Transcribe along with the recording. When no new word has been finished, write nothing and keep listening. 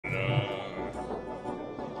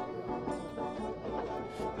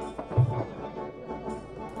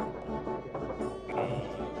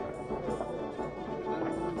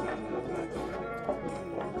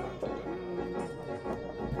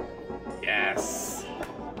Yes!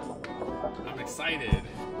 I'm excited.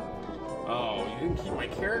 Oh, you didn't keep my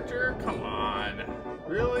character? Come on.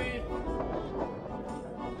 Really?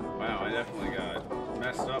 Wow, I definitely got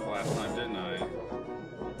messed up last time, didn't I?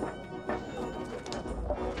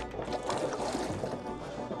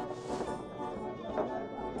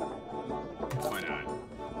 Why not?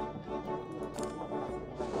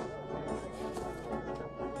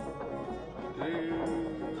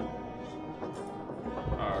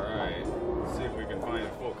 Alright, let's see if we can find a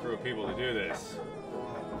full crew of people to do this.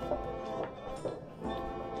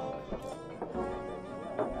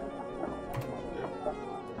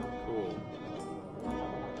 Cool.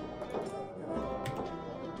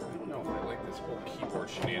 I don't know if I like this whole keyboard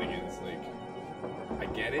shenanigans. Like, I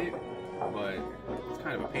get it, but it's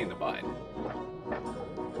kind of a pain in the butt. You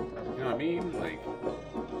know what I mean? Like,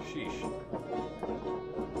 sheesh.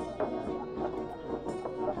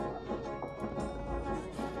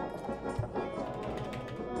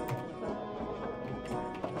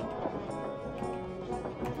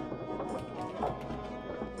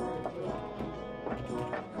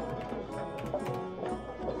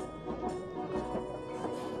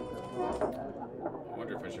 I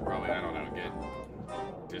wonder if I should probably, I don't know, get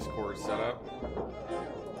Discord set up.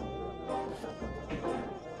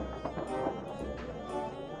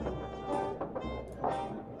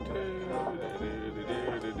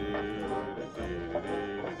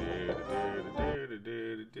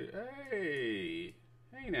 Hey!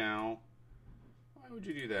 Hey now. Why would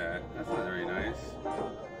you do that? That's not very nice.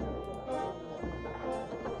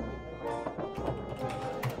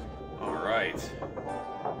 Alright.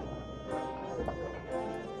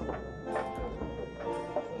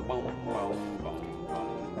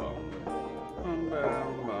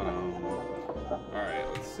 Alright,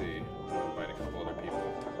 let's see. I'll invite a couple other people.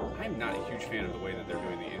 I'm not a huge fan of the way that they're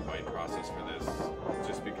doing the invite process for this.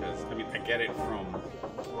 Just because, I mean, I get it from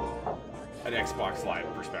an Xbox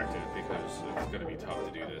Live perspective because it's going to be tough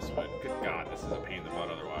to do this, but good God, this is a pain in the butt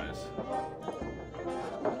otherwise.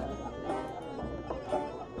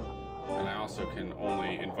 And I also can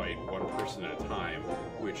only invite one person at a time,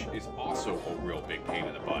 which is also a real big pain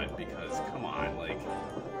in the butt because, come on, like...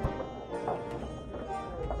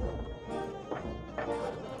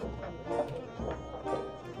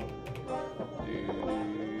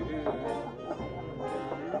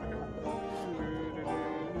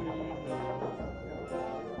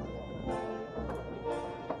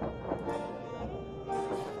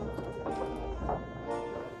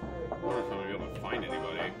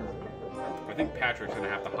 I think Patrick's gonna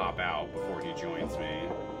have to hop out before he joins me.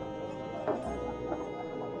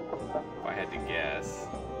 If I had to guess.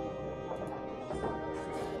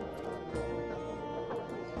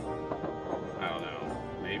 I don't know.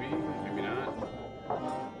 Maybe? Maybe not?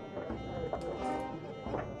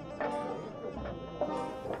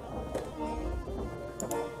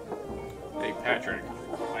 Hey Patrick,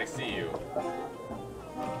 I see you.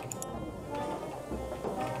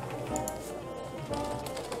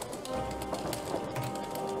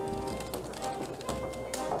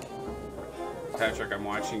 Patrick, I'm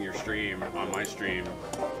watching your stream on my stream,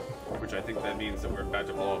 which I think that means that we're about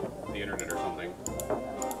to blow up the internet or something.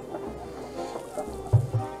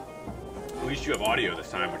 At least you have audio this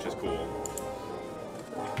time, which is cool.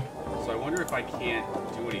 So I wonder if I can't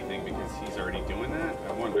do anything because he's already doing that?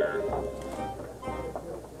 I wonder.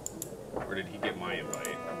 Or did he get my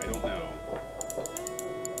invite? I don't know.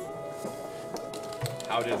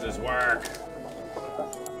 How does this work?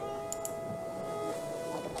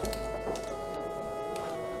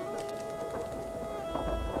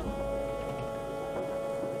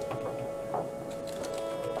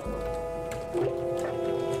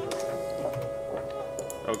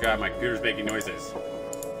 Oh God, my computer's making noises.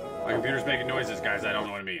 My computer's making noises, guys. I don't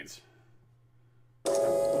know what it means.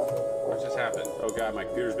 What just happened? Oh God, my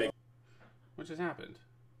computer's making... What just happened?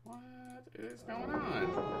 What is going on?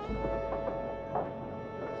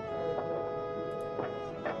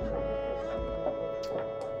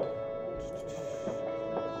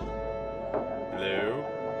 Hello?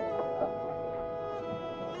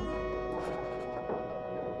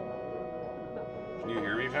 Can you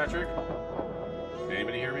hear me, Patrick? Can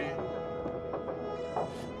anybody hear me?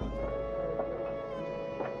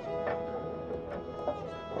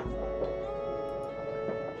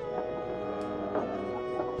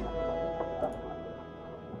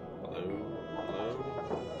 Hello? Hello?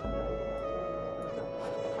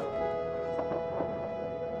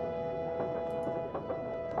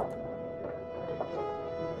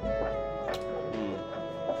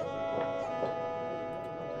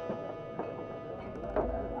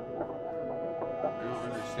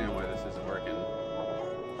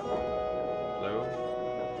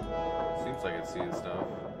 looks like it's seeing stuff.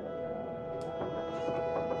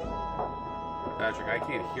 Patrick, I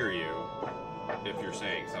can't hear you if you're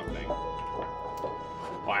saying something.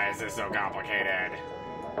 Why is this so complicated?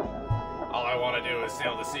 All I want to do is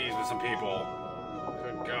sail the seas with some people.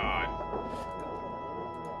 Good God.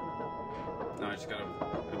 Now I just gotta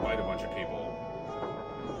invite a bunch of people.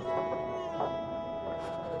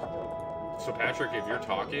 So Patrick, if you're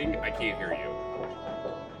talking, I can't hear you.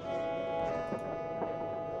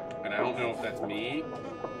 And I don't know if that's me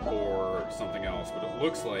or something else, but it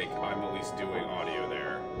looks like I'm at least doing audio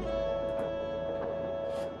there.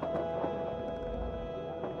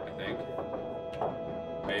 I think.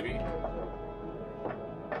 Maybe.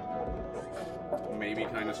 Maybe,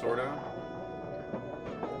 kinda, sorta.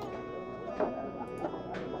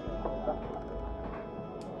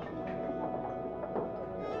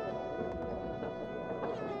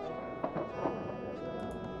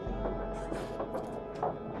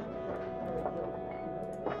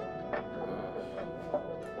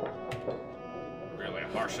 Really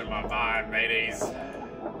harshing my vibe, mateys.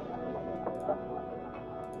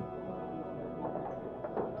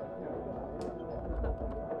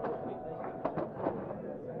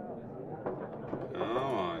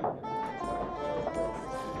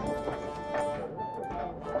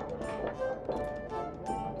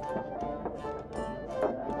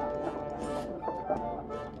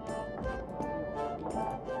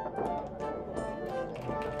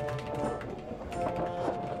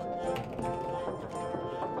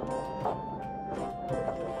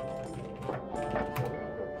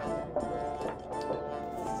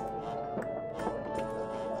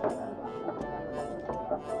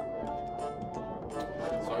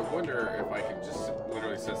 I wonder if I can just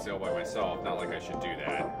literally set sail by myself. Not like I should do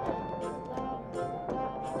that.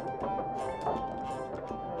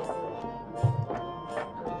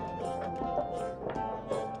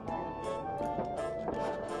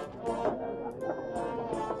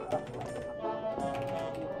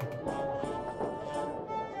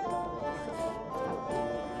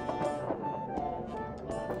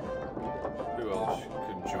 Who else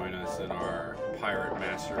could join us in our pirate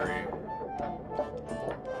mastery?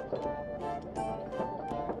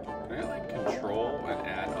 Can I, like, control and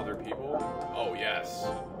add other people? Oh, yes.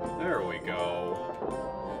 There we go.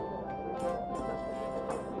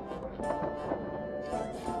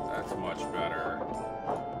 That's much better.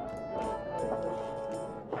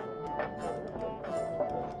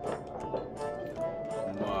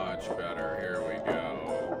 Much better. Here we go.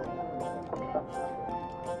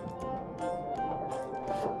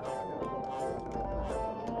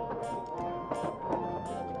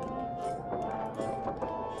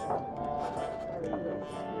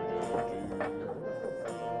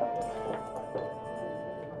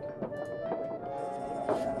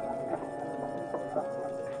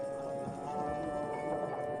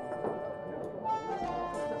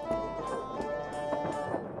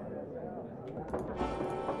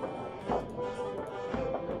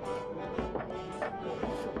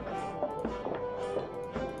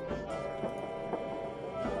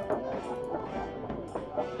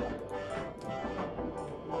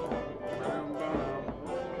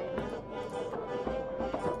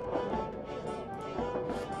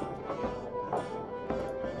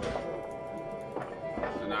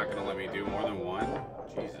 Not gonna let me do more than one?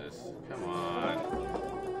 Jesus, come on.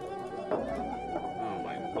 Oh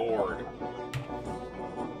my lord.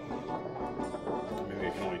 Maybe I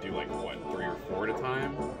can only do like, what, 3 or 4 at a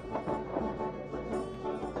time?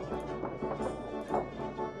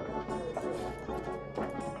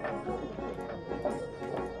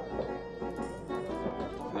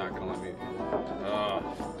 Not gonna let me...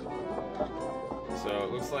 So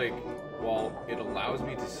it looks like, while it allows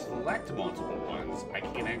me to select multiple ones, I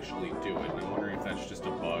can't actually do it. And I'm wondering if that's just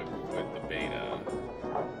a bug with the beta.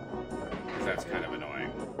 Because that's kind of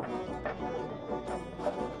annoying.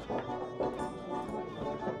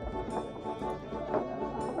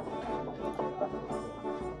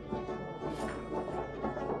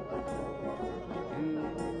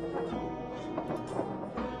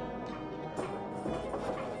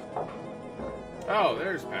 Oh,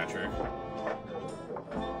 there's Patrick.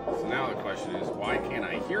 So now the question is, why can't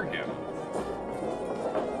I hear him?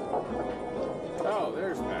 Oh,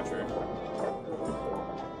 there's Patrick.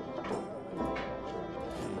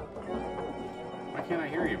 Why can't I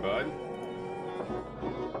hear you, bud?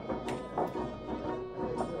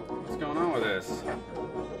 What's going on with this?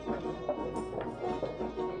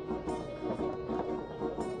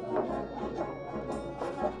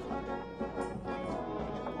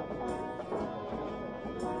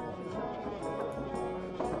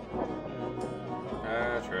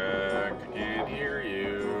 Patrick, I can't hear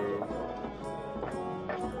you.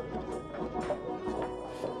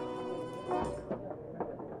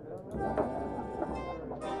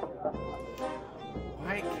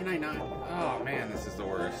 I not? Oh man, this is the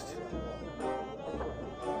worst.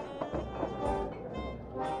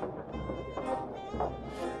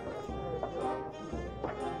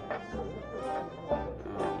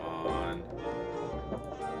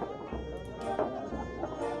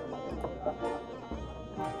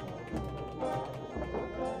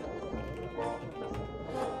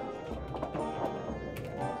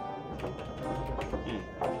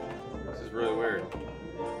 This is really weird.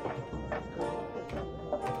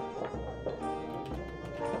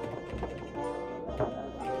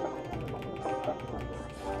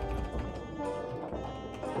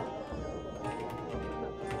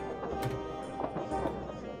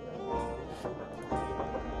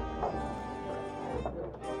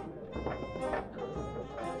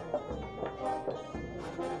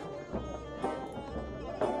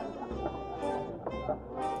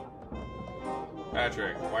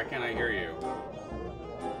 Patrick, why can't I hear you?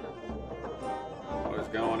 What is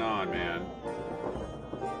going on, man?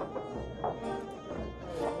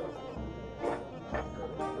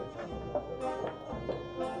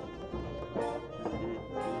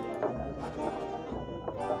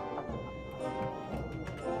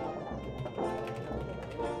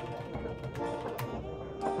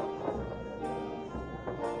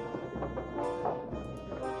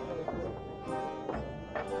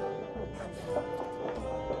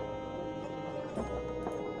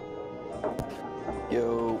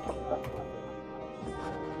 Yo.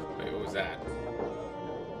 Wait, what was that?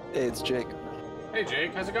 Hey, it's Jake. Hey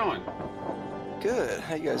Jake, how's it going? Good.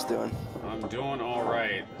 How you guys doing? I'm doing all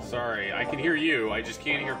right. Sorry, I can hear you. I just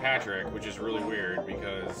can't hear Patrick, which is really weird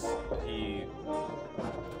because I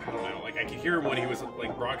don't know. Like I could hear him when he was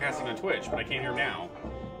like broadcasting on Twitch, but I can't hear him now.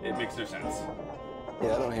 It makes no sense.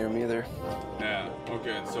 Yeah, I don't hear him either. Yeah. Oh,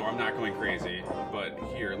 good. So I'm not going crazy. But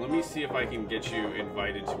here, let me see if I can get you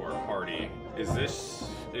invited to our party. Is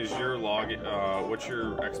your log? What's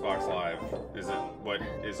your Xbox Live? Is it what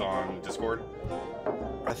is on Discord?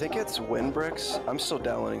 I think it's Winbricks. I'm still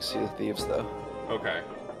downloading Sea of Thieves though. Okay.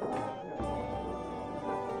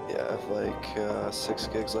 Yeah, I have like 6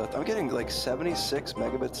 gigs left. I'm getting like 76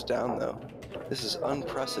 megabits down though. This is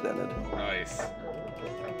unprecedented. Nice.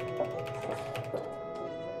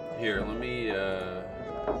 Here, let me.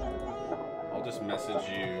 I'll just message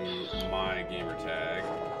you my gamer tag.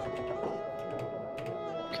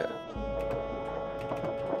 Okay.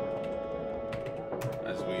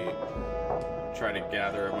 As we try to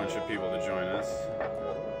gather a bunch of people to join us.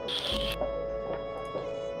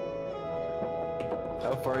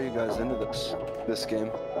 How far are you guys into this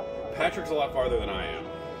game? Patrick's a lot farther than I am.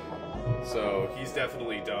 So he's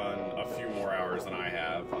definitely done a few more hours than I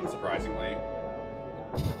have, unsurprisingly.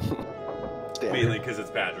 Mainly because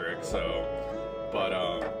it's Patrick, so. But,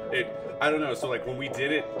 I don't know, so like when we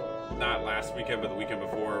did it, not last weekend, but the weekend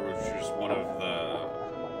before, which was one of the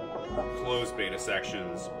closed beta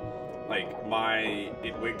sections, like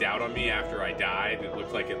it wigged out on me after I died. It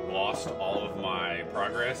looked like it lost all of my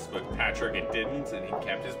progress, but Patrick, it didn't, and he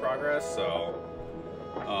kept his progress, so.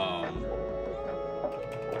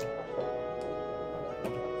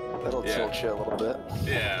 That'll tilt you a little bit.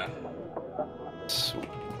 Yeah. Sweet.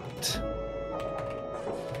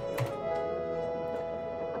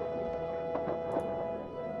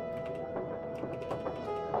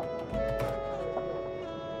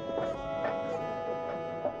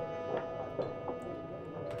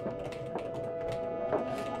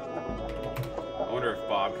 I wonder if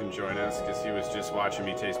Bob can join us because he was just watching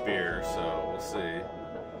me taste beer, so we'll see.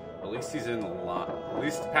 At least he's in the at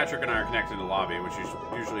least Patrick and I are connected in the lobby, which is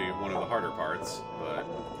usually one of the harder parts, but.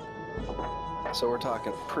 So we're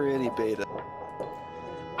talking pretty beta.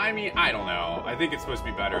 I mean, I don't know. I think it's supposed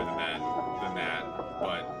to be better than that,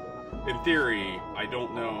 but in theory, I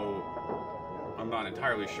don't know. I'm not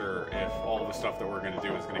entirely sure if all the stuff that we're going to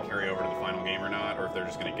do is going to carry over to the final game or not, or if they're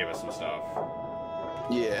just going to give us some stuff.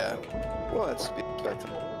 Yeah. Well, that's to be expected.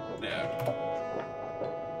 Yeah.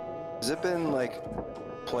 Has it been, like,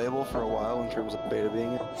 playable for a while in terms of beta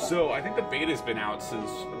being it? So, I think the beta's been out since...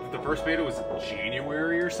 The first beta was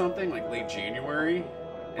January or something, like late January.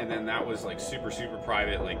 And then that was, like, super, super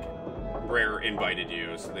private, like, Rare invited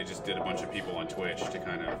you, so they just did a bunch of people on Twitch to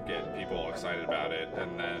kind of get people excited about it.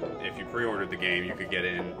 And then if you pre-ordered the game, you could get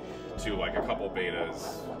in to, like, a couple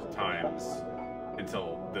betas times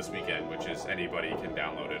until this weekend, which is anybody can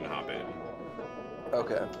download it and hop in.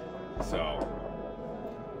 Okay. So,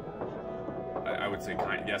 I would say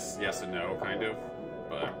yes and no, kind of,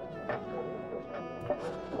 but.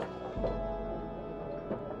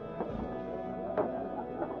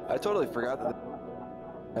 I totally forgot that.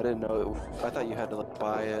 I didn't know it. I thought you had to like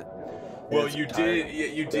buy it. Well, It's you tired.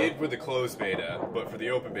 did. You did for the closed beta, but for the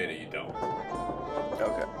open beta, you don't.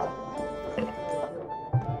 Okay.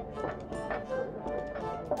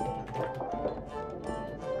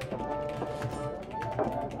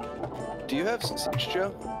 Do you have Siege,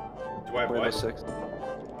 Joe? Do I have Rainbow what? Six.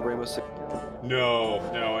 Rainbow Six. No,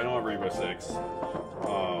 I don't have Rainbow Six.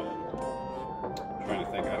 I'm trying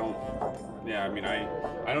to think. I don't. Yeah, I mean,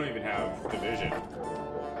 I don't even have Division.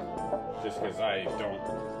 Just because I don't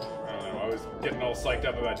know. I was getting all psyched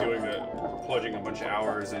up about plunging a bunch of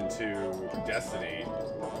hours into Destiny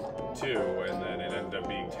 2, and then it ended up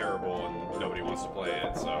being terrible, and nobody wants to play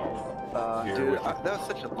it. So. Dude, that was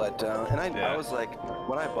such a letdown. And I was like,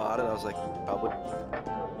 when I bought it, I was like, probably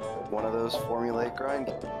one of those formulaic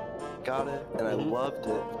grind. Got it, and I loved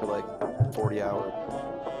it for like 40 hours.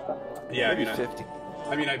 Yeah, maybe I mean, 50.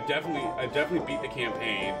 I definitely beat the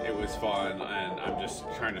campaign. It was fun, and I'm just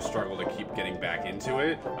trying to struggle to keep getting back into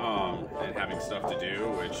it, and having stuff to do.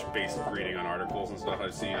 Which, based reading on articles and stuff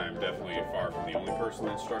I've seen, I'm definitely far from the only person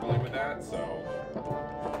that's struggling with that. So,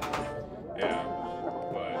 yeah,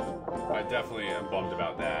 but I definitely am bummed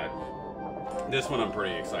about that. This one I'm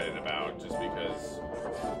pretty excited about, just because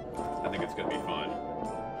I think it's gonna be fun.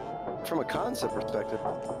 From a concept perspective,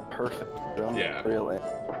 perfect. Yeah. Really.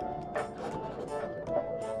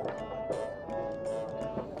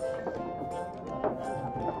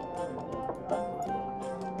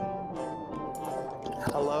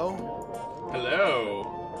 Hello? Hello.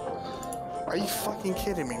 Are you fucking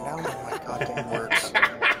kidding me? Now my goddamn works.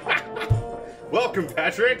 Welcome,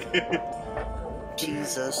 Patrick.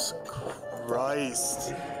 Jesus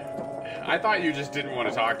Christ. I thought you just didn't want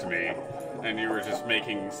to talk to me, and you were just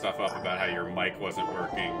making stuff up about how your mic wasn't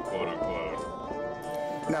working, quote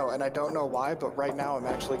unquote. No, and I don't know why, but right now I'm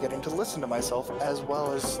actually getting to listen to myself as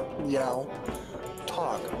well as, you know,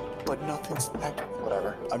 talk. But nothing's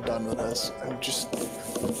whatever. I'm done with this.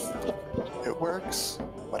 It works.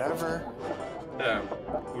 Whatever. Yeah,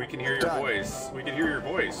 we can hear your Done. voice. We can hear your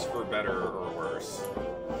voice for better or worse.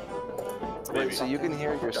 Maybe. Wait, so you can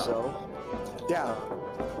hear yourself? Yeah.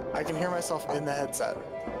 I can hear myself in the headset.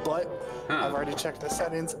 But I've already checked the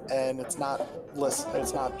settings and it's not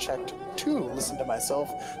checked to listen to myself.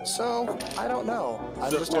 So I don't know.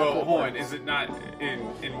 Well, hold on. Is it not in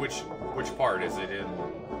which part? Is it in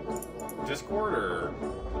Discord or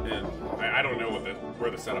in? I don't know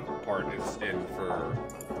where the setup part is in for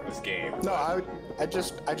this game. No, I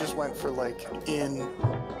just went for like in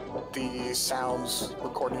the sounds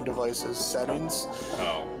recording devices settings.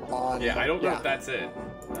 Oh. Yeah, I don't know if that's it.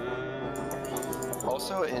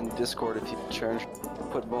 Also in Discord, if you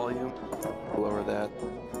put volume, lower that.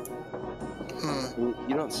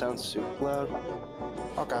 You don't sound super loud.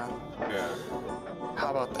 Okay. Yeah.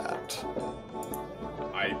 How about that?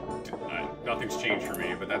 Nothing's changed for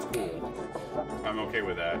me, but that's cool. I'm okay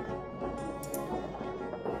with that.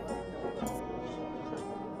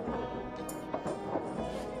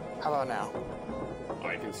 How about now?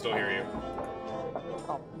 I can still hear you.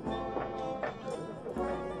 Oh.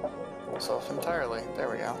 Self entirely. There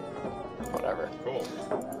we go. Whatever. Cool.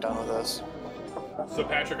 Done with this. So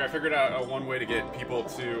Patrick, I figured out one way to get people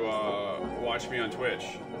to watch me on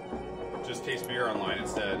Twitch. Just taste beer online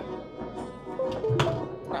instead.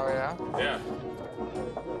 Oh yeah? Yeah.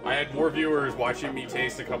 I had more viewers watching me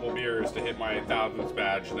taste a couple beers to hit my 1000th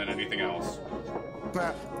badge than anything else.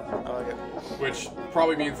 Nah, I like it. Which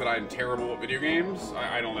probably means that I'm terrible at video games.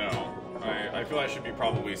 I don't know. I feel I should be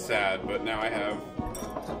probably sad, but now I have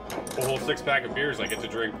a whole 6-pack of beers I get to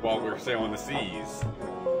drink while we're sailing the seas.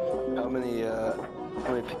 How many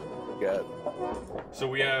people you got? So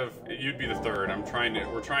we have, you'd be the third.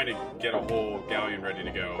 We're trying to get a whole galleon ready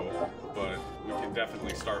to go, but we can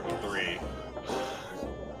definitely start with 3.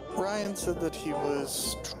 Ryan said that he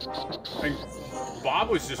was... And Bob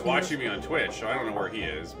was just watching me on Twitch, so I don't know where he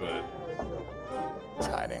is, but... He's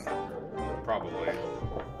hiding. Probably.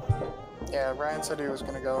 Yeah, Ryan said he was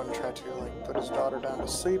gonna go and try to like put his daughter down to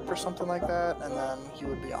sleep or something like that, and then he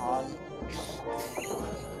would be on.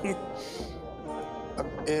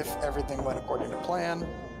 If everything went according to plan.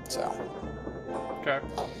 So. Okay.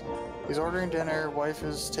 He's ordering dinner, wife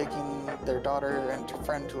is taking their daughter and her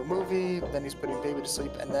friend to a movie, then he's putting baby to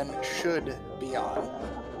sleep, and then should be on.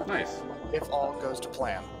 Nice. If all goes to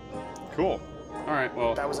plan. Cool. Alright,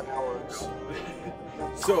 well... That was an hour's.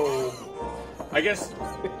 So, I guess,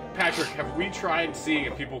 Patrick, have we tried seeing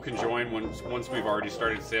if people can join once we've already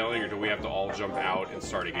started sailing, or do we have to all jump out and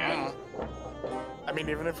start again? I mean,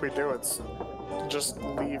 even if we do, it's just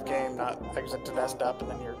leave game, not exit to desktop, and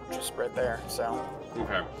then you're just right there, so...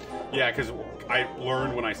 Okay. Yeah, because I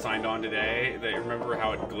learned when I signed on today that remember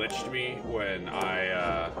how it glitched me when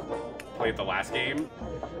I played the last game,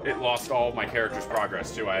 it lost all my character's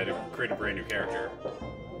progress too. I had to create a brand new character.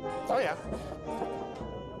 Oh yeah.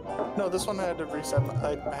 No, this one I had to reset.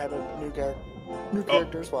 I had a new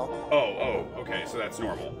character as well. Oh, okay, so that's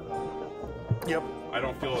normal. Yep. I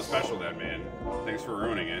don't feel as special then, man. Thanks for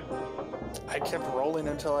ruining it. I kept rolling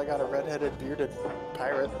until I got a red-headed bearded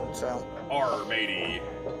pirate, so... Arrr, Matey.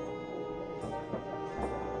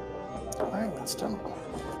 Hi, Winston.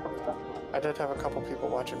 I did have a couple people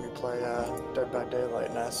watching me play Dead by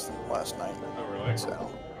Daylight last night. Oh, really? So...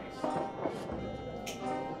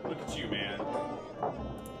 Look at you, man.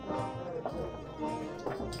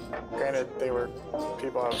 Granted, they were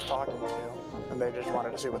people I was talking to, and they just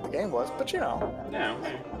wanted to see what the game was, but you know. Yeah,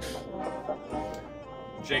 okay.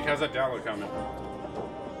 Jake, how's that download coming?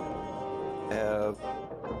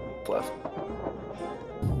 Left.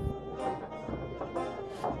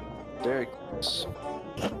 Very close.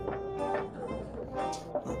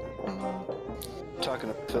 Talking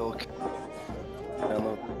to Phil.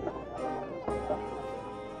 Download.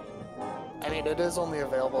 I mean, it is only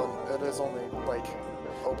available, it is only, like,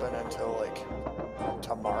 open until, like,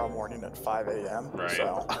 tomorrow morning at 5 a.m. Right.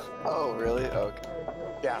 So. Oh, really? Okay.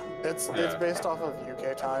 Yeah, it's based off of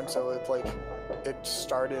UK time, so it's like it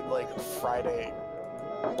started like Friday,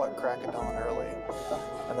 what crack of dawn early,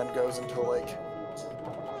 and then goes until like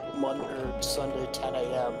Monday or Sunday 10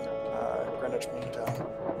 a.m. Greenwich Mean Time.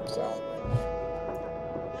 So.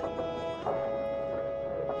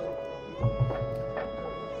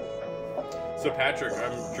 So Patrick,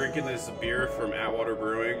 I'm drinking this beer from Atwater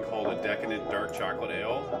Brewing called a Decadent Dark Chocolate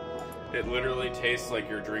Ale. It literally tastes like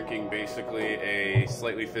you're drinking basically a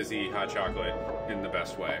slightly fizzy hot chocolate in the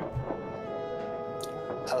best way.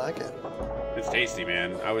 I like it. It's tasty,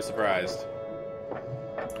 man. I was surprised.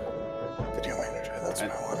 Video manager, that's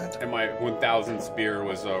what I wanted. And my 1000th beer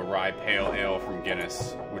was a rye pale ale from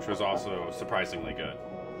Guinness, which was also surprisingly good.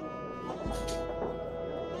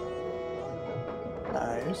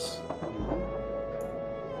 Nice.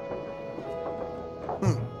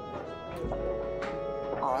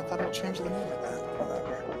 Oh, I thought I changed the name of that.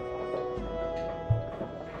 Whatever.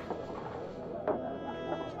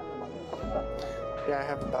 Yeah, I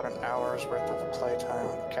have about an hour's worth of playtime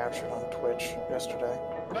captured on Twitch yesterday.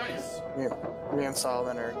 Nice. Me and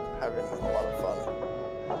Solomon are having a lot of fun.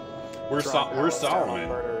 Where's Solomon?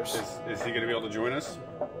 Murders. Is he going to be able to join us?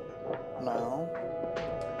 No.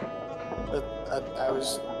 I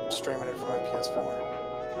was streaming it from my PS4.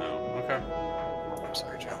 Oh, okay. I'm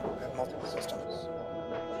sorry, Joe. I have multiple systems.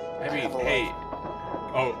 I mean, hey.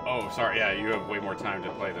 Oh, sorry. Yeah, you have way more time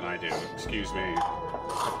to play than I do. Excuse me.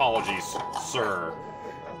 Apologies, sir.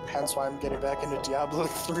 Hence why I'm getting back into Diablo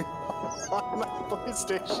 3 on my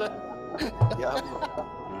PlayStation. Diablo.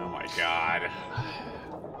 Oh my god.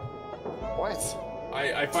 What?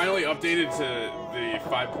 I finally updated to the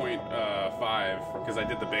 5.5 because I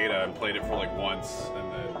did the beta and played it for like once,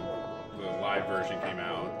 and then the live version came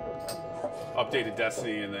out. Updated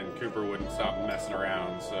Destiny, and then Cooper wouldn't stop messing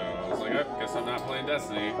around, so I was like, oh, guess I'm not playing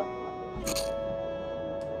Destiny.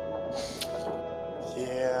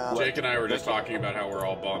 Yeah. Jake and I were just talking about how we're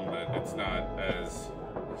all bummed that it's not as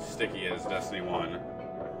sticky as Destiny 1.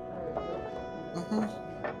 Mm-hmm.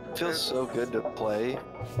 It feels so good to play.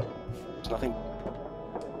 There's nothing.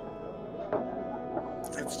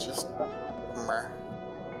 It's just meh.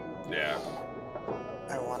 Yeah.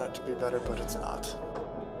 I want it to be better, but it's not.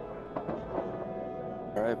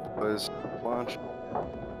 Alright, boys. Launch.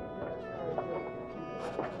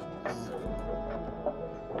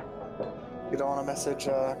 You don't want to message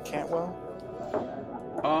Cantwell?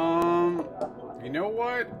 You know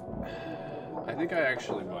what? I think I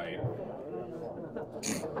actually might.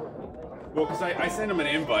 Well, because I sent him an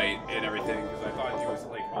invite and everything, because I thought he was,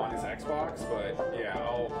 like, on his Xbox, but, yeah,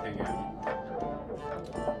 I'll ping him.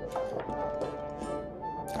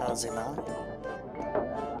 How is he not?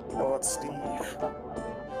 Oh, it's Steve.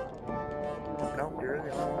 No, you're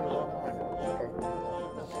the only one.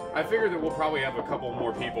 I figured that we'll probably have a couple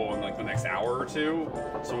more people in, like, the next hour or two,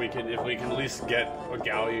 so we can, if we can at least get a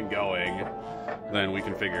galleon going, then we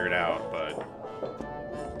can figure it out, but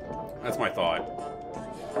that's my thought.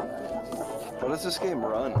 What does this game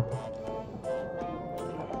run?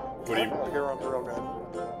 What do you... It runs real good.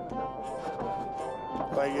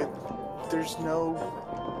 Like, there's no...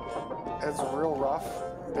 It's real rough,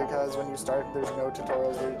 because when you start, there's no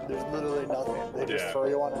tutorials, there's literally nothing. They just throw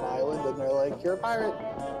you on an island, and they're like, you're a pirate.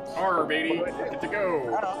 Arrr, baby, get to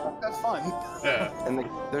go. I don't know, that's fun. Yeah. And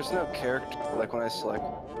there's no character, like when I select...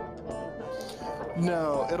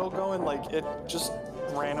 No, it'll go in like it just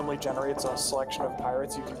randomly generates a selection of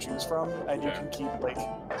pirates you can choose from, and you can keep like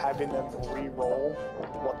having them re-roll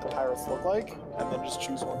what the pirates look like, and then just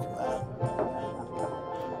choose one from that.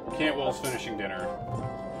 Cantwell's finishing dinner.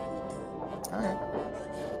 Alright.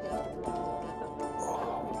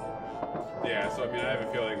 Yeah, so I mean, I have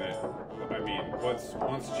a feeling that, I mean, once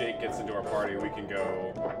Jake gets into our party, we can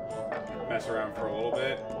go mess around for a little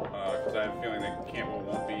bit, because I have a feeling that Cantwell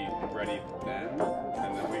won't be ready then,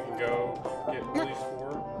 and then we can go get Police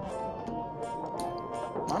 4.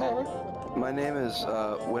 Alright. My name is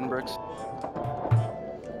Winbrooks.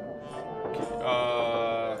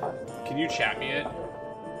 Can you chat me it?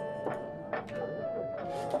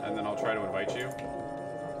 And then I'll try to invite you.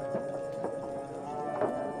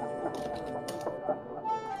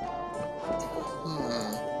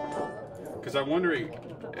 Because I'm wondering,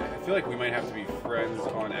 I feel like we might have to be friends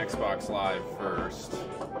on Xbox Live first.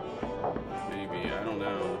 Maybe, I don't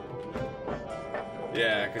know.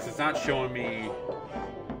 Yeah, because it's not showing me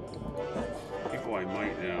people I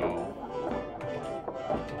might know.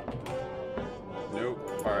 Nope.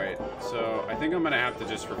 Alright, so I think I'm going to have to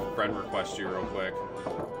just friend request you real quick.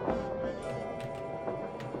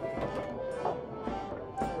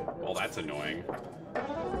 Well, that's annoying.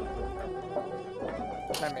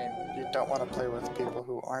 I mean, you don't want to play with people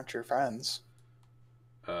who aren't your friends.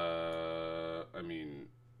 I mean,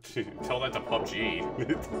 tell that to PUBG.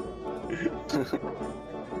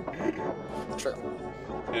 True.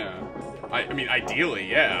 Yeah. I mean, ideally,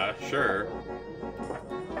 yeah, sure.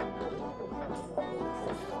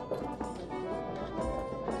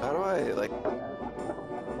 How do I, like...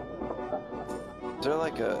 Is there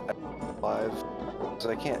like a live... Because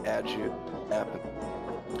I can't add you app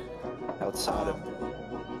outside of...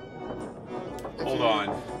 Hold on.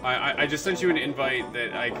 I just sent you an invite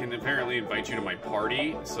that I can apparently invite you to my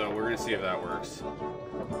party, so we're gonna see if that works.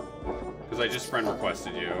 Because I just friend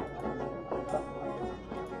requested you.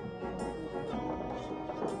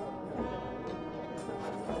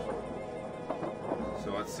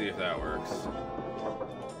 So let's see if that works.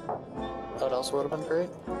 What else would have been great?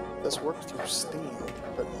 This worked through Steam,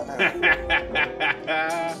 but no.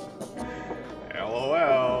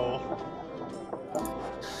 LOL.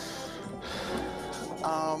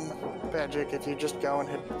 Magic, if you just go and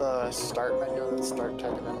hit the start menu and start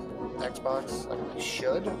typing in Xbox, like it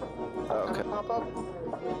should okay. pop up.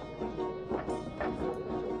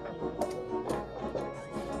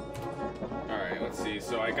 Alright, let's see.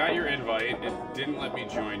 So I got your invite. It didn't let me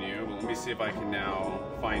join you, but let me see if I can now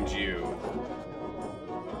find you.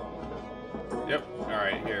 Yep.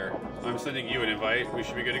 Alright, here. I'm sending you an invite. We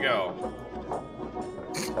should be good to go.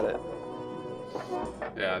 Got it.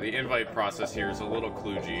 Yeah, the invite process here is a little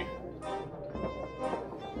kludgy.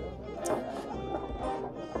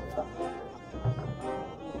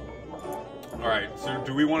 Alright, so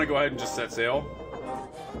do we want to go ahead and just set sail?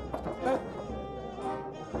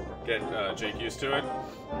 Get Jake used to it?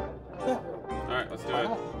 Yeah. Alright, let's do it.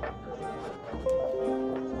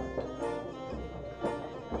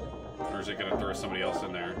 Or is it going to throw somebody else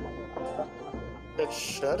in there? It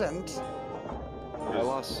shouldn't. I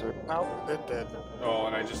lost her. Nope, it did. Oh,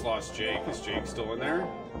 and I just lost Jake. Is Jake still in there?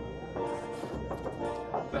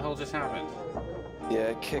 What the hell just happened?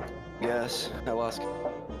 Yeah, kick. Yes, I lost.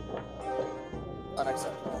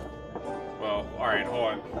 Unacceptable. Well, alright, hold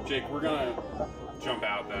on. Jake, we're gonna jump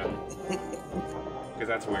out then. Because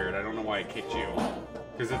that's weird. I don't know why I kicked you.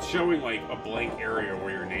 Because it's showing like a blank area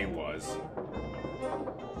where your name was.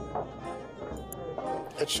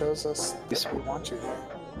 It shows us that we want you there.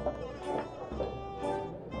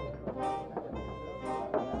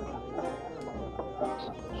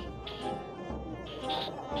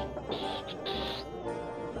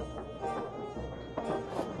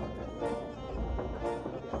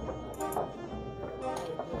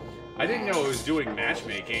 I didn't know it was doing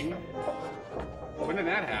matchmaking. When did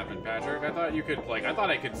that happen, Patrick? I thought you could, like, I thought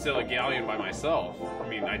I could sail a galleon by myself. I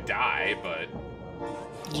mean, I'd die, but...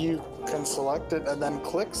 You can select it and then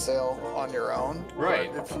click sail on your own.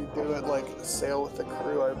 Right. But if you do it like sail with the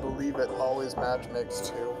crew, I believe it always match makes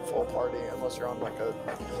to full party unless you're on like a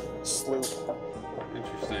sloop.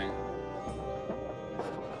 Interesting.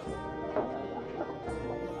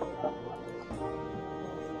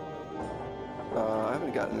 I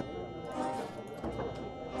haven't gotten...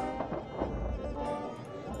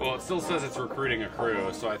 Well, it still says it's recruiting a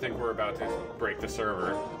crew, so I think we're about to break the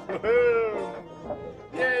server. Woohoo!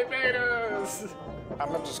 Yay, betas!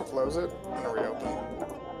 I'm gonna just close it and reopen.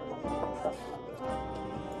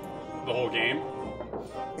 The whole game?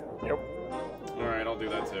 Yep. Alright, I'll do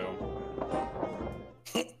that too.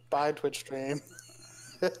 Bye, Twitch stream.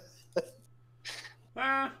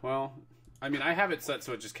 Well, I mean, I have it set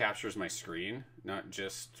so it just captures my screen, not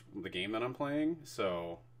just the game that I'm playing,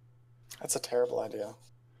 so... That's a terrible idea.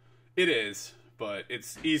 It is, but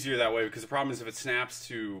it's easier that way because the problem is if it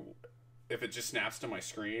just snaps to my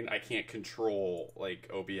screen, I can't control, like,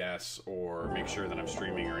 OBS or make sure that I'm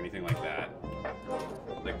streaming or anything like that.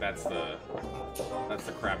 Like, that's the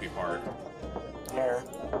crappy part. Here.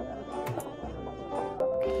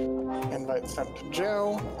 Invite sent to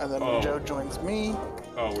Joe, and then when Joe joins me...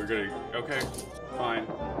 Oh, we're gonna... Okay, fine.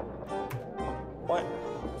 What?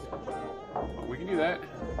 We can do that.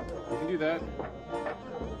 We can do that.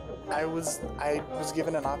 I was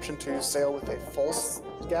given an option to sail with a full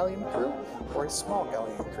galleon crew or a small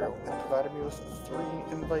galleon crew, and provided me with 3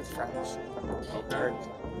 invite friends. Okay. Or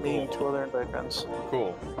me and 2 other invite friends.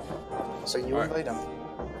 Cool. So you invite him,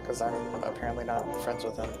 because I'm apparently not friends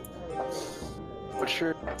with him. But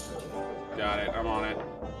sure. Got it. I'm on it.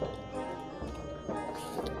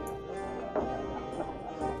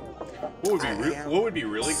 What would be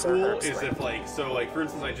really cool is if, like, so, like, for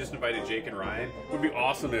instance, I just invited Jake and Ryan. It would be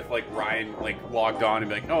awesome if, like, Ryan, like, logged on and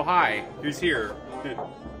be like, oh, hi, who's here?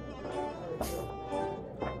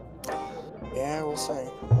 Yeah, we'll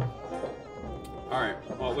see. Alright,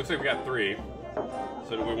 well, it looks like we got 3.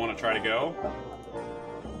 So do we want to try to go?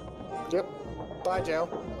 Yep. Bye, Joe.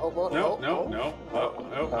 No.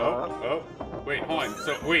 Oh. Wait, hold on.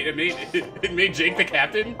 So, wait, it made Jake the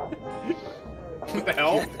captain? What the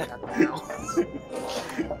hell?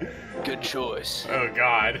 Good choice. Oh,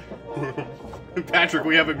 God. Patrick,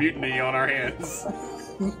 we have a mutiny on our hands.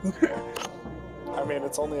 I mean,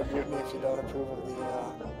 it's only a mutiny if you don't approve of the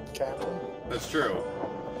captain. That's true.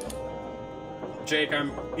 Jake,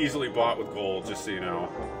 I'm easily bought with gold, just so you know.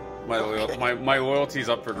 My loyalty's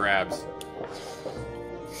up for grabs.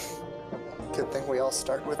 Good thing we all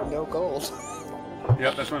start with no gold.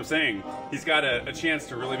 Yep, that's what I'm saying. He's got a chance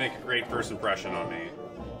to really make a great first impression on me.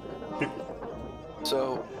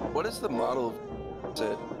 So, what is the model? Is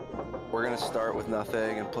it we're gonna start with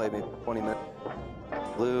nothing and play maybe 20 minutes,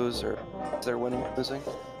 lose, or is there winning, losing?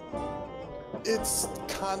 It's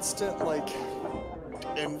constant, like,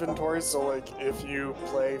 inventory. So, like, if you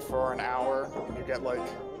play for an hour and you get like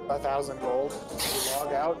 1,000 gold, you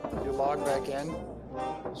log out, you log back in,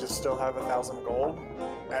 you still have 1,000 gold,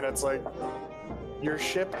 and it's like your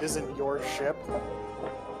ship isn't your ship,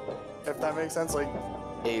 if that makes sense. Like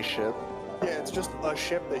A ship. Yeah, it's just a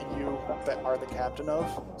ship that you are the captain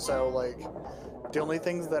of. So, like, the only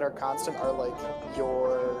things that are constant are, like,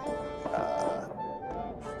 your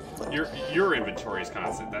inventory is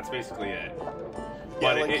constant. That's basically it.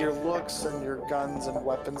 Yeah, but like your looks and your guns and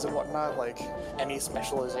weapons and whatnot. Like any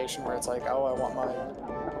specialization where it's like, oh, I want my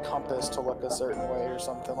compass to look a certain way or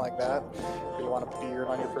something like that. Or you want a beard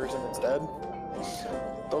on your person instead.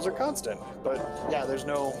 Those are constant. But yeah, there's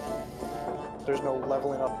no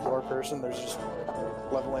leveling up your person. There's just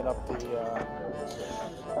leveling up the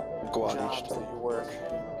jobs that you work.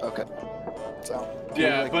 Okay. So.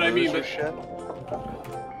 Yeah, but I mean,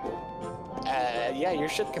 yeah, your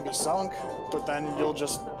ship can be sunk, but then you'll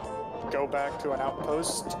just go back to an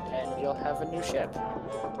outpost and you'll have a new ship.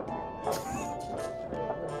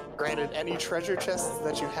 Granted, any treasure chests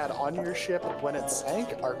that you had on your ship when it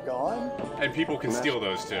sank are gone. And people can steal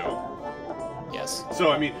those too. Yes.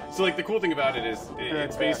 So, I mean, so, like, the cool thing about it is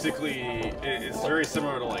it's basically, it's very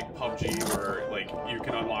similar to, like, PUBG, where, like, you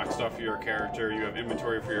can unlock stuff for your character, you have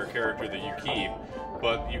inventory for your character that you keep,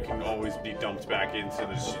 but you can always be dumped back into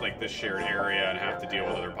this, like, this shared area and have to deal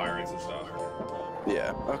with other pirates and stuff.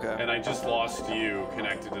 Yeah, okay. And I just lost you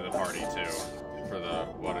connected to the party, too, for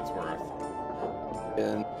what it's worth.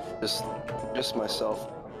 And just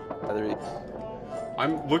myself.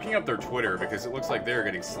 I'm looking up their Twitter because it looks like they're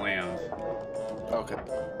getting slammed. Okay.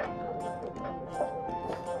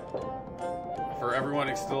 For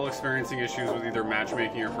everyone still experiencing issues with either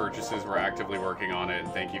matchmaking or purchases, we're actively working on it,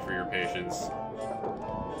 and thank you for your patience.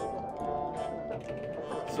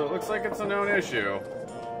 So it looks like it's a known issue.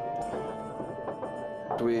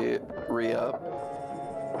 Do we re-up?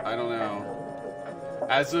 I don't know.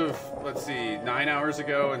 As of, let's see, 9 hours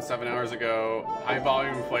ago and 7 hours ago, high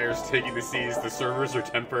volume players taking the seas, the servers are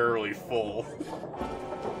temporarily full.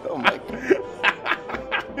 Oh my god.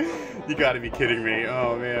 You gotta be kidding me.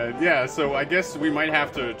 Oh man. Yeah, so I guess we might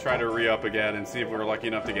have to try to re-up again and see if we're lucky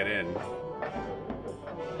enough to get in.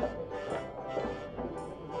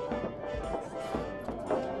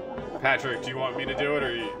 Patrick, do you want me to do it,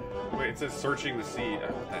 or you... Wait, it says searching the sea.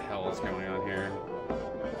 What the hell is going on here?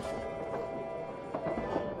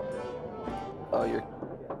 Oh, you're...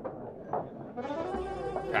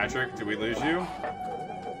 Patrick, did we lose you?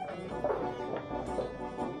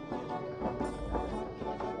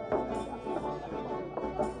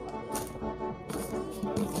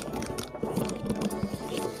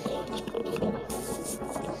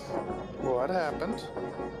 What happened?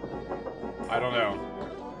 I don't know.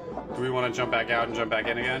 Do we want to jump back out and jump back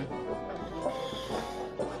in again?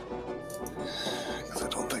 I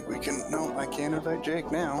don't think we can. No, I can't invite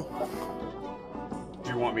Jake now. Do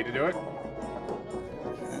you want me to do it?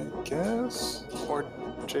 I guess. Or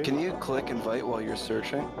Jake. Can you click invite while you're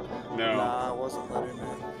searching? No. Nah, I wasn't letting me.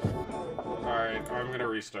 Alright, I'm going to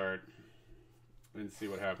restart and see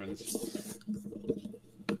what happens.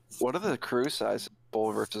 What are the crew sizes?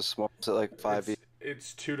 Full versus small? Is it like 5 each?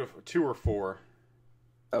 It's 2 or 4.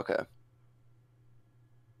 Okay.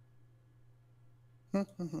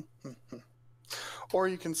 Or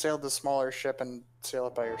you can sail the smaller ship and sail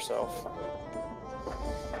it by yourself.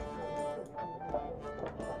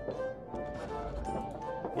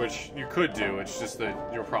 Which you could do, it's just that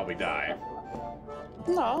you'll probably die.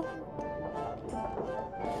 No.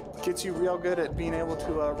 Gets you real good at being able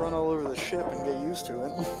to run all over the ship and get used to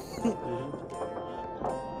it.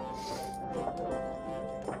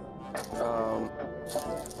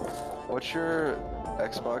 What's your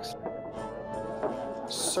Xbox?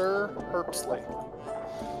 Sir Herpsley.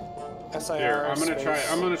 S-I-R Here, I'm space.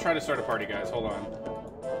 gonna try to start a party, guys. Hold on.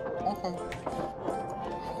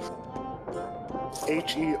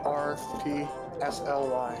 Herpsly.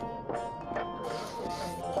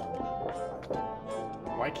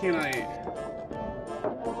 Why can't I...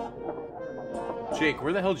 Jake,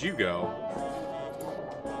 where the hell did you go?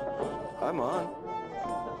 I'm on.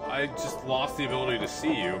 I just lost the ability to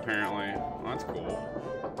see you, apparently. Well, that's cool.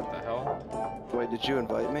 What the hell? Wait, did you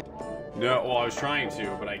invite me? No, well, I was trying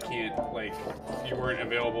to, but I can't, like, you weren't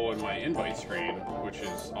available in my invite screen, which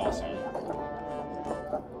is awesome.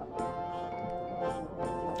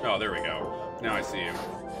 Oh, there we go. Now I see you.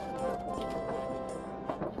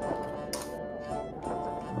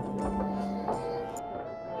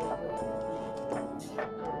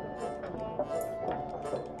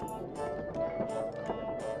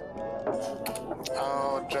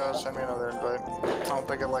 Oh, Joe, send me another invite. I don't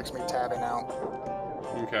think it likes me tabbing out.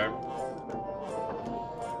 Okay.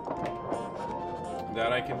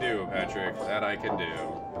 That I can do, Patrick. That I can do.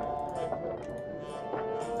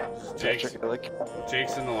 Jake's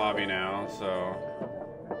in the lobby now, so...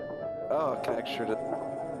 Oh, connection to...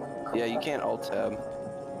 Yeah, you can't alt-tab.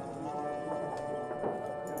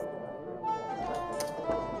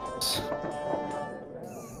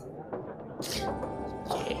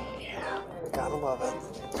 Yeah, gotta love it.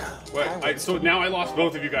 What? So now I lost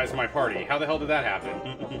both of you guys in my party. How the hell did that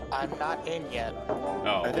happen? I'm not in yet.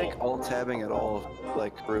 Oh, I think alt-tabbing at all,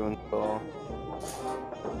 like, ruins it all.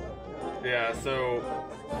 Yeah, so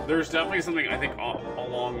there's definitely something I think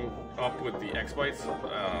along up with the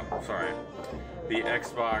the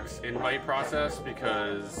Xbox invite process,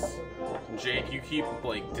 because Jake, you keep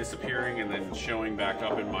like disappearing and then showing back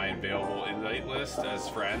up in my available invite list as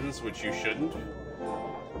friends, which you shouldn't.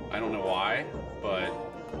 I don't know why, but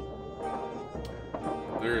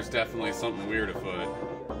there is definitely something weird afoot.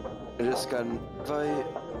 I just got an invite.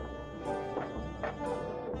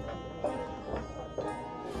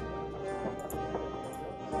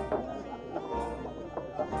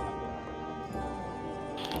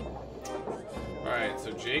 Alright,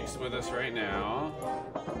 so Jake's with us right now.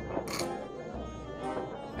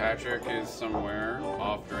 Patrick is somewhere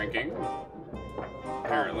off drinking,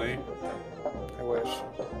 apparently. I wish.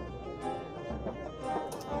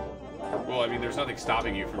 Well, I mean, there's nothing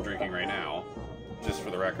stopping you from drinking right now, just for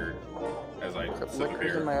the record, as I sip a Liquor's in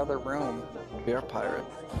beer. my other room. You're a pirate.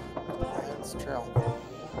 That's true.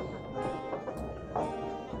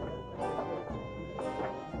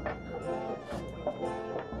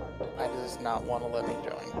 I does not want to let me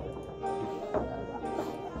join.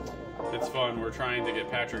 It's fun. We're trying to get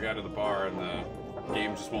Patrick out of the bar, and the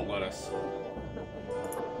game just won't let us.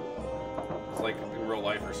 It's like in real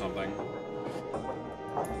life or something.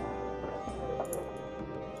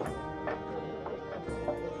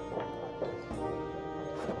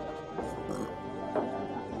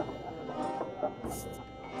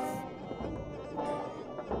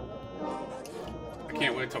 I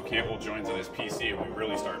can't wait till Campbell joins on his PC and we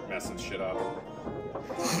really start messing shit up.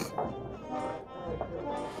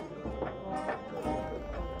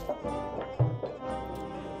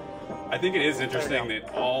 I think it is interesting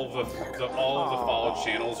that all of the followed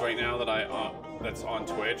channels right now that that's on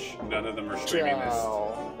Twitch, none of them are streaming this.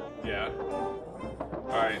 Yeah. All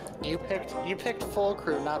right. You picked full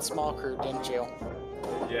crew, not small crew, didn't you?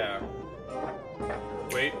 Yeah.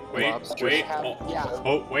 Wait. Yeah.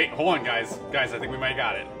 Oh, wait. Hold on, guys. Guys, I think we might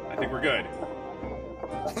got it. I think we're good.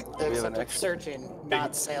 Except it's searching,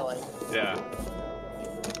 not sailing. Yeah.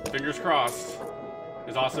 Fingers crossed.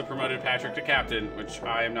 Has also promoted Patrick to captain, which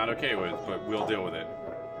I am not okay with, but we'll deal with it.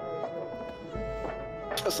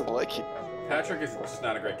 doesn't like you. Patrick is just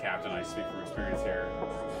not a great captain. I speak from experience here.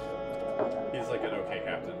 He's like an okay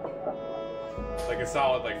captain. Like a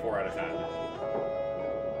solid 4 out of 10.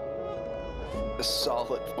 A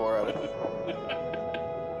solid 4 out of 10.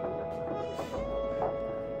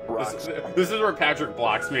 This is where Patrick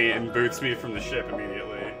blocks me and boots me from the ship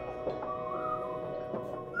immediately.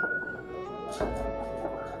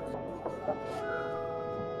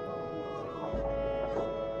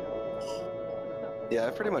 Yeah,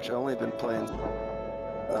 I've pretty much only been playing.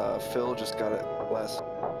 Phil just got it last.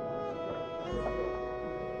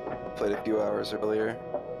 Played a few hours earlier.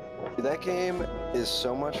 That game is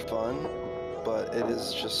so much fun, but it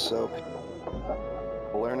is just so.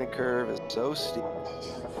 The learning curve is so steep.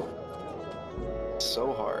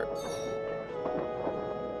 So hard.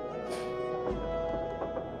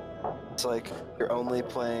 It's like you're only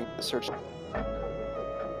playing the search,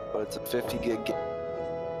 but it's a 50 gig game.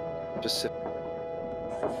 Just sit.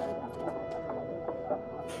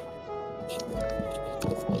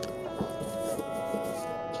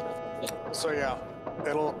 So yeah,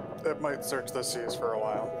 it might search the seas for a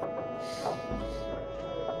while.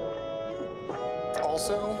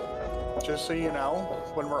 Also, just so you know,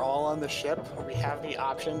 when we're all on the ship, we have the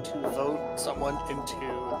option to vote someone into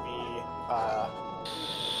the,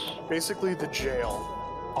 basically the jail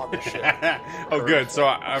on the ship. Oh, good. So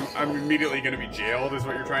I'm immediately going to be jailed, is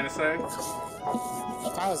what you're trying to say?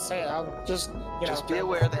 I was saying, I'll just, Just be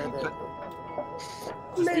aware that you could.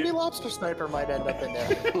 Maybe Lobster Sniper might end up in there.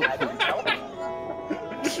 I don't know.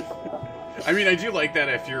 I mean, I do like that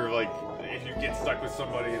if you're if you get stuck with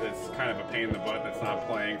somebody that's kind of a pain in the butt that's not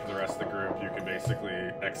playing for the rest of the group, you can basically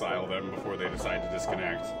exile them before they decide to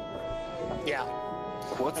disconnect. Yeah.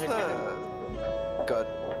 What's the... Good.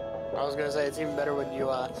 I was gonna say, it's even better when you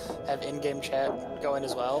have in-game chat going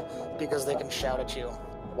as well, because they can shout at you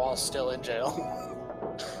while still in jail.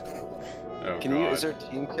 Oh, Can you? Is there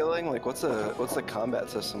team killing? Like, what's the combat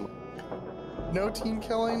system? No team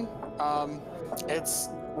killing. It's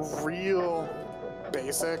real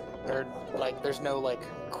basic. There's no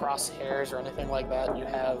crosshairs or anything like that. You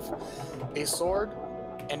have a sword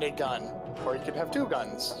and a gun, or you could have 2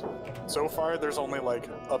 guns. So far, there's only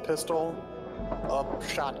a pistol, a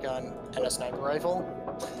shotgun, and a sniper rifle,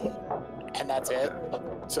 and that's it.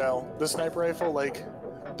 So the sniper rifle,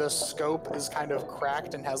 the scope is kind of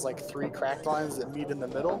cracked and has 3 cracked lines that meet in the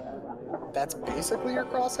middle. That's basically your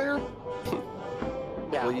crosshair.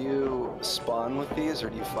 Yeah. Will you spawn with these, or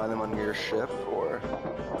do you find them on your ship, or?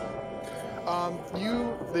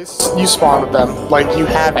 You spawn with them. You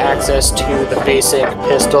have access to the basic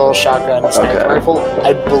pistol, shotgun, and sniper rifle.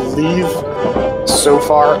 I believe so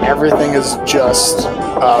far everything is just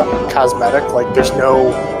cosmetic. There's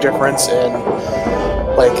no difference in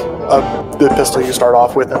the pistol you start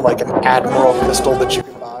off with and an Admiral pistol that you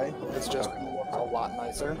can buy. It's just looks a lot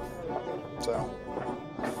nicer. So.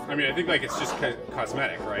 I mean, I think it's just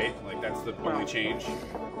cosmetic, right? That's the only change.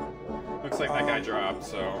 Looks like that guy dropped,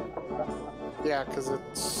 so. Yeah, because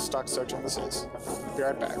it's stuck searching the seas. Be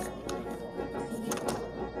right back.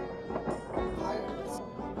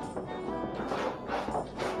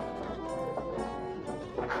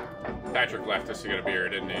 Patrick left us to get a beer,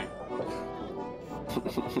 didn't he?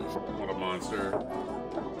 What a monster.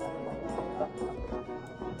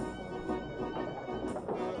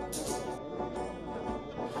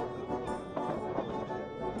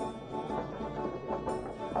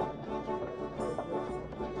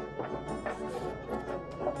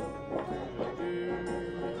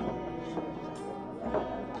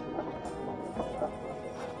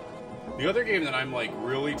 The other game that I'm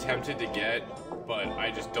really tempted to get, but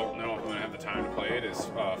I just don't know if I'm gonna have the time to play it, is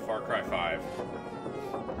Far Cry 5.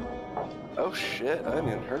 Oh shit, I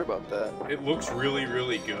haven't even heard about that. It looks really,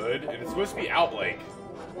 really good, and it's supposed to be out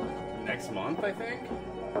next month, I think?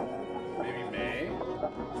 Maybe May?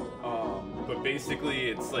 But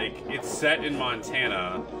basically it's set in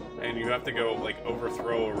Montana, and you have to go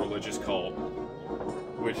overthrow a religious cult.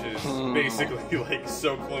 Which is basically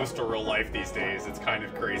so close to real life these days, it's kind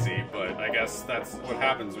of crazy, but I guess that's what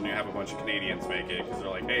happens when you have a bunch of Canadians make it, because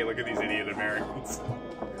they're like, hey, look at these idiot Americans.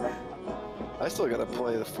 I still gotta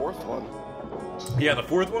play the 4th one. Yeah, the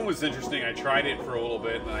 4th one was interesting. I tried it for a little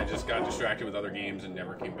bit, and then I just got distracted with other games and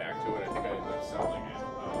never came back to it. I think I ended up selling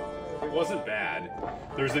it. It wasn't bad.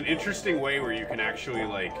 There's an interesting way where you can actually,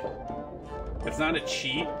 it's not a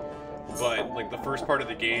cheat, but, the first part of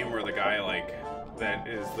the game where the guy, that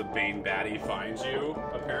is the main baddie finds you,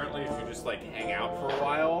 apparently, if you just hang out for a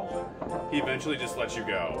while, he eventually just lets you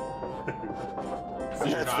go. So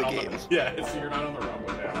That's the game. Yeah, so you're not on the run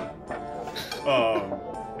with him.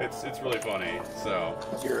 It's really funny. So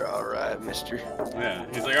you're all right, mister. Yeah,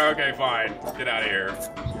 he's like, okay, fine, get out of here.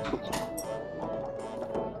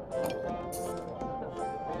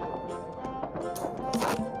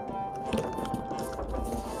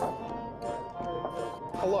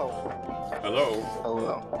 Hello. Hello.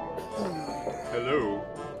 Hello. Hello.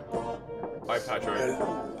 Bye, Patrick.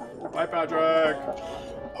 Bye, Patrick.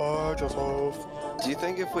 Hi, Joseph. Do you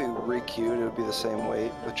think if we re-queued, it would be the same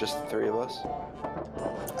weight with just the 3 of us?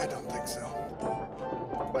 I don't think so.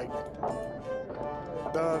 Like,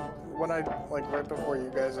 when I, like, right before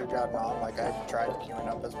you guys had gotten on, like, I tried queuing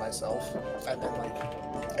up as myself, and then, like,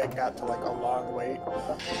 it got to, like, a long wait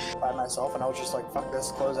by myself, and I was just like, fuck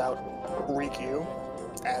this, close out, re-queue,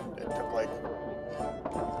 and it took, like,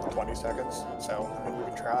 20 seconds, so, I mean, we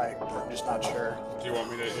can try, I'm just not sure. Do you want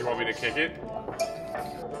me to kick it?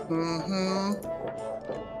 Mm-hmm.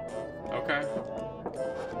 Okay.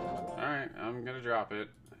 Alright, I'm gonna drop it.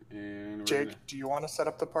 And Jake, do you want to set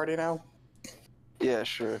up the party now? Yeah,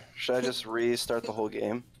 sure. Should I just restart the whole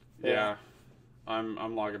game? Yeah.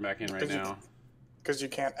 I'm logging back in right now. Because you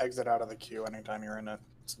can't exit out of the queue anytime you're in it.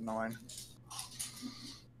 It's annoying.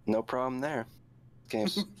 No problem there.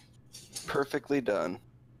 Game's perfectly done.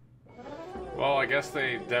 Well, I guess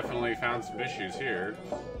they definitely found some issues here.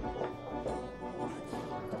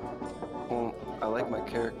 Well, I like my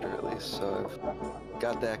character at least, so I've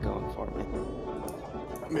got that going for me.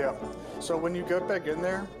 Yeah. So when you go back in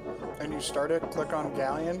there and you start it, click on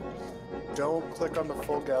Galleon. Don't click on the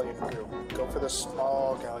full Galleon crew. Go for the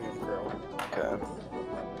small Galleon crew. Okay.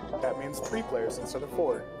 That means 3 players instead of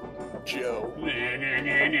 4. Joe.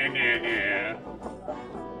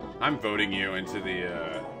 I'm voting you into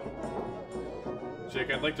the,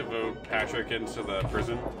 Jake, I'd like to vote Patrick into the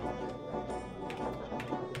prison.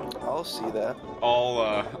 I'll see that.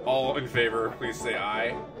 All in favor, please say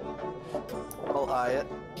aye. I'll eye it.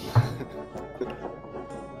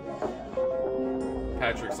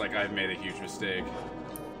 Patrick's like, I've made a huge mistake.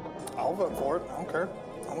 I'll vote for it. I don't care.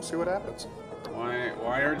 We'll see what happens.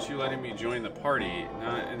 Why aren't you letting me join the party,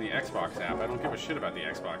 not in the Xbox app? I don't give a shit about the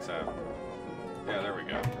Xbox app. Yeah, there we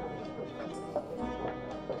go.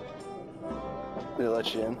 Did it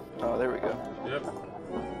let you in? Oh, there we go. Yep.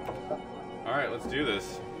 Alright, let's do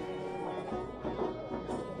this.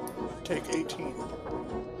 Take 18.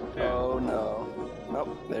 Yeah. Oh no.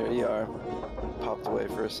 Nope, there you are. Popped away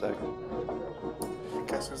for a second.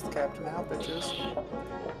 Guess who's the captain now, bitches?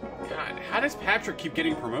 God, how does Patrick keep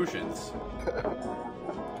getting promotions?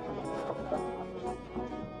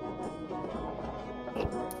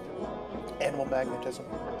 Animal magnetism.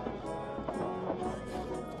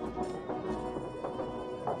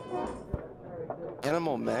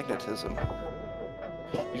 Animal magnetism.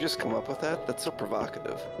 You just come up with that? That's so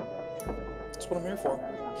provocative. That's what I'm here for.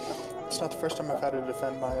 It's not the first time I've had to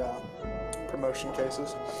defend my promotion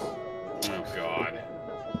cases. Oh, God.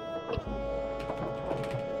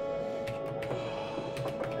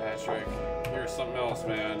 Patrick, you're something else,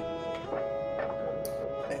 man.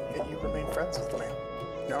 And yet you remain friends with me.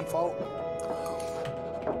 Your own fault.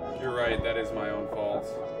 You're right, that is my own fault.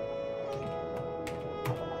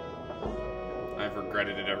 I've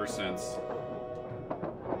regretted it ever since.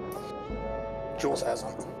 Jules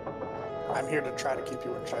hasn't. I'm here to try to keep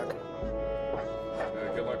you in check.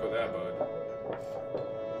 Good luck with that, bud.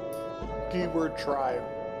 Keyword try.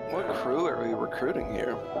 What crew are we recruiting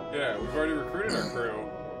here? Yeah, we've already recruited our crew.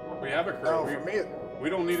 We have a crew. Oh, for me, we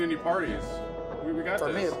don't need any parties. We got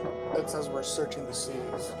for this. me, it says we're searching the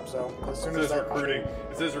seas. So as soon It as says that recruiting.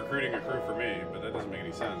 It says recruiting a crew for me, but that doesn't make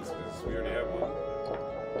any sense because we already have one.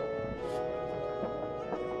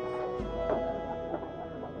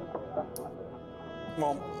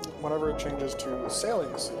 Well, whenever it changes to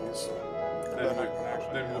sailing the seas,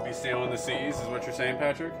 Then we'll be sailing the seas, is what you're saying,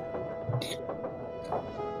 Patrick?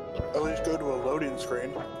 at least go to a loading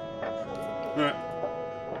screen. Right.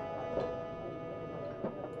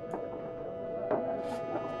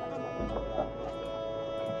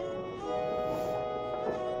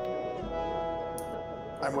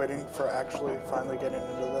 I'm waiting for actually finally getting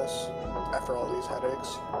into this after all these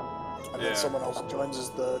headaches. And then someone else joins as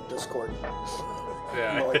the Discord.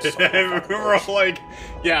 Yeah. Like, We're all like,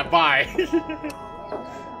 yeah, bye.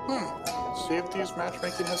 See if these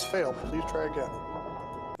matchmaking has failed. Please try again.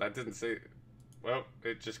 That didn't say... Well,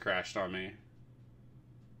 it just crashed on me.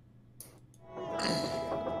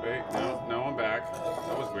 Wait, no, I'm back.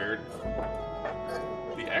 That was weird.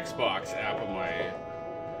 The Xbox app of my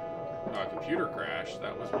computer crashed.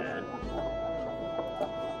 That was weird.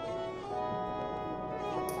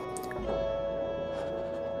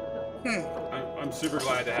 I'm super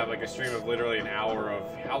glad to have like a stream of literally an hour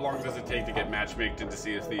of how long does it take to get matchmaked into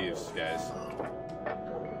Sea of Thieves, guys.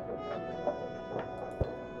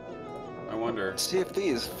 I wonder. Sea of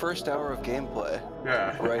Thieves, first hour of gameplay.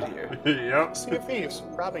 Yeah. Right here. Yep. Sea of Thieves,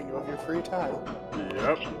 robbing you of your free time.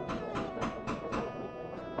 Yep.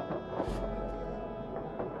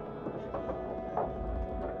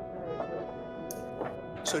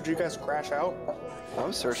 So did you guys crash out? I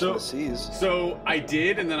was searching the seas. So I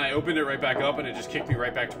did, and then I opened it right back up, and it just kicked me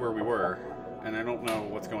right back to where we were. And I don't know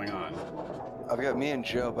what's going on. I've got me and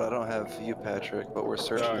Joe, but I don't have you, Patrick, but we're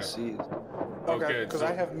searching the seas. Okay, because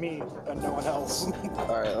I have me and no one else.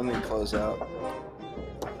 Alright, let me close out.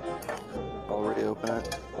 I'll reopen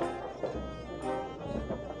it.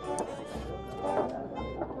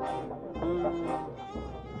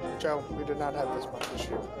 Joe, we did not have this much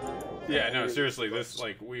issue. Yeah, no, seriously, this,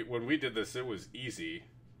 like, when we did this, it was easy.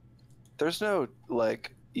 There's no,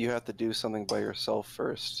 like, you have to do something by yourself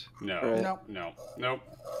first. No, right? Nope.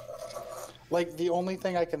 Like, the only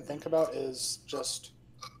thing I can think about is just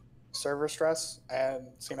server stress, and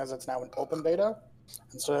seeing as it's now an open beta,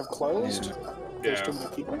 instead of closed, there's too many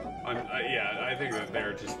people. Yeah, I think that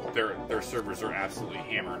they're just, their servers are absolutely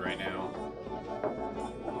hammered right now.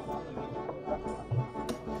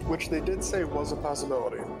 Which they did say was a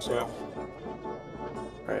possibility, so... Yeah.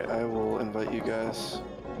 Alright, I will invite you guys.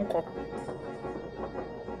 Okay.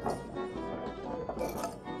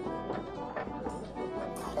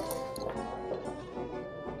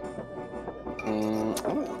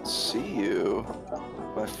 I don't see you.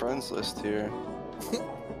 My friends list here.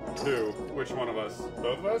 Who? Which one of us?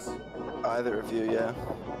 Both of us? Either of you, yeah.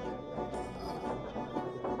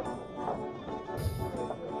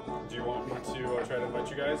 Do you want me to try to invite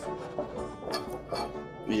you guys?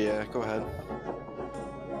 Yeah, go ahead.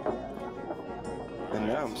 And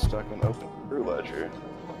now I'm stuck on open crew ledger.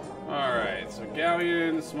 Alright, so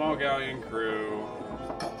galleon, small galleon crew.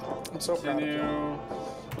 I'm so proud of you. Continue.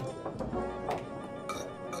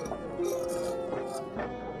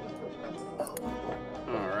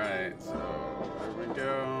 Alright, so there we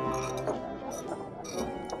go.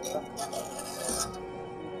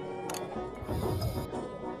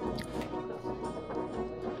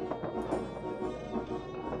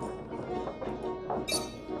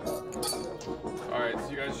 Alright, so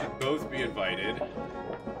you guys should both be invited.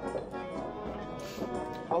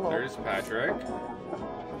 Hello. There's Patrick.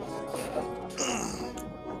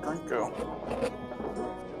 Drink go.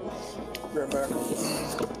 Right back.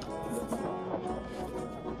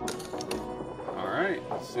 Alright,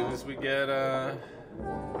 as soon as we get, as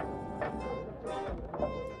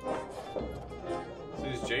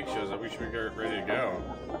soon as Jake shows up, we should be ready to go.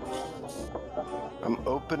 I'm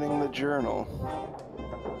opening the journal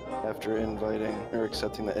after inviting, or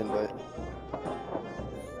accepting the invite.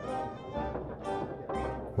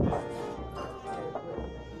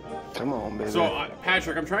 Come on, baby. So,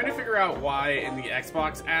 Patrick, I'm trying to figure out why in the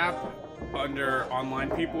Xbox app, under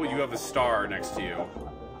online people, you have a star next to you.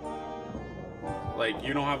 Like,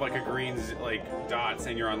 you don't have like a green dot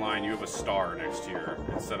saying you're online, you have a star next to you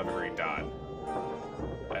instead of a green dot.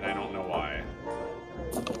 And I don't know why.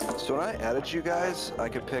 So when I added you guys, I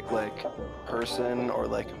could pick like person or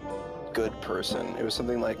like good person. It was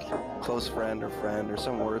something like close friend or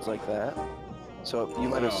some words like that. So you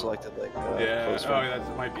might have selected like close friend.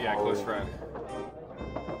 That might be close friend.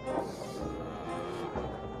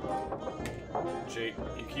 Jake,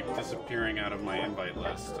 you keep disappearing out of my invite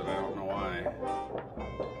list, and I don't know why.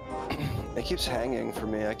 It keeps hanging for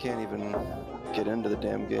me. I can't even get into the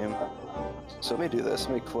damn game. So let me do this.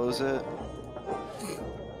 Let me close it.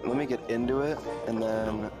 Let me get into it, and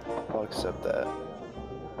then I'll accept that.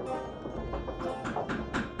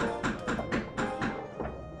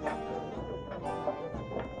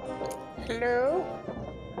 Hello?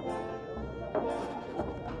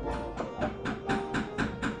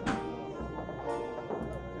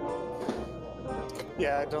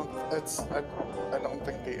 Yeah, I don't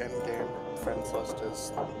think the end-game friends list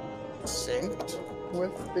is synced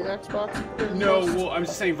with the Xbox. No, well, I'm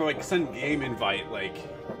just saying for like some game invite, like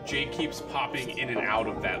Jake keeps popping in and out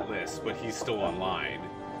of that list, but he's still online.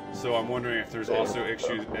 So I'm wondering if there's also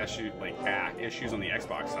issues on the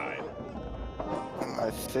Xbox side. I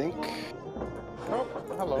think. Oh,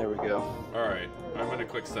 hello. There we go. All right, I'm gonna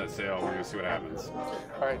click set sail. We're gonna see what happens.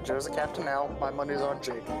 All right, Joe's the captain now. My money's on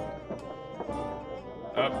Jake.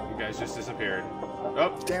 Oh, you guys just disappeared.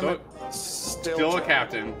 Oh, Damn it. Still a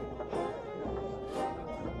captain.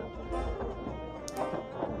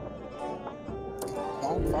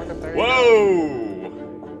 Oh, fuck it, there Whoa!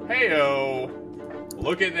 Heyo!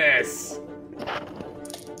 Look at this.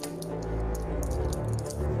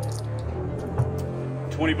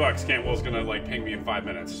 $20, Cantwell's gonna like ping me in 5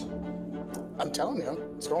 minutes. I'm telling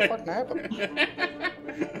you, it's gonna fucking happen.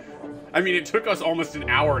 I mean, it took us almost an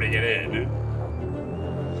hour to get in. You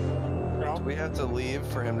know? Do we have to leave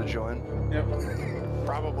for him to join? Yep.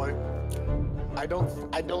 Probably. I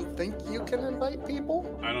don't think you can invite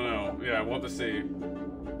people. I don't know. Yeah, we'll have to see.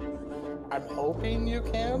 I'm hoping you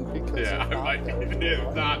can, because Yeah,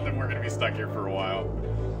 if not, then we're gonna be stuck here for a while.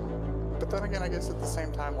 But then again, I guess at the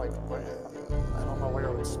same time, like, I don't know where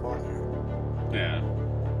it would spawn you. Yeah.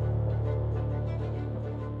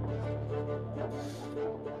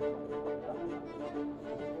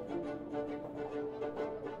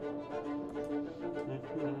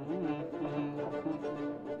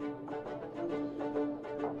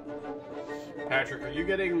 Patrick, are you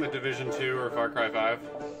getting the Division 2 or Far Cry 5?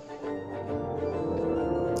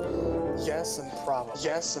 Yes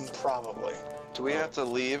and probably. Do we have to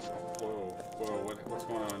leave? Whoa, what's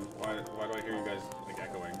going on? Why do I hear you guys like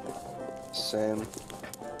echoing? Same.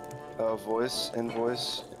 Voice,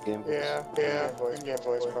 in-voice, game voice. Yeah, in-game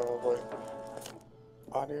voice probably.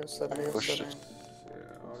 Audio settings. Push it. Yeah,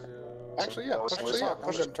 audio. Actually, yeah, push to talk.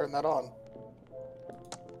 I'm gonna turn that on.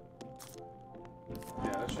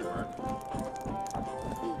 Yeah, that should work.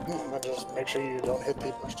 But just make sure you don't hit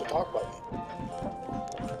the push to talk button.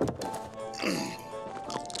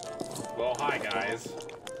 Well, hi guys.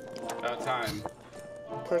 About time.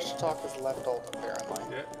 Push to talk is left alt apparently.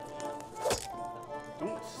 Yeah.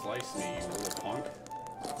 Don't slice me, you little punk.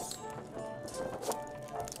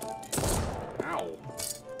 Ow.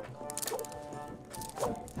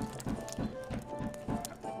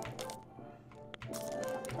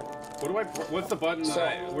 What's the button?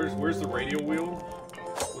 Where's the radio wheel?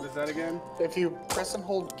 What is that again? If you press and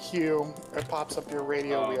hold Q, it pops up your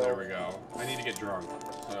radio wheel. There we go. I need to get drunk,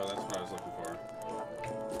 so that's what I was looking for.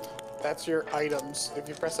 That's your items. If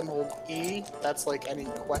you press and hold E, that's like any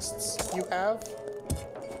quests you have.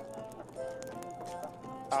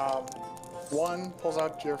 1 pulls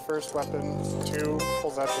out your first weapon, 2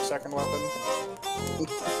 pulls out your second weapon.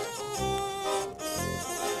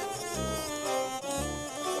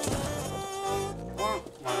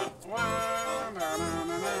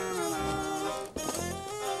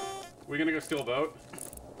 We gonna go steal a boat?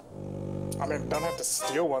 I mean, don't have to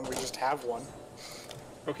steal one, we just have one.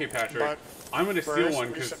 Okay, Patrick. But I'm gonna steal one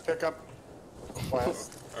we because. should pick up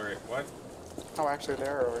quest. Alright, what? Oh, actually,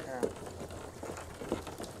 they're over here.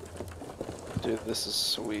 Dude, this is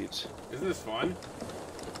sweet. Isn't this fun?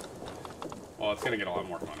 Well, it's gonna get a lot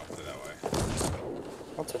more fun, I'll put it that way.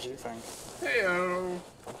 That's what you think. Heyo!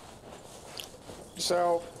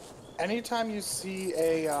 So, anytime you see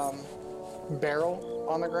a barrel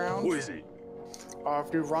on the ground, Who is he?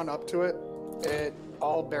 if you run up to it,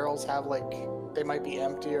 all barrels have like, they might be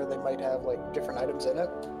empty or they might have like different items in it.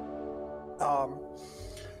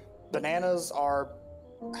 Bananas are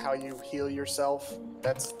how you heal yourself.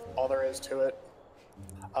 That's all there is to it.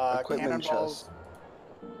 Equipment Cannonballs.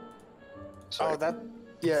 chest. Sorry.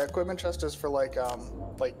 Yeah, equipment chest is for like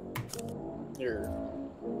your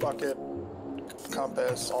bucket,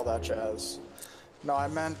 compass, all that jazz. No, I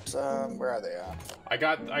meant where are they at? I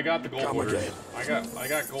got the gold order. I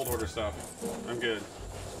got gold order stuff. I'm good.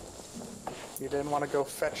 You didn't want to go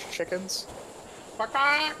fetch chickens? Quack,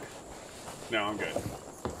 quack. No, I'm good.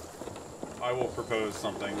 I will propose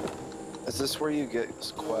something. Is this where you get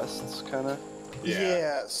quests, kind of?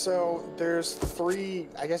 Yeah. So there's 3,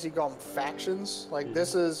 I guess you call them factions. Like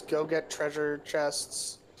this is go get treasure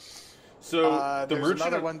chests. So the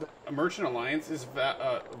merchant alliance is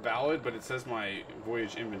valid, but it says my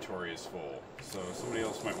voyage inventory is full. So somebody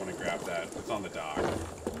else might want to grab that. It's on the dock.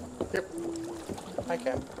 Yep, I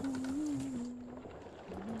can.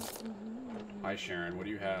 Hi Sharon, what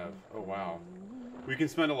do you have? Oh wow. We can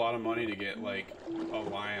spend a lot of money to get like a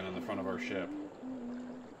lion on the front of our ship.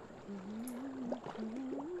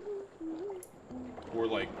 Or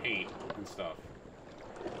like paint and stuff.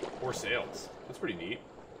 Or sails. That's pretty neat.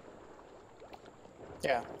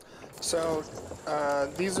 Yeah. So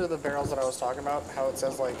these are the barrels that I was talking about. How it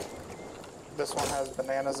says like this one has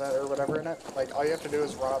bananas in it or whatever in it. Like all you have to do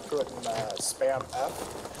is run up to it and spam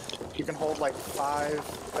F. You can hold like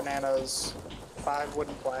 5 bananas, 5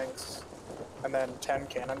 wooden planks, and then 10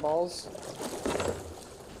 cannonballs.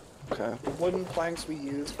 Okay. The wooden planks we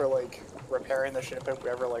use for like repairing the ship if we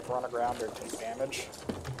ever like run aground or take damage.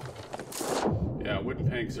 Yeah, wooden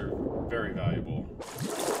planks are very valuable.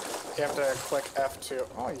 You have to click F2.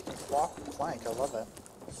 Oh, you can block the plank. I love it.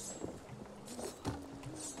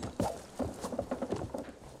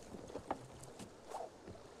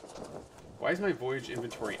 Why is my voyage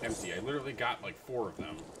inventory empty? I literally got like 4 of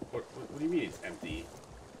them. What do you mean it's empty?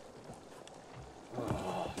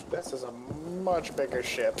 Ugh. This is a much bigger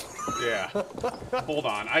ship. Yeah. Hold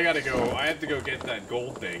on. I gotta go. I have to go get that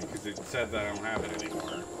gold thing because it said that I don't have it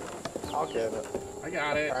anymore. I'll get it. I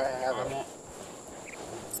got it. I have it. won't...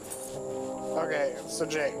 Okay, so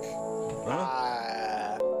Jake.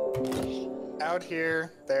 Out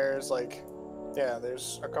here, there's like, yeah,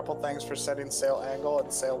 there's a couple things for setting sail angle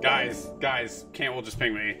and sail length. Guys, Cantwell just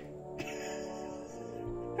ping me.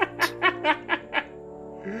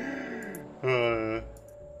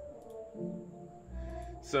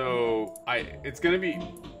 So it's gonna be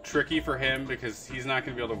tricky for him because he's not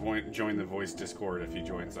gonna be able to join the voice Discord if he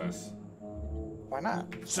joins us. Why not?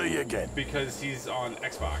 See you again. Because he's on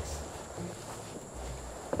Xbox.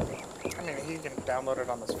 I mean, he can download it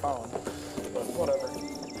on his phone, but whatever.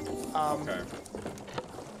 Okay.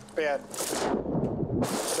 But yeah.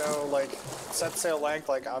 So like, set sail length,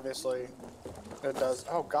 like obviously, it does.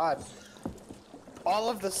 Oh God. All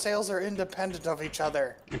of the sails are independent of each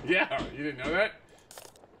other. Yeah, you didn't know that?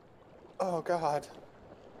 Oh God.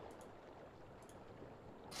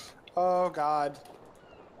 Oh God.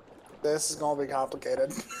 This is gonna be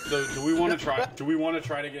complicated. So do we want to try? Do we want to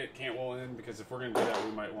try to get Cantwell in? Because if we're gonna do that,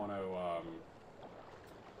 we might want to.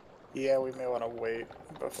 Yeah, we may want to wait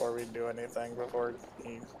before we do anything. Before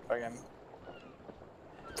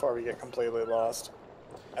we get completely lost.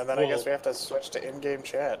 And then I guess we have to switch to in-game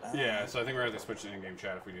chat. Yeah, so I think we're gonna have to switch to in-game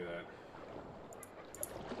chat if we do that.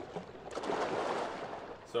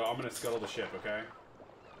 So I'm gonna scuttle the ship, okay?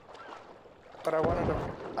 But I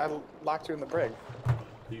locked you in the brig.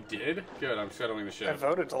 You did? Good, I'm scuttling the ship. I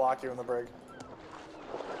voted to lock you in the brig.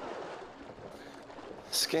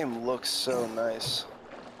 This game looks so nice.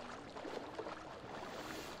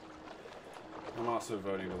 I'm also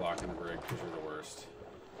voting to lock in the brig because you're the worst.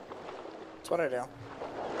 That's what I do.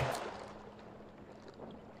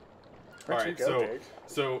 Alright,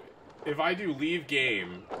 so if I do leave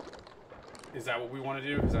game, is that what we want to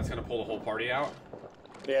do? Because that's going to pull the whole party out?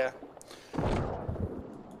 Yeah.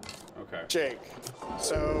 Okay. Jake,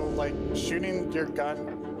 so, like, shooting your gun...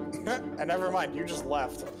 and never mind, you just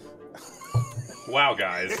left. Wow,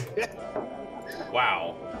 guys.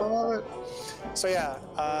 Wow. I love it. So, yeah,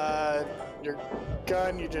 your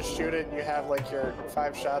gun, you just shoot it, and you have, like, your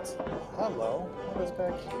 5 shots. Hello? What is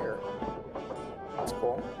back here? That's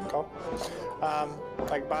cool. Cool.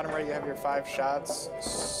 Like, bottom right, you have your 5 shots.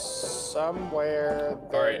 Somewhere...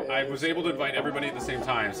 Alright, I was able to invite everybody at the same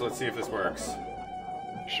time, so let's see if this works.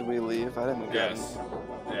 Should we leave? I didn't get Yes.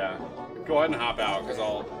 Yeah. Go ahead and hop out, because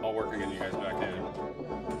I'll work and get you guys back in.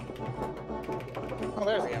 Oh,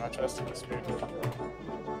 there's the ammo chest. Sweet.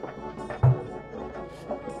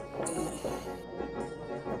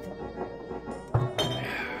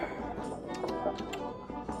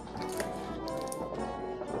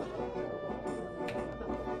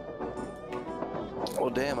 Well,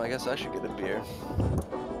 damn, I guess I should get a beer.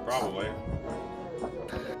 Probably.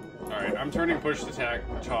 Alright, I'm turning push to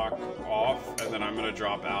talk off, and then I'm going to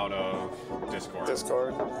drop out of Discord.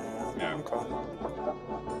 Discord? Yeah. Okay.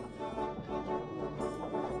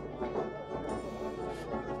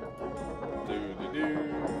 Do-do-do.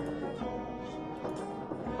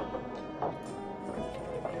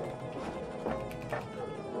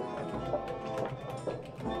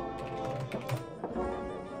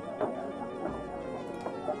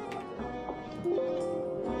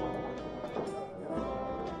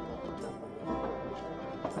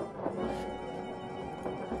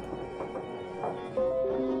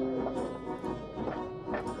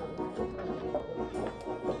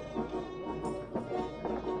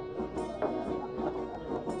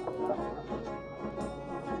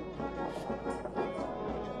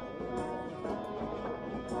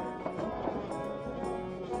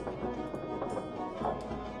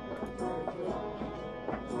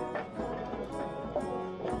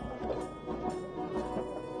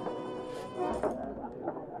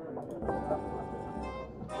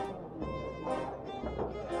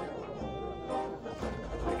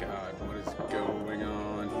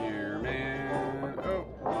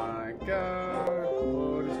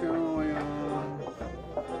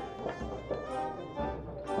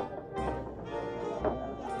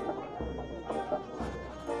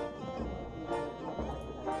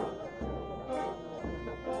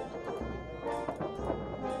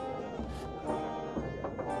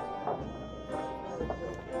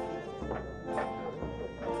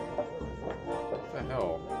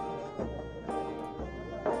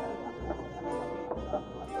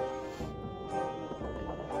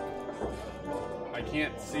 I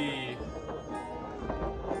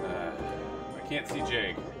can't see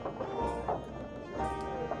Jake.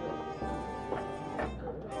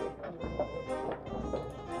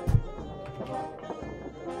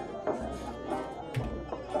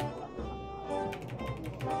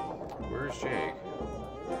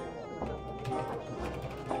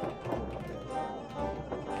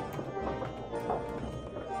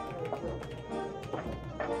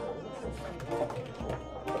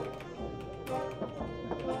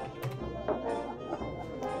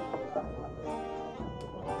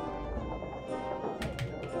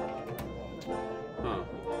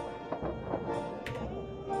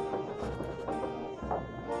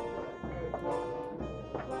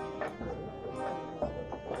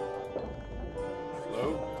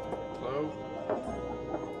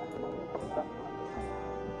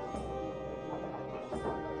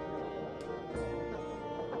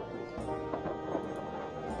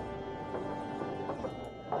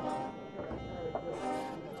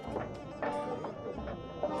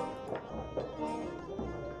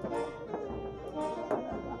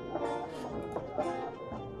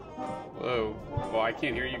 Well, I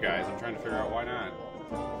can't hear you guys. I'm trying to figure out why not.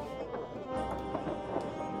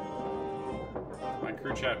 My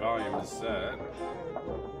crew chat volume is set.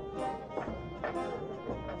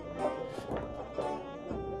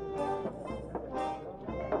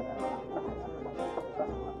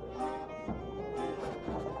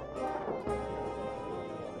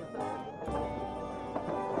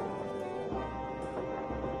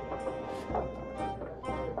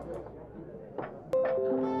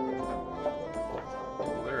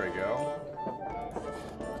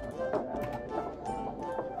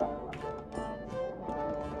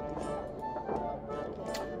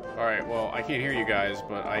 Alright, well, I can't hear you guys,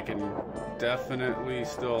 but I can definitely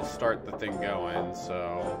still start the thing going,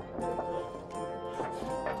 so...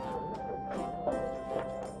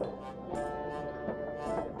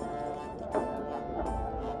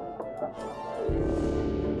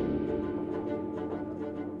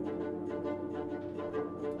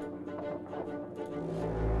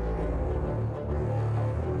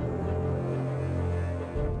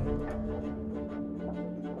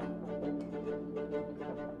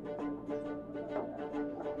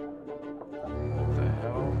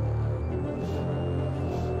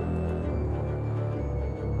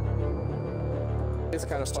 It's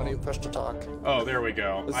kind of funny. Push to talk. Oh, there we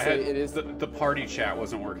go. Let's I say had it is the party chat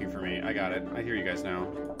wasn't working for me. I got it. I hear you guys now.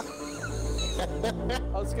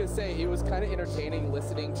 I was gonna say, it was kind of entertaining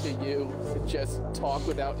listening to you just talk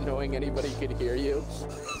without knowing anybody could hear you.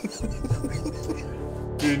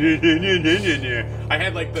 I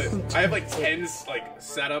had like 10 like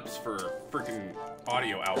setups for freaking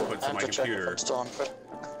audio outputs on my computer.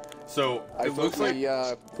 So I it looks like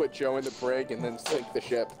put Joe in the brig and then sink the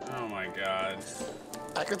ship. oh my god,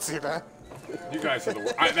 I could see that. you guys are the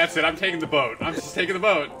worst. That's it. I'm taking the boat. I'm just taking the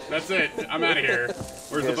boat. That's it. I'm out of here.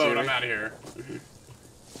 Where's the boat? I'm out of here.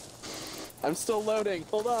 I'm still loading.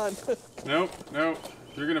 Hold on. Nope, nope.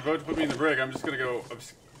 If you're gonna vote to put me in the brig, I'm just gonna go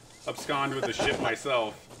abscond with the ship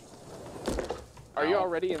myself. Are you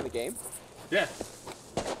already in the game? Yeah.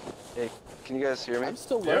 Hey, can you guys hear me? I'm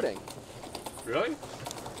still loading. Really?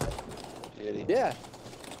 Shitty. Yeah.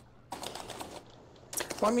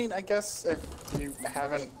 Well, I mean, I guess if you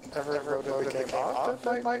haven't ever loaded the game off,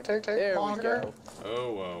 it might take There longer. we go.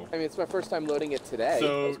 Oh, whoa. I mean, it's my first time loading it today. I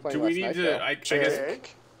So, was playing do we last need night, to, though. I guess,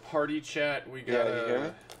 Jake, party chat, we Yeah, gotta... you hear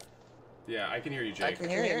me? Yeah, I can hear you, Jake. I can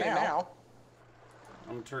hear you now.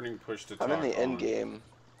 I'm turning push to talk. I'm in the on. end game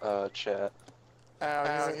chat.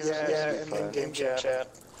 In game chat.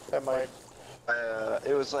 That might.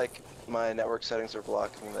 It was like my network settings are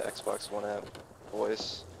blocking the Xbox One app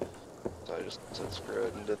voice, so I just said screw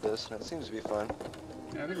it and did this, and it seems to be fun.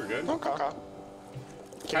 Yeah, I think we're good. Okay. Can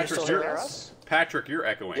you Patrick, still hear us? Patrick, you're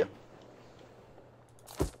echoing. Yep.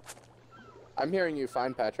 I'm hearing you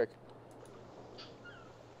fine, Patrick.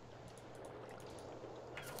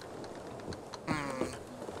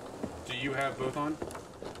 Do you have both on?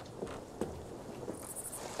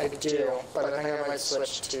 I do, but I think I might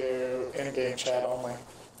switch to in-game chat only.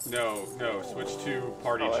 No, no, switch to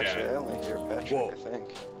party Oh, chat. actually, I only hear Patrick, Whoa. I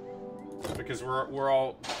think. Because we're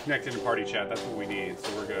all connected to party chat. That's what we need, so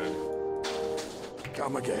we're good.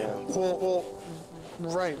 Come again. Well,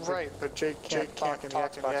 right. But Jake can't talk in the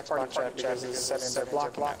Xbox party chat because his settings are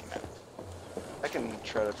blocking it. I can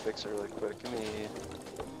try to fix it really quick. Give me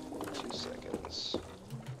 2 seconds.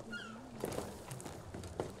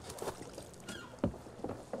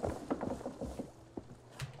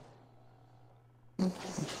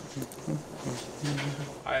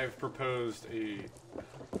 I've proposed a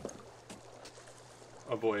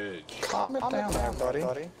voyage. Calm it down there,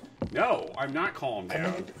 buddy. No, I'm not calm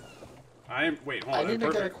down. Wait, hold on. I need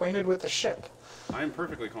to get acquainted with the ship. I'm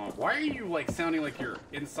perfectly calm. Why are you like sounding like you're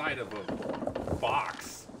inside of a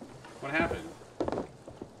box? What happened?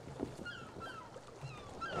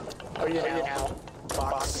 Oh yeah,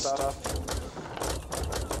 box stuff.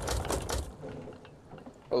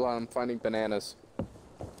 Hold on, I'm finding bananas.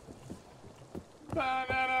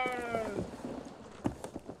 Banana!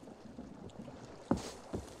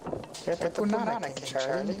 Get the banana, King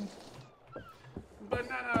Charlie.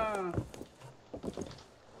 Banana!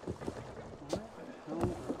 Where the hell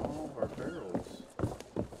are all of our barrels?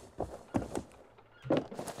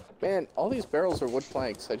 Man, all these barrels are wood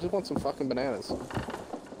planks. I just want some fucking bananas.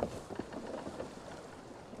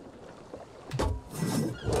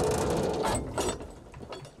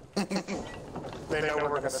 They know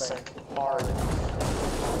we're gonna sink hard.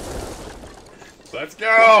 Let's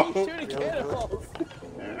go! Shooting cannonballs!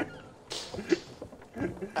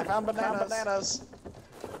 I found bananas.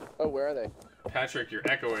 Oh, where are they? Patrick, you're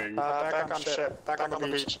echoing. Back on ship. Back on the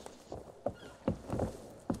beach.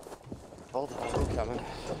 Hold on, I'm coming.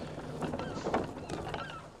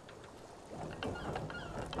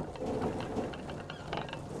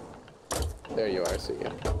 There you are, see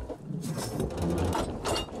ya.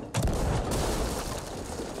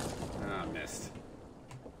 Ah, missed.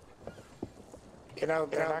 You know,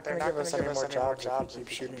 they're not going to give us any more jobs if you keep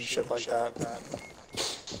shooting shit like that.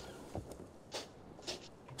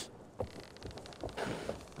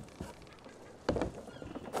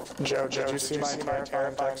 Joe, did you see my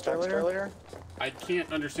terrifying text earlier? I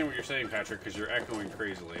can't understand what you're saying, Patrick, because you're echoing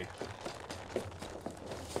crazily.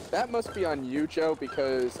 That must be on you, Joe,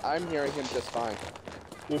 because I'm hearing him just fine.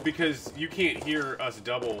 Well, because you can't hear us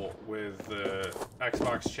double with the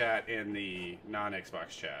Xbox chat and the non-Xbox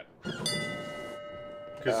chat.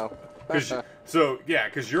 Oh.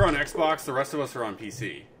 Because you're on Xbox, the rest of us are on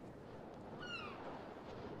PC.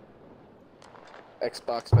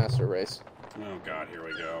 Xbox Master Race. Oh god, here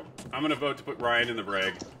we go. I'm gonna vote to put Ryan in the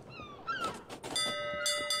brig.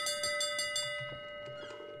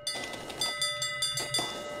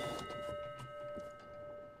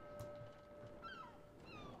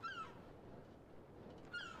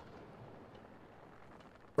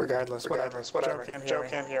 Regardless, whatever. Joe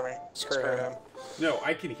can't hear me. Screw him. No,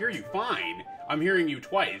 I can hear you fine. I'm hearing you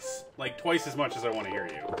twice. Like, twice as much as I want to hear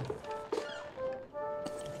you.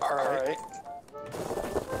 Alright.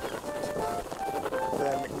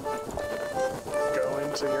 Then go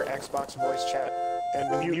into your Xbox voice chat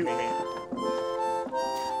and mute me.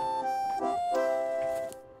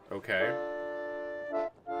 Okay.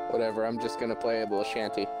 Whatever, I'm just gonna play a little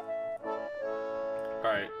shanty.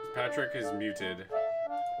 Alright, Patrick is muted.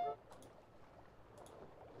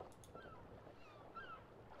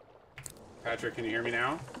 Patrick, can you hear me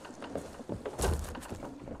now?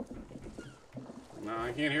 No,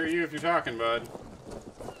 I can't hear you if you're talking, bud.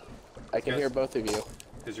 I can hear both of you.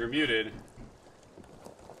 Because you're muted.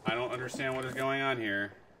 I don't understand what is going on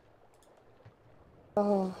here.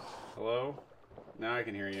 Oh. Hello? Now I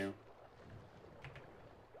can hear you.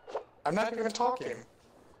 I'm not even talking.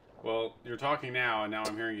 Well, you're talking now, and now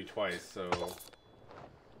I'm hearing you twice, so...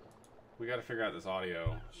 we gotta figure out this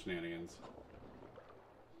audio shenanigans.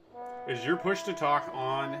 Is your push to talk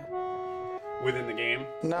on within the game?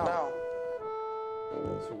 No.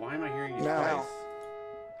 So why am I hearing you No. twice?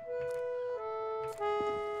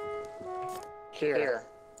 Here.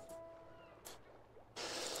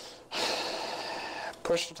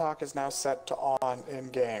 Push to talk is now set to on in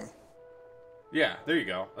game. Yeah, there you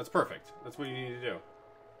go. That's perfect. That's what you need to do.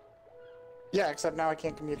 Yeah, except now I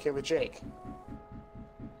can't communicate with Jake.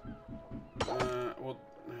 Well...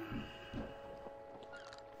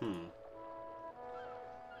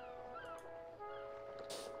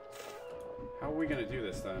 How are we gonna do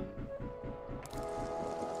this, then?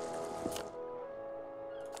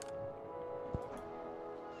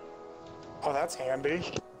 Oh, that's handy.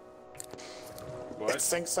 What? It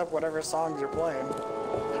syncs up whatever songs you're playing.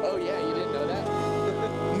 Oh yeah, you didn't know that?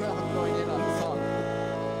 No, I'm going in on the song.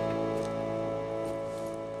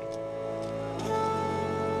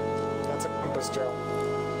 That's a compass, Joe.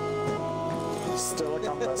 Still a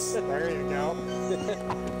compass. There you go.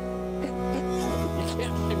 You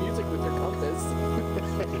can't play music with your compass.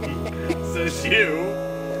 Says you.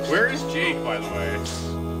 Where is Jake, by the way?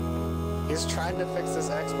 He's trying to fix this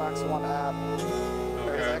Xbox One app.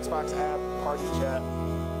 Or his Xbox app party chat.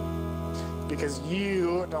 Because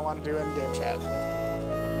you don't want to do in-game chat.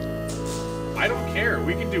 I don't care.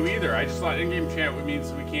 We can do either. I just thought in-game chat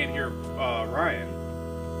means we can't hear Ryan.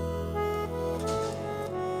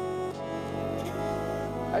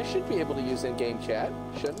 I should be able to use in-game chat,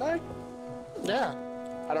 shouldn't I? Yeah.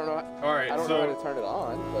 I don't know. All right, I don't know how to turn it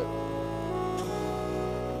on, but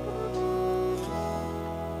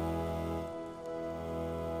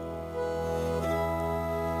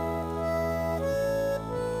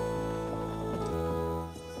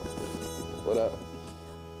what up?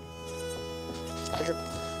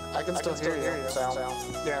 I can still hear you. So.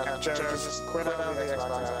 Yeah, Joe, just quit out of the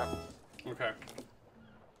Xbox app. Okay.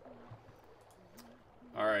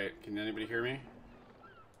 All right. Can anybody hear me?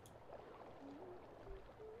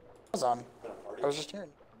 I was on. I was just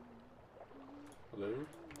hearing. Hello?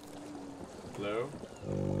 Hello?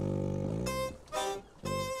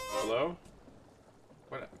 Hello?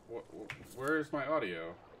 What? Where is my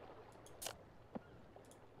audio?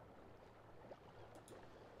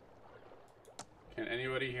 Can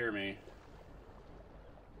anybody hear me?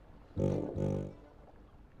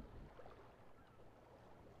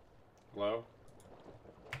 Hello?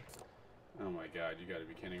 Oh my god, you gotta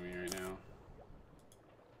be kidding me right now.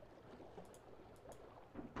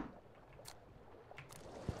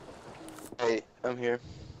 Hey, I'm here.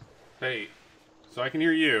 Hey, so I can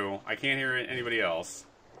hear you. I can't hear anybody else.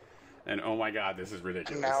 And oh my god, this is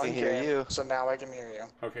ridiculous. Now I can hear you. So now I can hear you.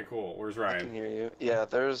 Okay, cool. Where's I Ryan? can hear you. Yeah,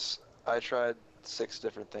 there's I tried 6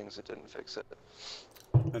 different things that didn't fix it.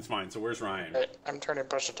 That's fine. So where's Ryan? Hey, I'm turning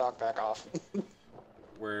push to talk back off.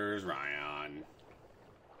 Where's Ryan?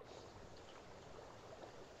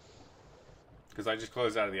 Because I just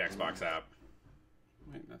closed out of the Xbox app.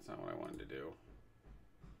 Wait, that's not what I wanted to do.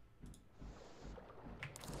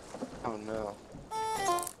 Oh no.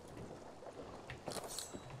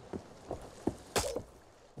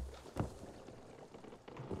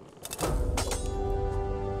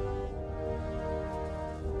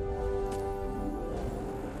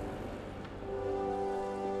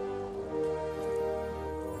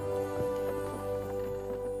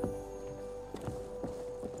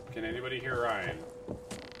 Can anybody hear Ryan?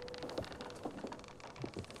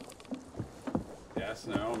 Yes,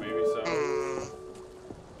 no, maybe so.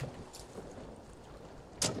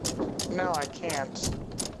 No, I can't. Is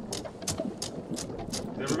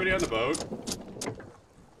everybody on the boat?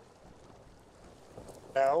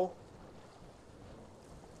 No.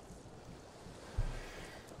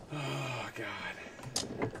 Oh, God.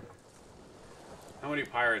 How many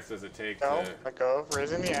pirates does it take No, to... let go of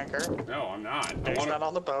raising the anchor. No, I'm not. I He's want not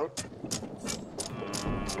on the boat.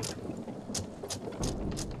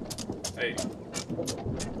 Hey.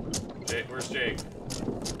 Jake, where's Jake?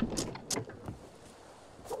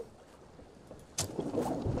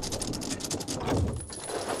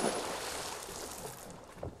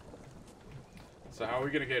 So how are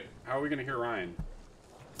we gonna hear Ryan?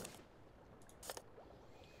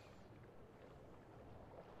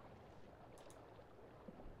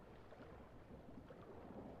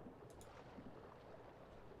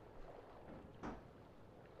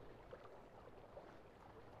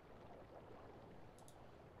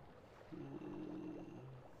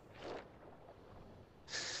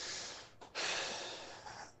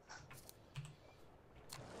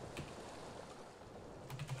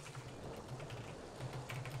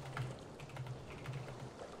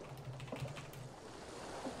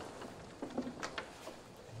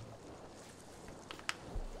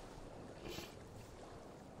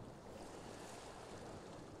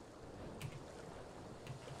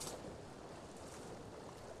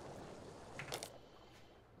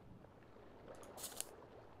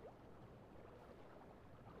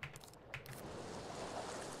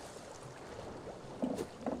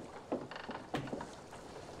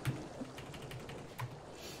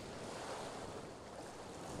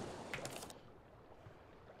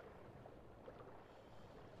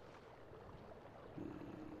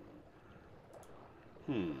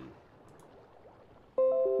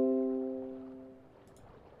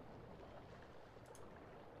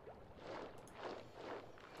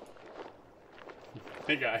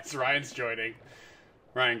 Hey guys, Ryan's joining.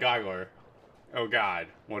 Ryan Goggler. Oh God,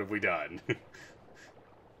 what have we done?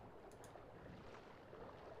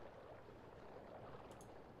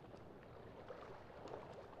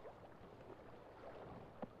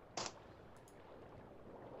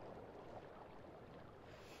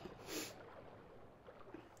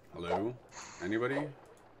 Hello? Anybody?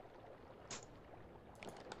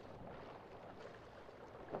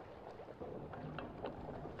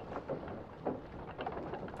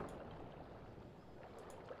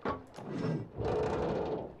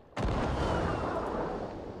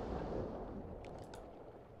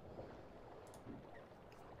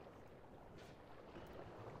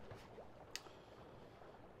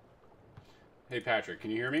 Hey Patrick,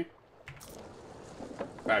 can you hear me?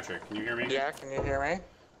 Patrick, can you hear me? Yeah, can you hear me?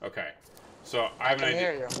 Okay. So I have an idea.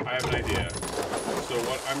 Hear you. I have an idea. So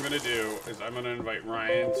what I'm gonna do is I'm gonna invite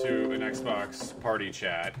Ryan to an Xbox party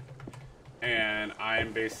chat, and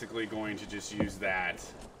I'm basically going to just use that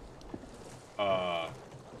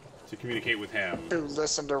to communicate with him. To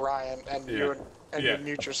listen to Ryan, and you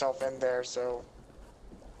mute yourself in there, so...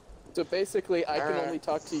 So basically, I can only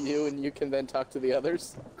talk to you, and you can then talk to the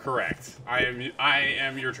others? Correct. I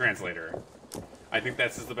am your translator. I think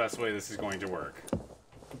that's the best way this is going to work.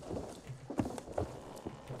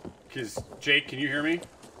 Because, Jake, can you hear me?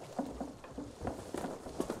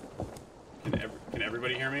 Can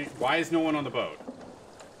everybody hear me? Why is no one on the boat?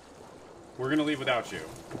 We're going to leave without you.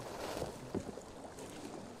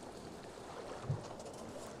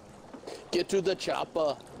 Get to the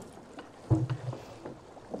chopper.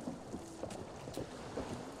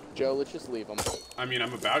 Joe, let's just leave him. I mean,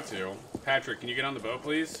 I'm about to. Patrick, can you get on the boat,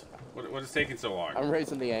 please? What is taking so long? I'm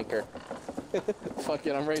raising the anchor. Fuck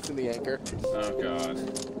it, I'm raising the anchor. Oh, God.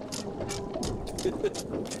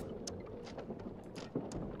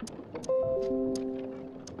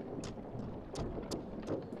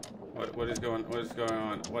 What is going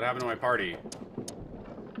on? What happened to my party?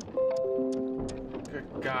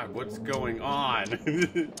 God, what's going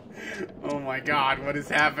on? Oh my God, what is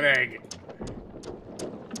happening?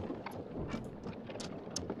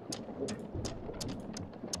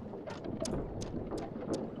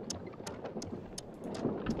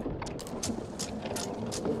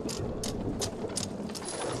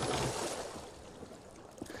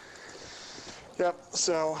 Yep,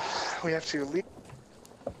 so we have to leave.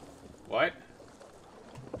 What?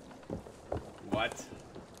 What?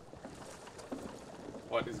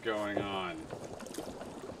 What is going on?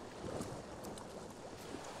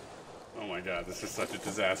 Oh my God, this is such a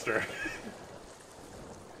disaster.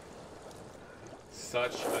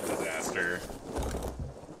 Such a disaster.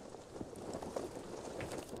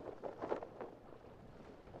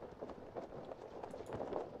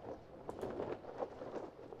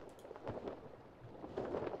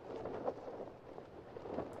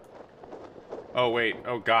 Oh wait,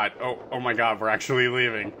 oh God, oh my God, we're actually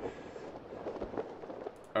leaving.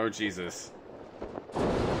 Oh Jesus.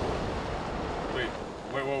 Wait,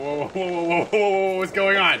 whoa, what's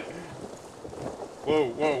going on?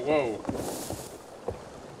 Whoa.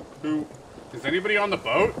 Who, is anybody on the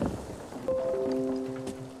boat?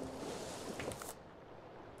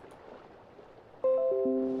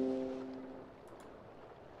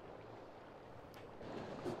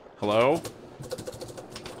 Hello?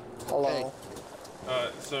 Hello. Hey.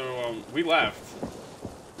 So, we left.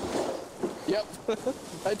 Yep.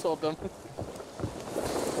 I told them.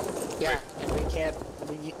 Yeah, and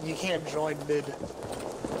you can't join mid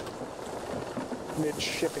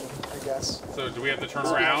shipping, I guess. So, do we have to turn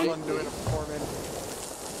So around? I'm doing a foreman.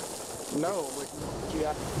 No, like you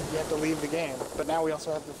have to leave the game. But now we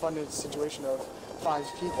also have the funded situation of 5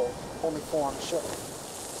 people, only 4 on the ship.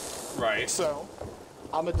 Right. So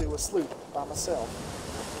I'm gonna do a sloop by myself.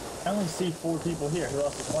 I only see 4 people here. Who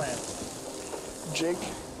else is playing? Jake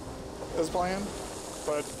is playing,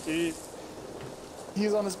 but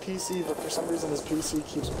he's on his PC, but for some reason his PC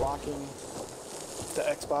keeps blocking the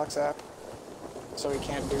Xbox app, so he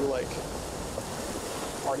can't do like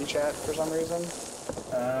party chat for some reason.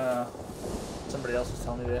 Somebody else was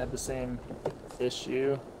telling me they had the same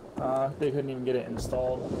issue. They couldn't even get it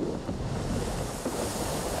installed.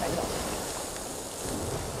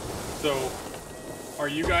 So, are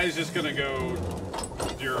you guys just gonna go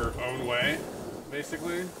your own way,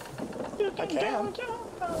 basically? I can.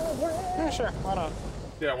 Yeah, sure. Why not?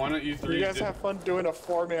 Yeah, why don't you three You guys have fun doing a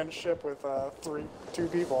 4-man ship with 2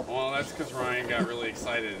 people. Well, that's because Ryan got really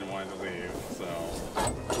excited and wanted to leave, so...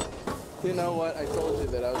 You know what? I told you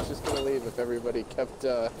that I was just gonna leave if everybody kept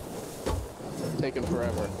taking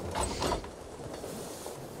forever.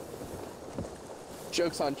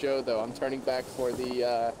 Joke's on Joe, though. I'm turning back for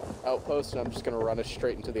the outpost, and I'm just gonna run us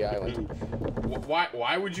straight into the island.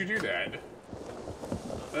 Why would you do that?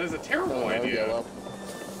 That is a terrible Oh, idea. yeah, well.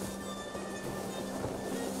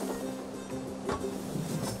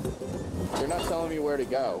 You're not telling me where to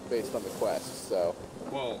go based on the quest, so...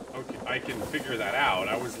 Well, okay, I can figure that out.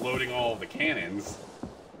 I was loading all the cannons.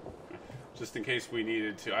 Just in case we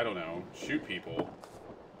needed to, I don't know, shoot people.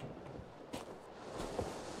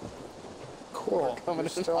 Cool. Coming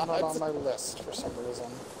You're in still not hot. on my list for some reason.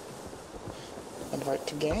 Invite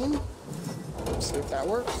to game. See if that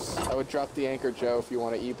works. I would drop the anchor, Joe, if you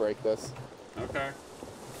want to e-break this. Okay.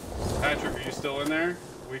 Patrick, are you still in there?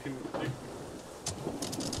 We can...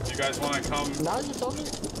 You guys want to come... No, you told me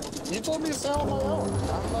to stay on my own.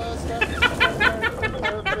 I'm starting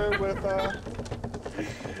character with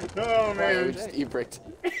Oh, Well, we man. just e-bricked.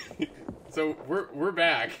 So, we're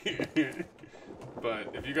back.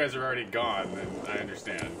 But if you guys are already gone, then I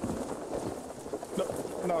understand.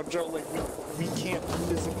 No, Joe. Like we can't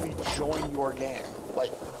physically join your game.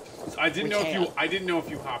 Like I didn't we know can't. I didn't know if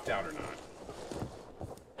you hopped out or not.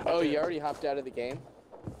 Oh, you already hopped out of the game?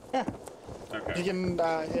 Yeah. Okay. You can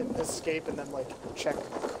hit escape and then like check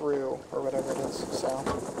crew or whatever it is. So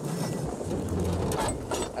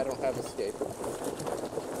I don't have escape.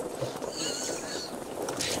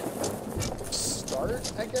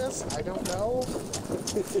 start, I guess. I don't know.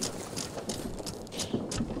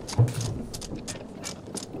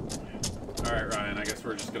 All right, Ryan. I guess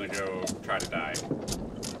we're just gonna go try to die.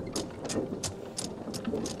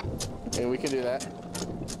 And we can do that.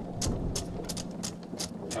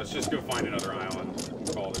 Let's just go find another island.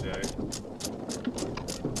 Call it a day.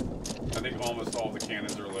 I think almost all the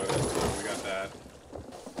cannons are loaded, so we got that.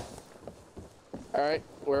 All right,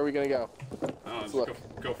 where are we gonna go? Oh, let's look.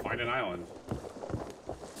 go find an island.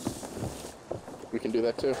 We can do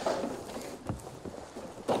that too.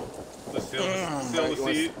 Let's sail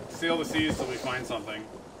Alright, sail the seas till we find something.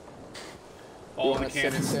 All You the wanna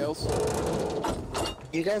set cannons. sails?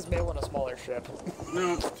 You guys may want a smaller ship.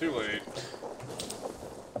 No, too late.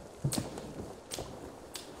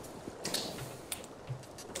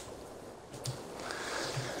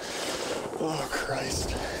 Oh,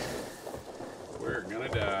 Christ. We're gonna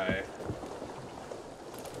die.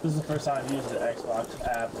 This is the first time I've used the Xbox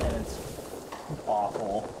app, and it's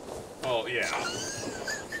awful. Well, yeah.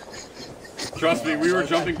 Trust me, we were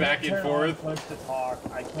jumping back and forth. Push to talk.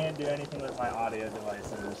 I can't do anything with my audio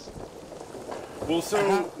devices. Well,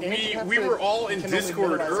 so we were all in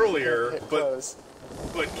Discord earlier, but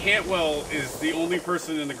Cantwell is the only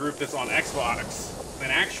person in the group that's on Xbox, an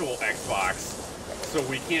actual Xbox, so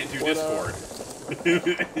we can't do Discord.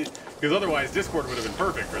 Because otherwise, Discord would have been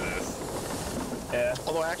perfect for this. Yeah.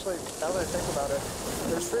 Although actually, now that I think about it,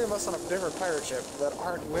 there's 3 of us on a different pirate ship that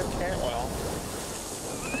aren't with Cantwell.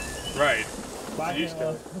 Right. Bye,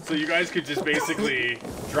 So you guys could just basically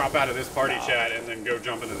drop out of this party chat and then go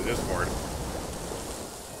jump into the Discord.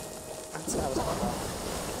 That's not as fun.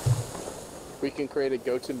 We can create a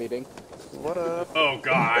go-to meeting. What up? Oh,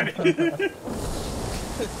 God. Let's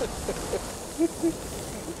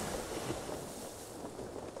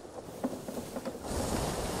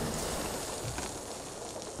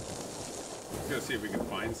go see if we can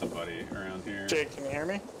find somebody around here. Jake, can you hear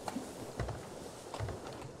me?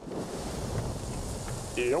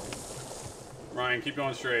 Yep. Ryan, keep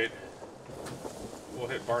going straight. We'll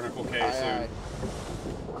hit Barnacle K Aye, soon. aye.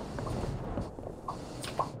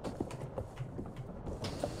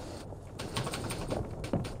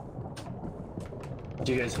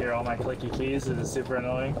 Do you guys hear all my clicky keys? Is it super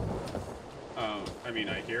annoying? I mean,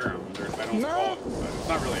 I hear them. I don't call it, but it's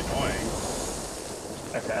not really annoying.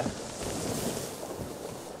 Okay.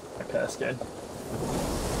 Okay, that's good.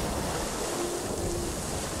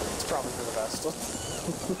 It's probably for the best.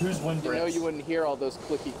 Who's Windbreaks? You know you wouldn't hear all those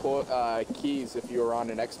clicky keys if you were on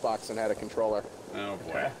an Xbox and had a controller. Oh, boy.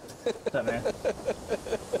 Okay. What's up, man?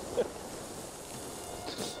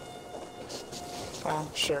 Oh,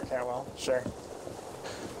 sure, Cantwell. Sure.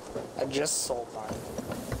 I just sold mine.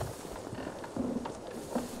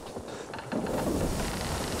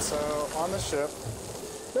 So, on the ship.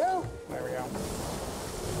 No! There we go.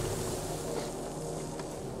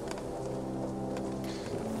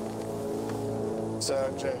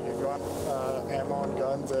 So, Jay, you want ammo and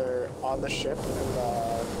guns are on the ship in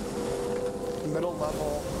the middle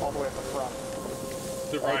level all the way at the front.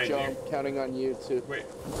 So, All right, Ryan, Joe, do I'm you... counting on you to... Wait,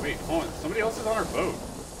 hold on. Somebody else is on our boat.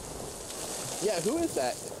 Yeah, who is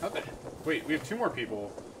that? How the... Wait, we have 2 more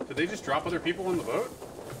people. Did they just drop other people on the boat?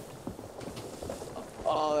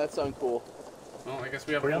 Oh, that's uncool. Well, I guess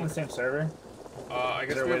we have... Are we on the same server? I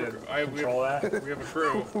guess Is there we a way have, to we control that? have a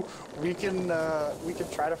crew. We can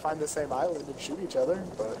try to find the same island and shoot each other,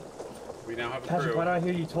 but We now have a Patrick, crew. why do I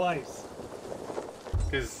hear you twice?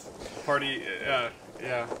 Because party...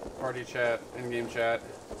 yeah, party chat, in-game chat.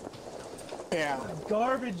 yeah.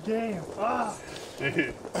 Garbage game. Ah,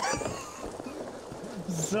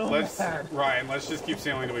 so bad. Ryan, let's just keep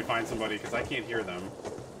sailing till we find somebody, because I can't hear them.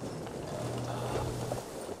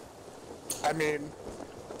 I mean,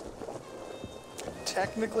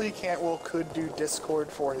 technically Cantwell could do Discord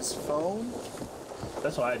for his phone,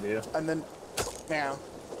 That's what I do. and then,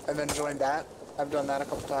 and then join that. I've done that a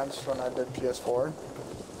couple times when I did PS4.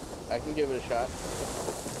 I can give it a shot.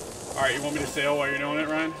 Alright, you want me to sail while you're doing it,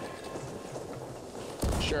 Ryan?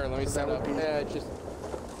 Sure, let me That set would up. be- Yeah,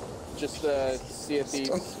 just see if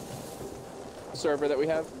the server that we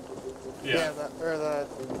have. Yeah.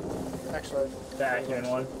 Actually, The Acumen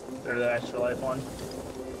one. Or the Extra Life one.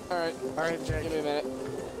 Alright, alright, Jake. give me a minute.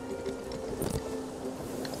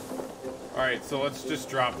 Alright, so let's just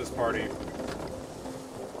drop this party.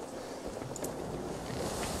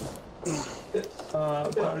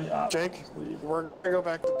 Party op. Jake, we're gonna go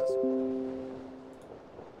back to Discord.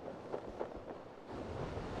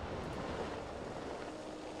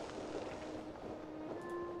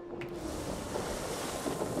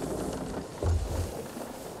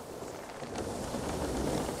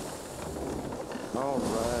 All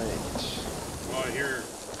right. Well, I hear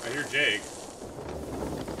Jake.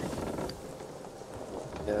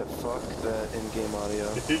 Yeah, fuck that in-game audio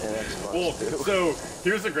and Xbox. Well, too. so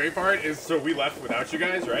here's the great part is so we left without you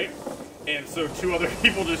guys, right? And so 2 other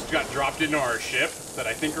people just got dropped into our ship that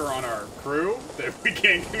I think are on our crew that we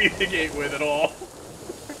can't communicate with at all.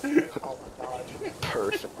 Oh my god.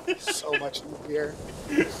 Perfect. So much easier.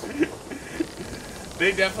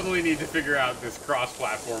 They definitely need to figure out this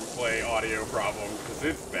cross-platform play audio problem because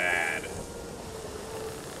it's bad.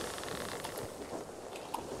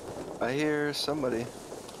 I hear somebody.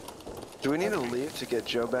 Do we need to leave to get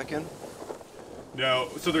Joe back in? No,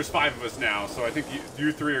 so there's 5 of us now, so I think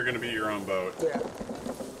you 3 are going to be your own boat. Yeah.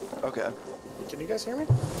 Okay. Can you guys hear me?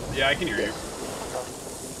 Yeah, I can hear you.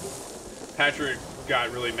 Patrick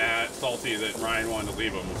got really salty that Ryan wanted to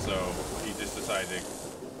leave him, so he just decided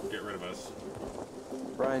to get rid of us.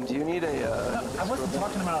 Ryan, do you need a... I wasn't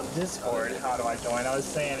talking about Discord. How do I join? I was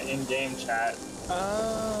saying in-game chat.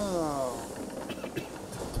 Oh.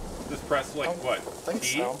 Just press, like, what? I think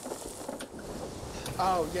T? so.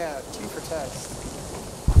 Oh, yeah, T for text.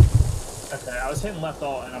 Okay, I was hitting left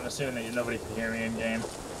alt, and I'm assuming that nobody can hear me in-game.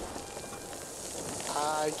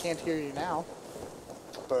 I can't hear you now.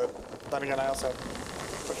 But then again, I also have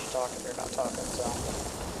push to talk if you're not talking, so...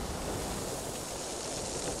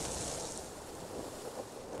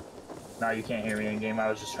 No, you can't hear me in-game. I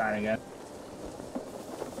was just trying again.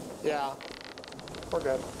 Yeah. We're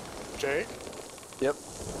good. Jake? Yep.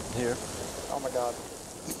 Here. Oh my god.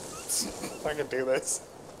 I can do this.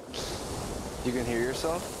 You can hear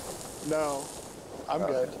yourself? No. I'm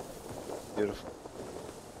good. Beautiful.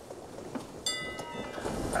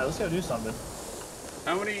 Alright, let's go do something.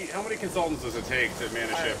 How many consultants does it take to man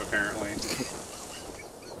a ship, apparently?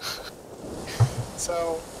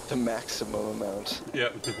 So... The maximum amount.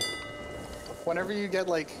 Yep. Whenever you get,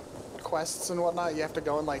 like, quests and whatnot, you have to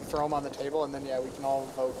go and, like, throw them on the table, and then, yeah, we can all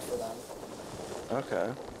vote for them.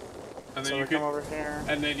 Okay. And then So you we come over here.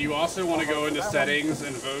 And then you also want to I'll go vote into for that settings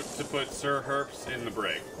and vote to put Sir Herps in the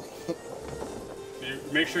brig. You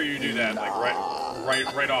make sure you do that, like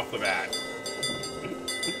right off the bat.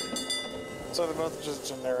 So they're both just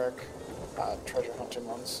generic treasure hunting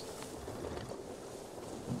ones.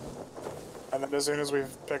 And then as soon as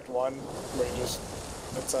we've picked one, it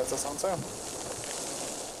sets us on sale.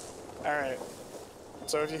 Alright.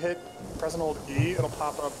 So if you press an old E, it'll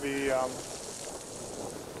pop up the,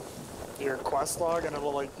 your quest log, and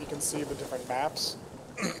it'll, like, you can see the different maps.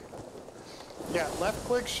 Yeah, left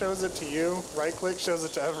click shows it to you, right click shows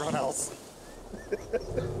it to everyone else.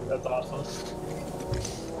 That's awesome.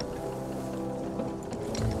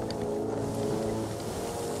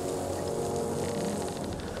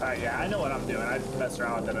 Yeah, I know what I'm doing. I messed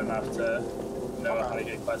around with it enough to know how to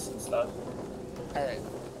get quests and stuff. Alright.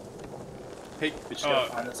 Hey, Just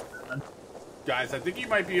gotta find this one. guys, I think you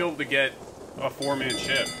might be able to get a 4-man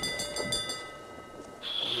ship.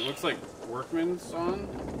 It looks like Workman's on.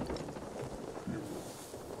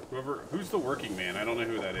 Who's the working man? I don't know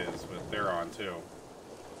who that is, but they're on too.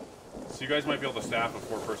 So you guys might be able to staff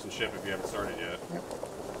a 4-person ship if you haven't started yet. Yep.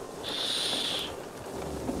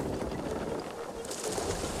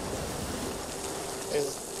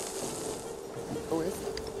 Who is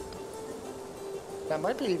that? That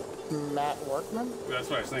might be Matt Workman, That's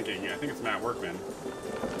what I was thinking. I think it's Matt Workman.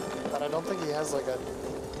 but I don't think he has like a...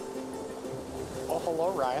 Oh,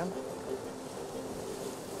 hello, Ryan.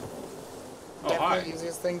 Oh, Definitely hi. the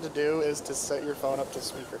easiest thing to do is to set your phone up to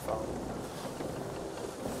speakerphone.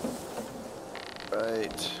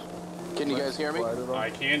 Right. Can you guys hear me? I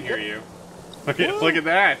can hear you. Look at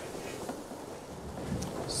that.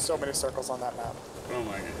 So many circles on that map. Oh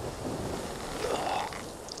my god.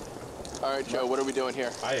 All right, Joe, what are we doing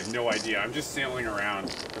here? I have no idea. I'm just sailing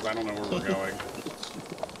around because I don't know where we're going.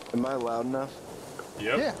 Am I loud enough?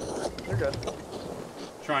 Yep. Yeah, you're good.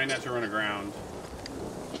 Trying not to run aground.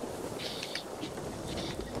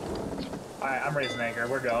 Alright, I'm raising anchor.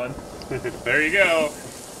 We're going. There you go.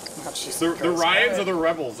 Oh, Jesus The Christ. Ryans are the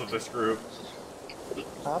rebels of this group.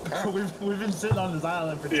 Okay. we've been sitting on this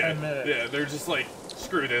island for 10 minutes. Yeah, they're just like,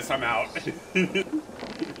 screw this, I'm out.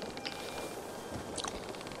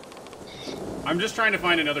 I'm just trying to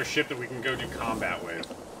find another ship that we can go do combat with.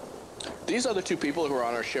 These other two people who are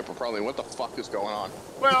on our ship are probably, what the fuck is going on?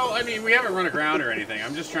 Well, I mean, we haven't run aground or anything.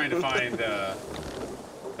 I'm just trying to find a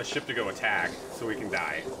ship to go attack so we can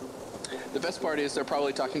die. The best part is they're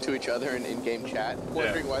probably talking to each other in in-game chat,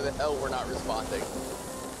 wondering why the hell we're not responding.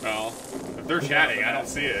 Well, if they're chatting, I don't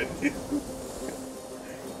see it.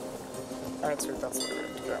 Alright, sweet, that's the way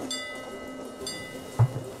to go.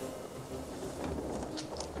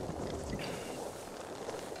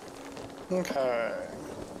 Okay.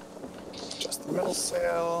 Just the middle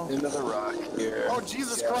sail. Into the rock here. Oh,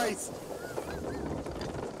 Jesus Christ!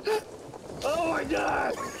 Oh my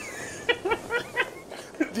god!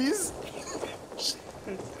 These...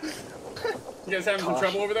 You guys having some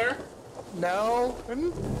trouble over there? No.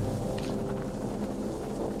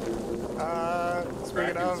 Speaking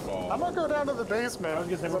Kraken's of, fault. I'm gonna go down to the basement. I was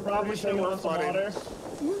gonna say, we're I'm probably pretty taking sure on some water.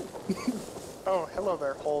 Oh, hello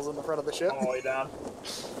there, holes in the front of the ship. All the way down.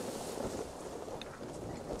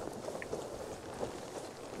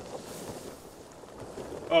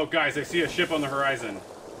 Oh, guys, I see a ship on the horizon.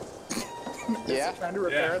 Yeah? Trying to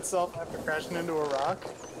repair Yeah. itself after crashing into a rock.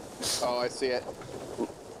 Oh, I see it.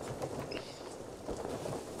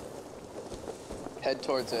 Head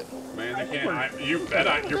towards it. Man, they can't. You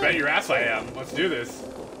bet your ass I am. Let's do this.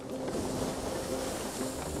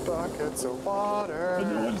 Buckets of water. But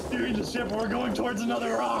no one's steering the ship. We're going towards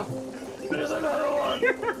another rock. There's another one.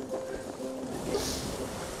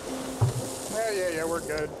 Yeah, we're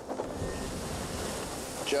good.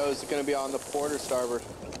 Joe's gonna be on the port or starboard?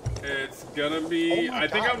 It's gonna be. Oh my I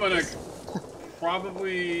think God. I'm gonna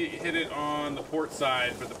probably hit it on the port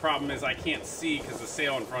side, but the problem is I can't see because the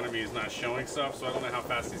sail in front of me is not showing stuff, so I don't know how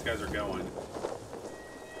fast these guys are going.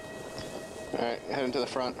 Alright, heading to the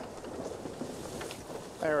front.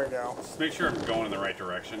 There we go. Just make sure I'm going in the right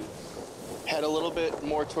direction. Head a little bit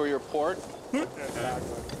more toward your port. Not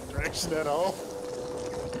good direction at all.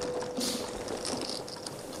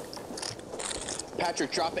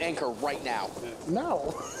 Patrick, drop anchor right now.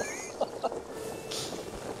 No.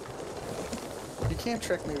 You can't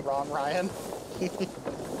trick me, Ron Ryan.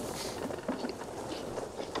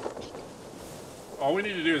 All we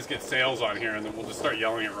need to do is get sails on here, and then we'll just start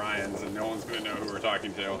yelling at Ryan's, and no one's gonna know who we're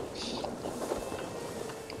talking to.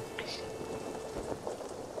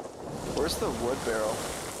 Where's the wood barrel?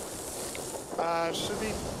 It should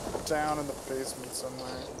be down in the basement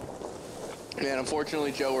somewhere. Man,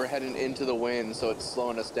 unfortunately, Joe, we're heading into the wind, so it's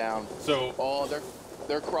slowing us down. So, Oh,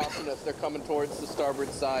 they're crossing us. They're coming towards the starboard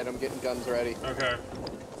side. I'm getting guns ready. okay.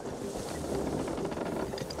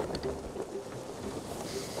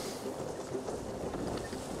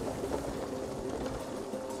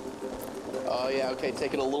 Oh, yeah, okay.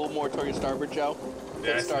 Take it a little more toward your starboard, Joe.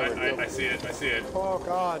 Yeah, Take starboard. I see it. I see it. Oh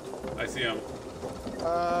God. I see him.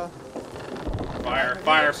 Fire,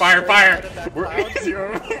 Fire! straight Fire! out of that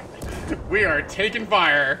We're- we are taking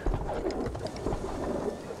fire.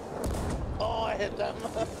 Oh, I hit them.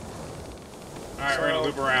 All right, we're gonna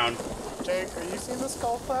loop around. Jake, are you seeing the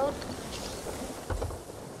skull cloud?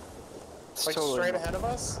 It's Like totally straight ahead of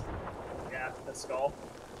us? Yeah, the skull.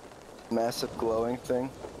 massive glowing thing.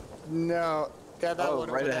 No. Yeah, that Oh, one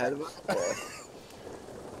right over ahead there. of us?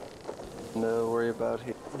 Yeah. No worry about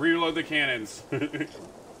here. Reload the cannons. We're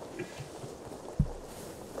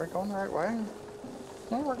going the right way?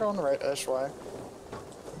 No, we're going the right-ish way.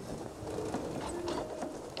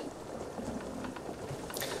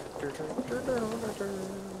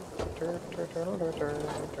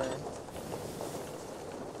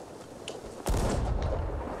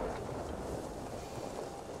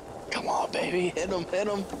 Come on, baby. Hit him, hit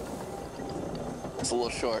him. It's a little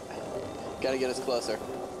short. Gotta get us closer.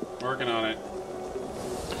 Working on it.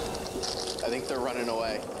 I think they're running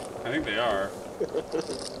away. I think they are.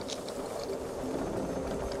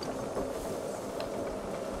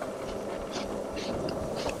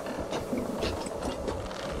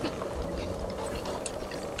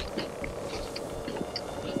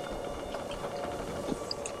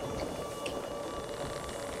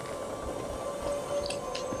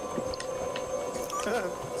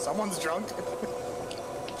 Someone's drunk.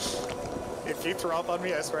 If you throw up on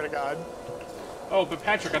me, I swear to God. Oh, but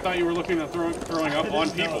Patrick, I thought you were looking at throwing up on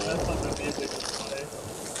people. That's what the music is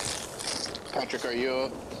like. Patrick, are you a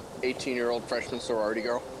 18-year-old freshman sorority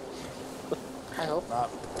girl? I hope not.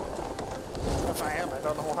 If I am, I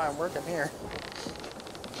don't know why I'm working here.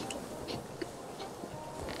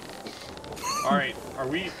 All right, are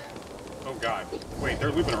we? Oh God! Wait,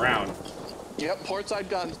 they're looping around. Yep, port side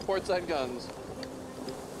guns, port side guns.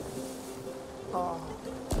 Oh.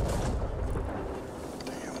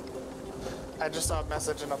 Damn. I just saw a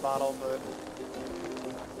message in a bottle, but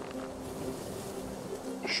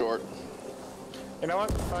Short. you know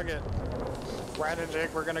what? Fuck it. Ryan and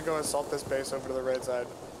Jake, we're gonna go assault this base over to the right side.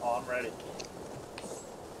 Oh, I'm ready.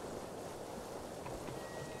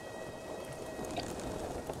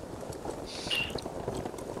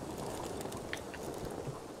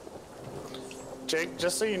 Jake,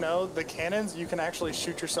 just so you know, the cannons you can actually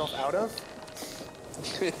shoot yourself out of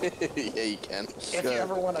Yeah, you can. if you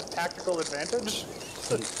ever want a tactical advantage.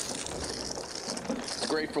 It's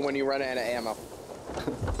great for when you run out of ammo.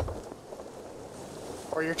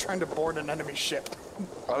 Or you're trying to board an enemy ship.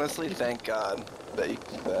 Honestly, thank God that you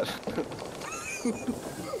did that.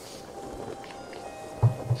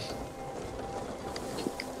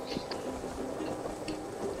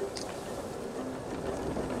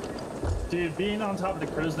 Dude, being on top of the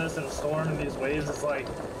crow's nest in a storm and these waves is like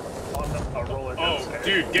on a roller coaster. Oh,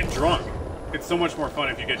 dude, get drunk. It's so much more fun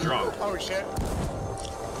if you get drunk. Oh shit.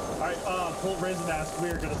 Alright, pull Raisin Mask. We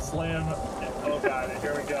are gonna slam. Oh god,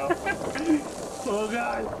 here we go. Oh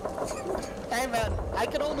god. Hey man, I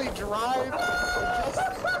can only drive.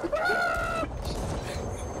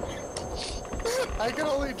 I can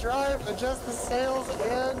only drive, adjust the sails,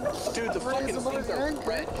 and Dude, the fucking raise them over seas the are anchor.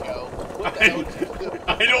 red, Joe. What the hell did you do?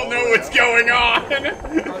 I don't know what's going on.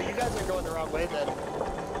 Oh, you guys are going the wrong way then.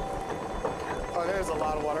 Oh, there's a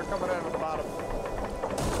lot of water coming out of the bottom.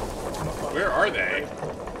 Where are they?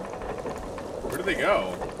 Where do they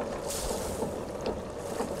go?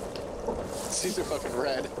 Seas are fucking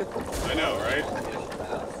red. I know, right?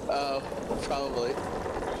 Oh, probably.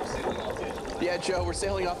 Yeah, Joe, we're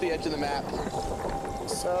sailing off the edge of the map.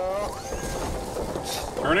 So,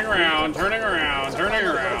 Turning around, turning around, turning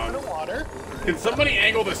around. bit of water. Can somebody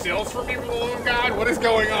angle the sails for me, for the love of God? What is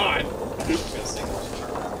going on?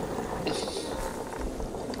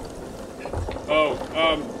 Oh,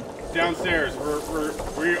 downstairs.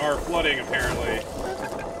 We are flooding apparently.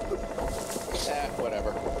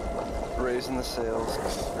 Whatever. Raising the sails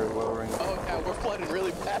or lowering. Oh, yeah, we're flooding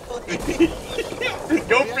really badly.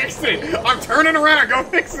 Go fix it. I'm turning around. Go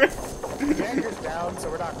fix it. The anchor's down, so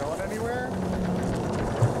we're not going anywhere.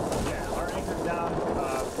 Yeah, our anchor's down.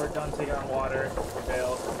 We're done taking on water. We're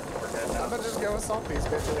bailed. We're good I'm now. gonna just go assault these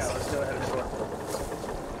bitches. Yeah, let's go ahead and shore.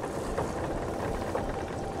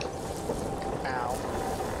 Ow.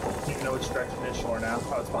 You know it's stretching this shore now.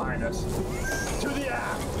 Oh, it's behind us. To the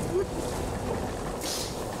aft!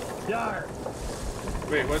 Yar!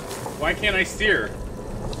 Wait, what? Why can't I steer?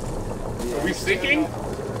 Are we sinking?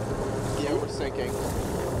 Yeah, we're sinking.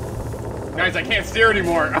 Guys, I can't steer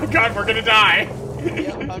anymore. Oh God, we're gonna die.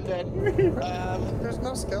 Yep, I'm dead. There's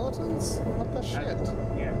no skeletons? What the shit?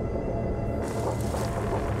 Yeah.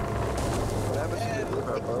 What happens if we move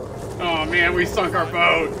our boat? Oh man, we sunk our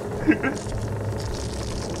boat.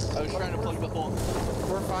 I was trying to plug the hole.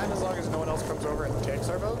 We're fine as long as no one else comes over and takes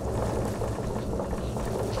our boat.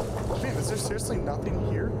 Man, is there seriously nothing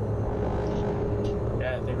here?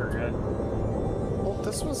 Yeah, I think we're good. Well,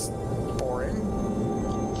 this was boring.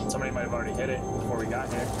 Somebody might have already hit it before we got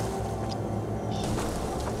here.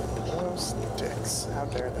 Those dicks. How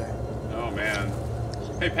dare they? Oh man.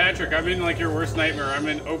 Hey Patrick, I'm in like your worst nightmare. I'm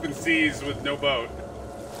in open seas with no boat.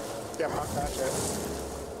 Yeah, I'll catch it.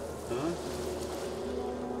 Huh?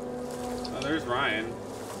 Oh, there's Ryan.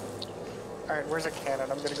 Alright, where's a cannon?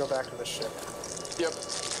 I'm gonna go back to the ship. Yep.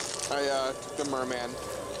 The merman.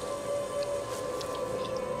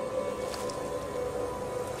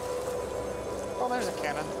 Oh, there's a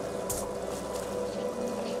cannon.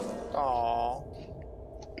 Aww.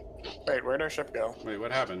 Wait, where'd our ship go? Wait,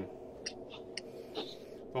 what happened?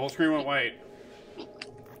 The whole screen went white.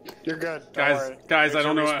 You're good. Don't Guys, worry. guys, I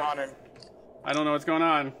don't know Respawning. I don't know what's going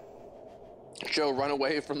on. Joe, run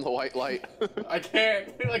away from the white light. I can't.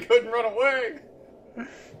 I couldn't run away.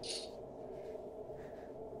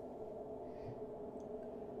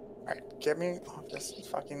 Alright, get me off this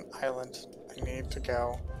fucking island. I need to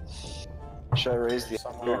go Should I raise the?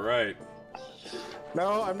 somewhere. All right.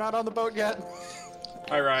 No, I'm not on the boat yet.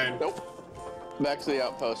 Hi, Ryan. Nope. Back to the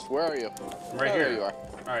outpost. Where are you? I'm right Oh, here. there you are.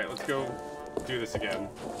 All right, let's go do this again.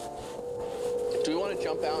 Do we want to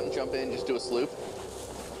jump out and jump in and just do a sloop?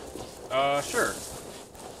 Sure.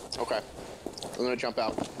 Okay. I'm gonna jump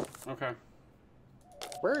out. Okay.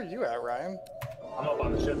 Where are you at, Ryan? I'm up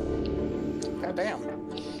on the ship. God damn.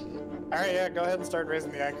 Alright, yeah, go ahead and start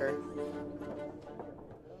raising the anchor.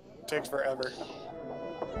 Takes forever.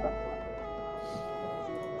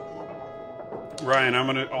 Ryan,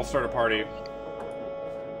 I'll start a party.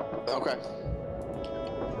 Okay.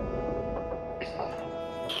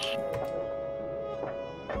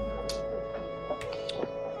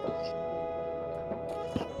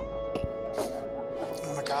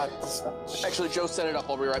 Oh my god. Actually, Joe, set it up.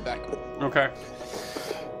 I'll be right back. Okay.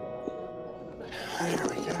 There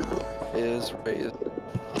we go. Is raised.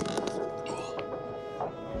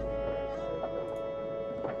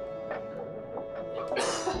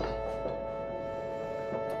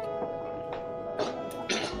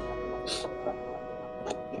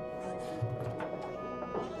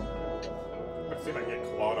 Let's see if I can get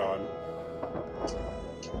Claude on.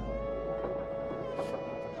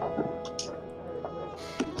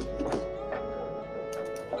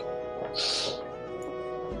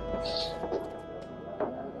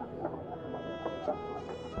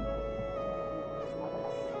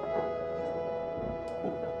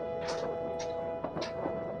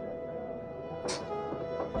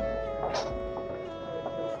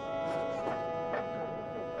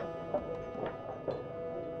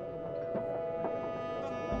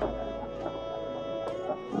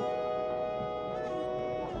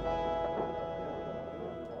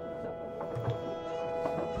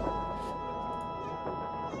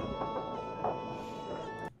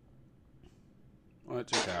 What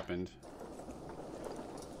just happened?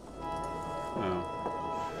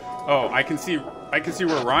 Oh. Oh, I can see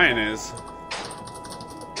where Ryan is.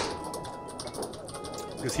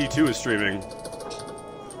 Because he too is streaming.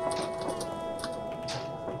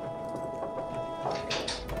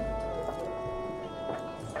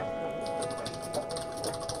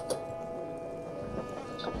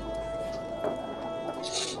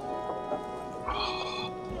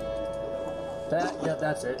 Yeah,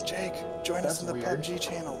 that's it. Jake, join us in the PUBG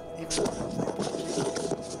channel.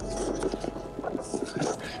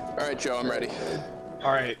 All right, Joe, I'm ready.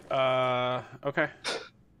 All right. Okay.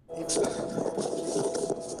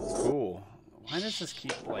 Cool. Why does this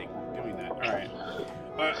keep like doing that? All right.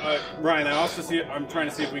 Ryan, I'm trying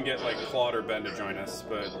to see if we can get like Claude or Ben to join us,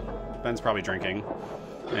 but Ben's probably drinking,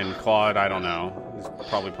 and Claude, I don't know, he's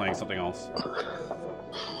probably playing something else.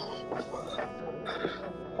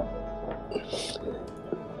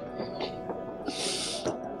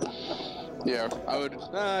 Yeah, I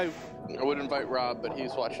would invite Rob, but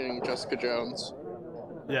he's watching Jessica Jones.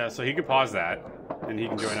 Yeah, so he could pause that, and he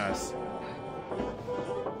can join us.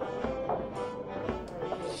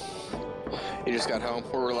 He just got home.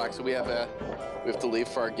 We're relaxed. We have to leave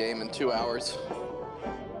for our game in 2 hours.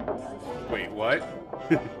 Wait, what?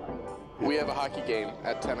 We have a hockey game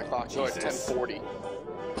at 10 o'clock, so at 10:40.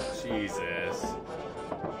 Jesus.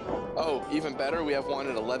 Oh, even better, we have one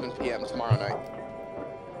at 11 p.m. tomorrow night.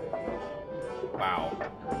 Wow.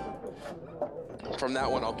 From that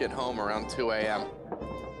one, I'll get home around 2 a.m.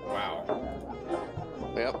 Wow.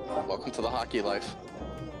 Yep, welcome to the hockey life.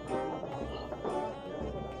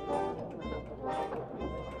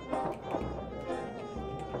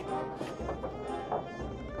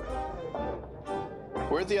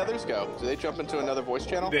 Where'd the others go? Did they jump into another voice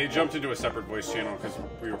channel? They jumped into a separate voice channel because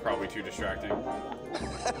we were probably too distracting.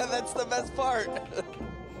 That's the best part.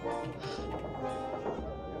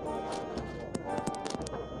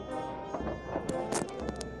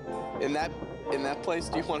 In that place,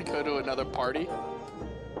 do you want to go to another party?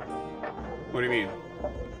 What do you mean?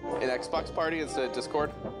 An Xbox party instead of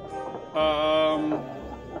Discord?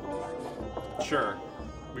 Sure.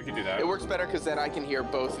 We could do that. It works better because then I can hear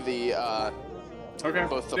both the okay.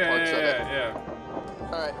 Both the parts of it. Yeah.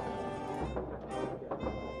 All right.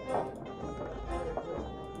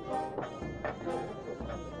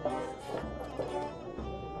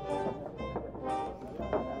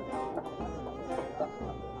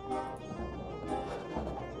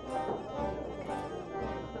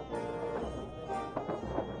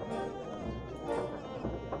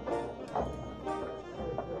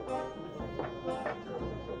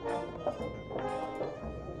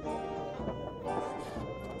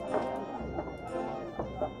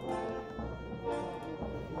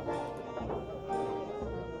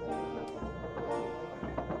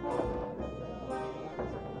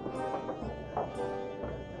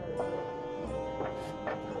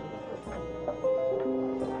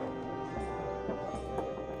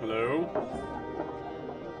 Hello?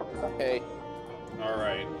 Hey. All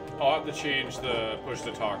right. I'll have to change the push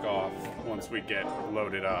to talk off once we get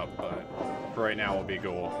loaded up, but for right now we'll be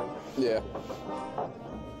cool. Yeah.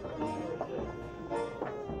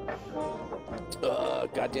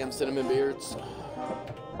 Goddamn cinnamon beards.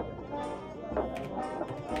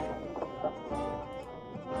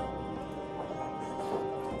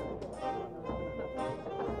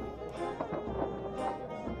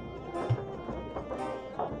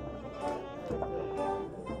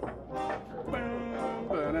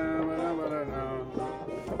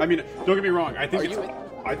 I mean, don't get me wrong. I think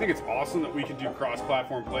it's awesome that we can do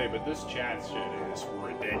cross-platform play, but this chat shit is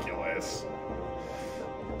ridiculous.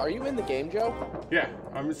 Are you in the game, Joe? Yeah,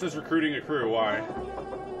 it says recruiting a crew. Why?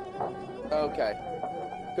 Okay.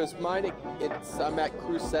 Because mine, I'm at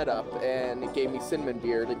crew setup, and it gave me cinnamon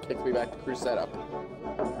beard and kicked me back to crew setup.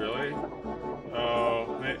 Really?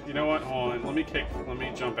 Oh, you know what? Hold on. Let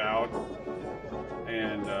me jump out,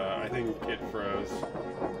 and I think it froze.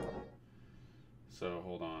 So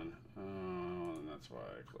hold on. And that's why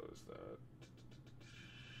I closed that.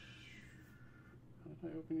 How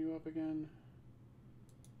did I open you up again?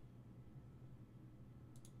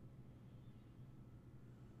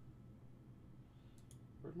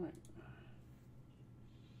 Where'd my...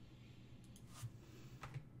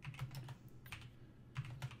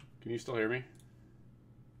 Can you still hear me?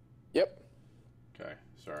 Yep. Okay,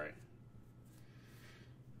 sorry.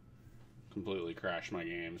 Completely crashed my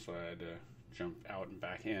game, so I had to jump out and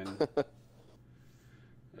back in.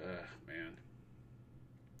 Man.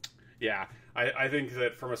 Yeah, I think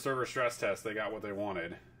that from a server stress test, they got what they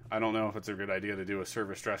wanted. I don't know if it's a good idea to do a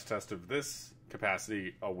server stress test of this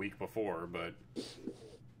capacity a week before, but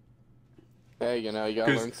Hey, you know, you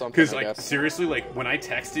gotta learn something. Because, I like, guess. seriously, like, when I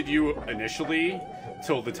texted you initially,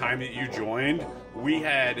 till the time that you joined, we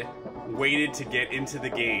had waited to get into the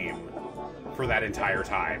game for that entire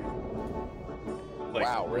time. Like,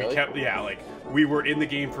 wow, really? We were in the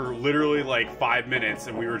game for literally like 5 minutes,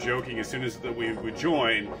 and we were joking as soon as we would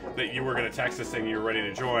join that you were going to text us saying you were ready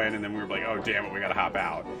to join, and then we were like, oh damn it, we got to hop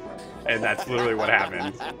out. And that's literally what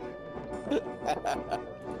happened.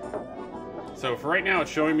 So for right now,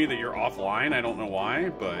 it's showing me that you're offline. I don't know why,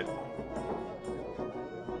 but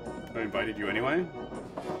I invited you anyway.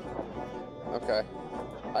 Okay.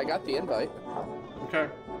 I got the invite. Okay.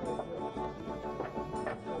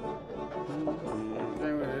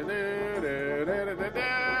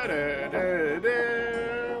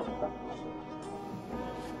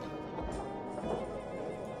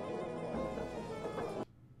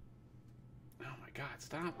 Oh my God,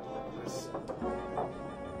 stop this.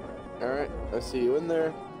 Alright, I see you in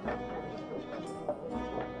there.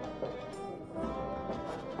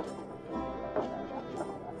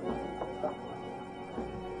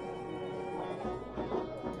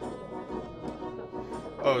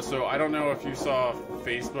 Oh, so I don't know if you saw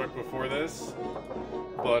Facebook before this,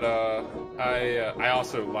 but I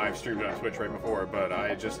also live streamed on Twitch right before, but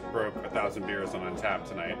I just broke 1,000 beers on Untapped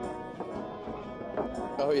tonight.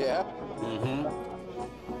 Oh yeah? Mm-hmm.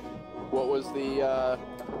 What was the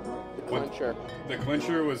clincher? The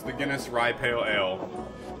clincher was the Guinness Rye Pale Ale.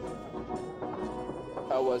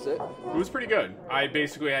 How was it? It was pretty good. I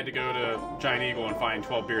basically had to go to Giant Eagle and find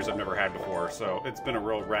 12 beers I've never had before, so it's been a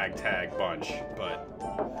real ragtag bunch, but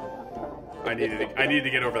I needed to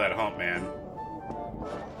get over that hump, man.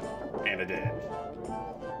 And I did.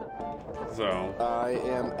 So I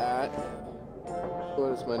am at...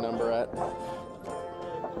 What is my number at?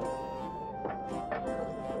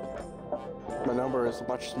 My number is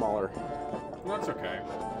much smaller. well, that's okay.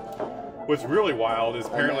 What's really wild is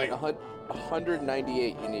apparently... I'm at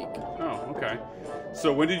 198 unique. Oh, okay.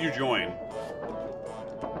 So when did you join?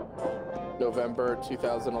 November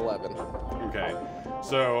 2011. Okay.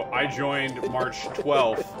 So I joined March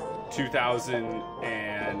 12th,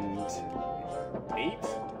 2008?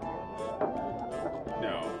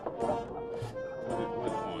 No.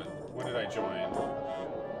 When did I join?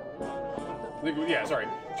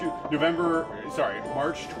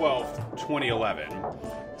 March 12th, 2011.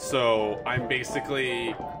 So I'm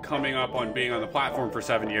basically coming up on being on the platform for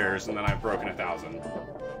 7 years, and then I've broken 1,000.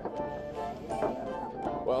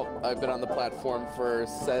 Well, I've been on the platform for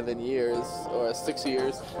 7 years, or 6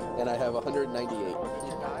 years, and I have 198.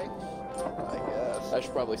 I guess. I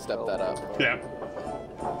should probably step that up. Yeah.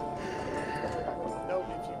 No,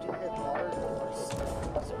 if you do hit water,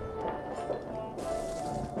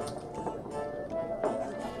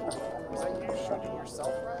 is that you shooting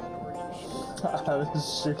yourself, Ryan, or are you shooting? I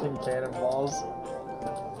was shooting cannonballs.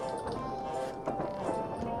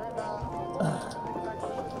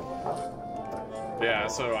 Yeah,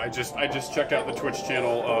 so I just checked out the Twitch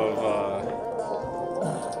channel of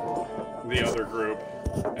the other group,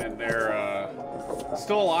 and they're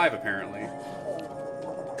still alive apparently.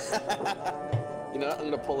 You know, I'm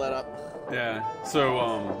gonna pull that up. Yeah. So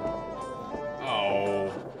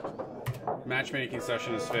matchmaking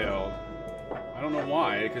session has failed. I don't know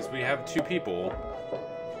why, because we have 2 people.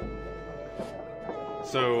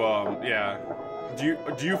 So yeah. Do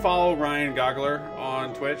you follow Ryan Goggler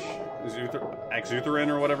on Twitch? Exutherin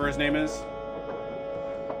or whatever his name is?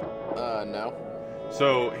 No.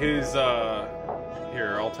 So his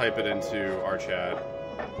here, I'll type it into our chat.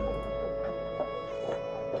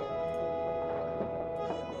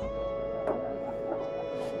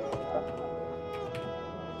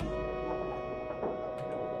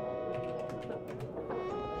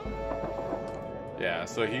 Yeah,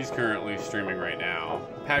 so he's currently streaming right now.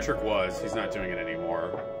 Patrick was, he's not doing it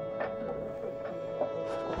anymore.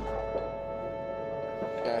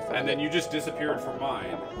 Yeah, And then you just disappeared from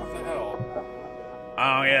mine. What the hell?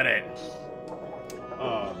 I don't get it.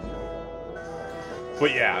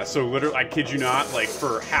 But yeah, so literally, I kid you not, like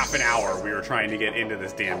for half an hour we were trying to get into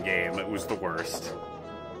this damn game. It was the worst.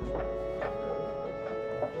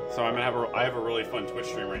 So I have a really fun Twitch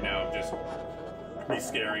stream right now of just me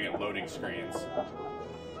staring at loading screens.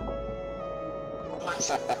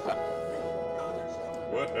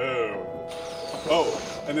 Whoa. Oh,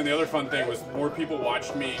 and then the other fun thing was more people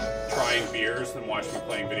watched me trying beers than watched me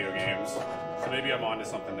playing video games. So maybe I'm onto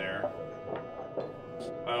something there.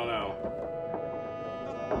 I don't know.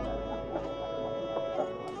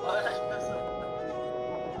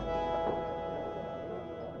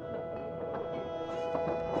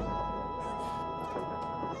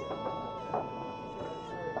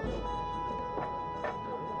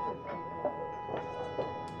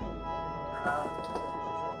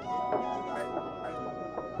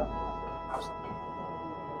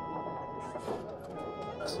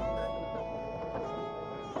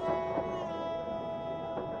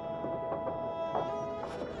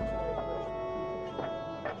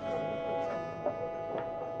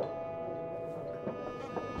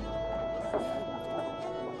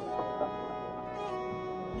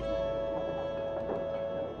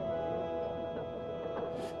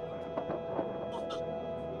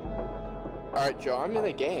 Alright, Joe, I'm in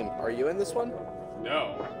a game. Are you in this one?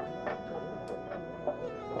 No.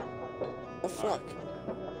 Oh, fuck.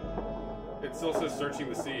 It still says searching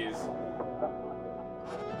the seas.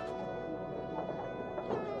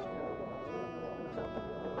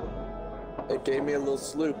 It gave me a little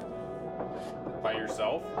sloop. By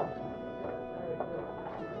yourself?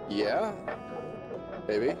 Yeah.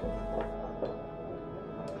 Maybe.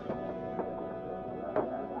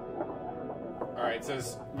 Alright, it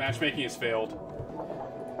says matchmaking has failed.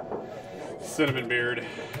 Cinnamon beard.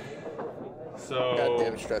 So.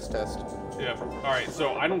 Goddamn stress test. Yeah. Alright,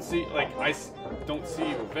 so I don't see, like, don't see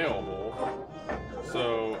you available.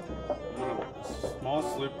 So, I'm gonna, small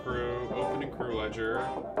sloop crew, opening crew ledger.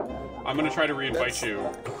 I'm gonna try to re-invite you.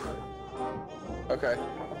 Okay.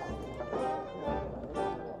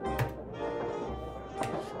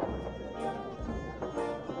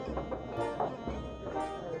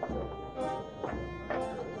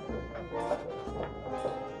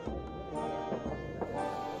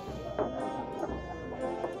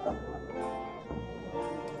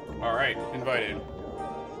 Alright, invited.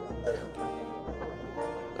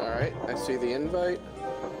 Alright, I see the invite.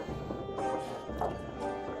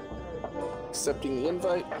 Accepting the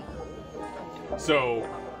invite. So,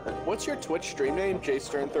 What's your Twitch stream name?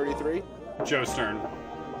 JSterne33? Joe Sterne.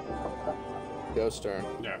 Joe Sterne.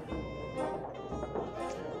 Yeah.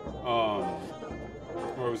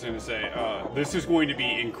 What was I going to say? This is going to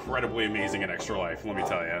be incredibly amazing in Extra Life, let me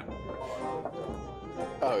tell you.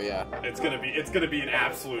 Oh yeah. It's gonna be an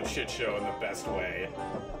absolute shit show in the best way.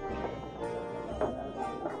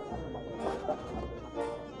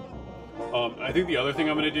 I think the other thing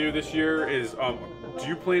I'm gonna do this year is, do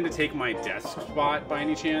you plan to take my desk spot by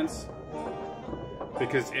any chance?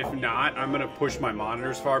 Because if not, I'm gonna push my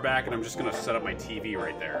monitors far back and I'm just gonna set up my TV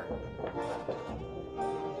right there.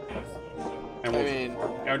 And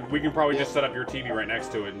and we can probably just set up your TV right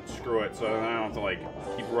next to it and screw it, so then I don't have to like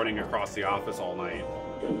keep running across the office all night.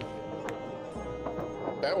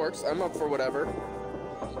 That works. I'm up for whatever.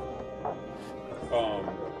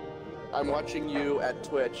 I'm watching you at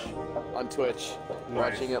Twitch, on Twitch,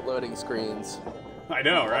 watching at loading screens. I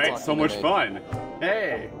know, right? So much fun.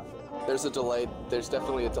 Hey! There's a delay. There's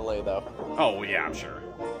definitely a delay, though. Oh, yeah, I'm sure.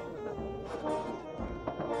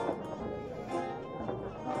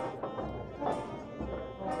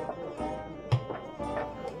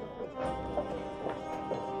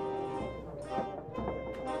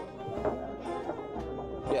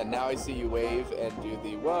 Yeah, now I see you wave and do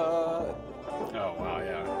the what? Oh, wow,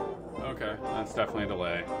 yeah. Okay, that's definitely a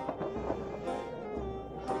delay.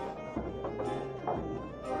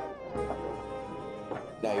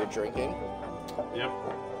 Now you're drinking? Yep.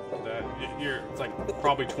 It's like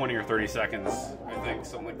probably 20 or 30 seconds, I think,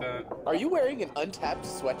 something like that. Are you wearing an Untapped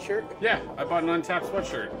sweatshirt? Yeah, I bought an Untapped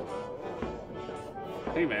sweatshirt.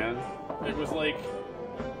 Hey, man. It was like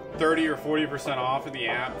 30 or 40% off in the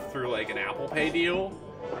app through like an Apple Pay deal.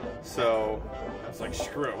 So I was like,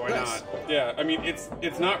 screw it, why not? Yeah, I mean,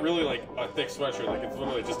 it's not really like a thick sweatshirt. Like, it's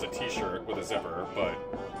literally just a t-shirt with a zipper, but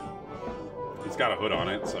it's got a hood on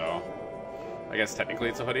it, so I guess technically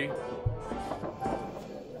it's a hoodie.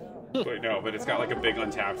 Wait, no, but it's got like a big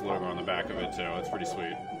Untapped logo on the back of it, too. It's pretty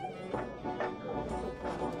sweet.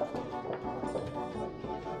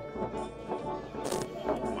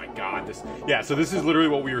 Oh my god, yeah, so this is literally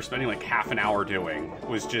what we were spending like half an hour doing,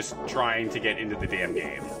 was just trying to get into the damn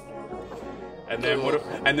game. And then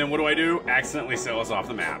what do I do? Accidentally sail us off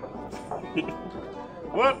the map.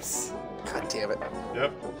 Whoops! God damn it.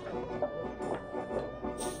 Yep.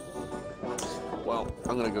 Well,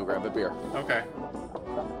 I'm gonna go grab a beer. Okay.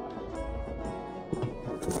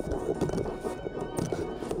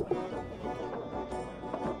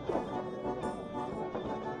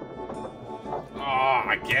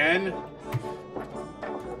 Aw, again?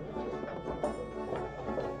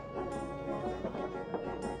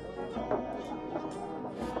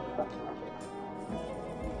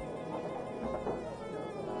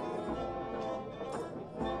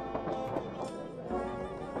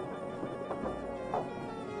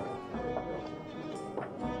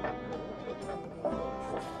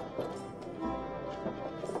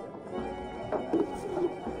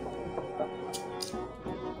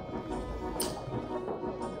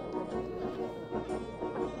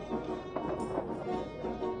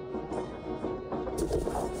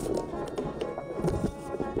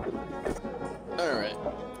 Alright.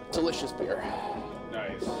 Delicious beer.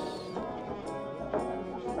 Nice.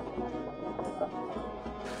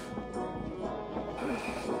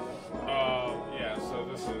 Yeah, so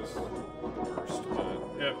this is the worst.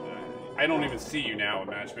 Yep, I don't even see you now in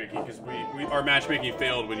matchmaking, because our matchmaking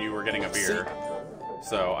failed when you were getting a beer.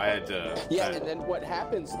 So I had to... Yeah, and then what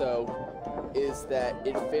happens, though, is that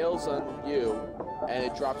it fails on you, and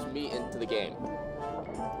it drops me into the game.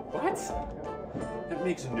 What? That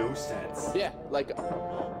makes no sense. Yeah, like,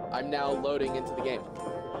 I'm now loading into the game.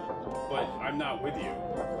 But I'm not with you.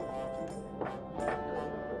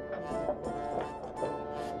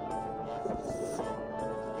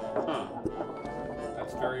 Huh.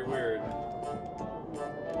 That's very weird.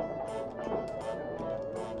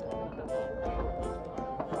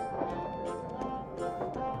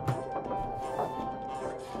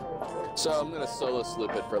 So I'm gonna solo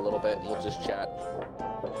sloop it for a little bit, and we'll just chat.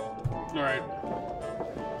 Alright.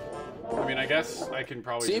 I mean, I guess I can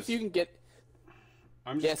probably See if you can get...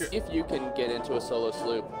 see if you can get into a solo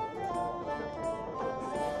sloop.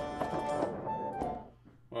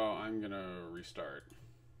 Well, I'm gonna restart.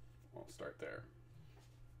 I'll start there.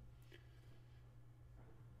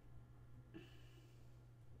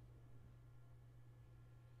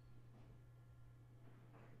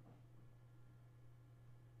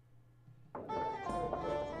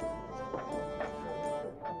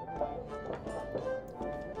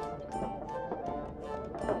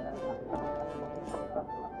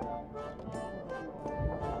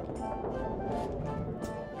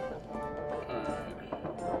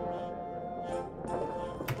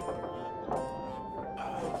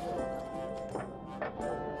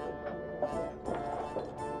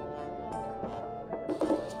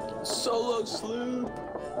 Solo sloop!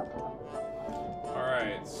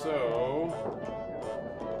 Alright, so...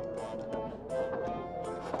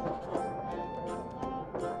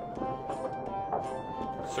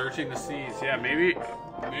 Searching the seas. Yeah, maybe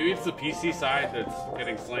it's the PC side that's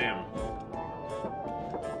getting slammed.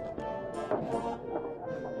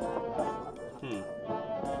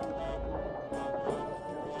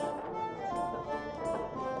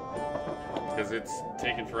 Because it's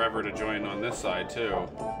taking forever to join on this side, too.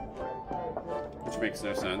 Which makes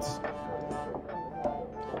no sense.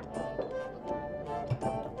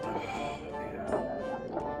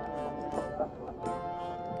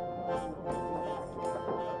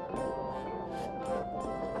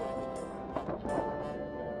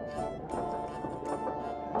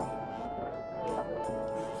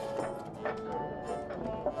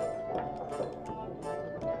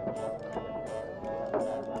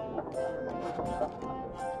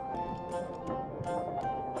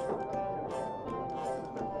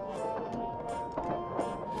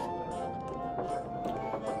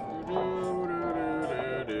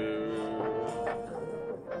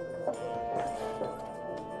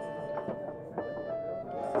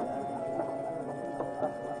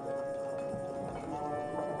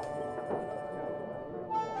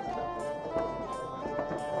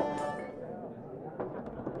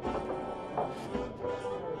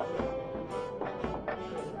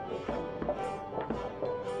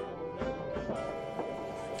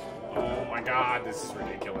 God, this is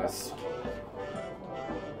ridiculous.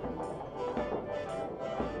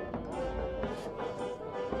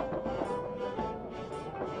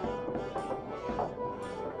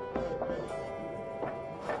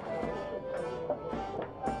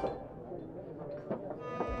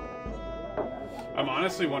 I'm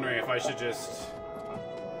honestly wondering if I should just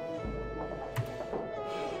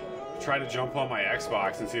try to jump on my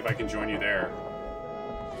Xbox and see if I can join you there.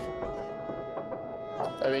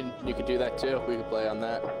 I mean, you could do that too. We could play on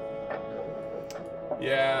that.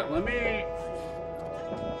 Yeah, let me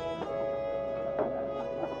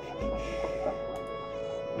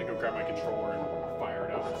go grab my controller and fire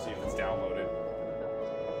it up and see if it's downloaded.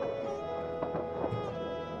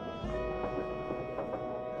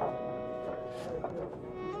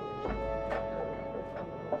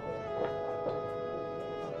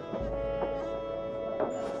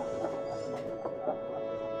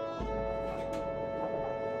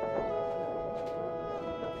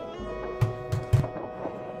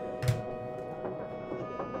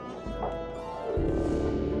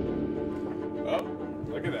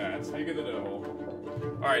 Speak of the devil.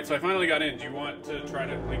 Alright, so I finally got in. Do you want to try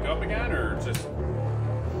to link up again, or just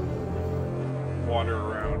wander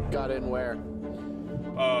around? Got in where?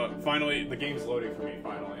 Finally, the game's loading for me,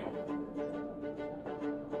 finally.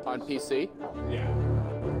 On PC? Yeah.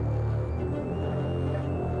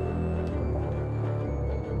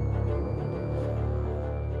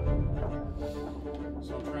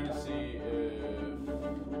 So I'm trying to see if...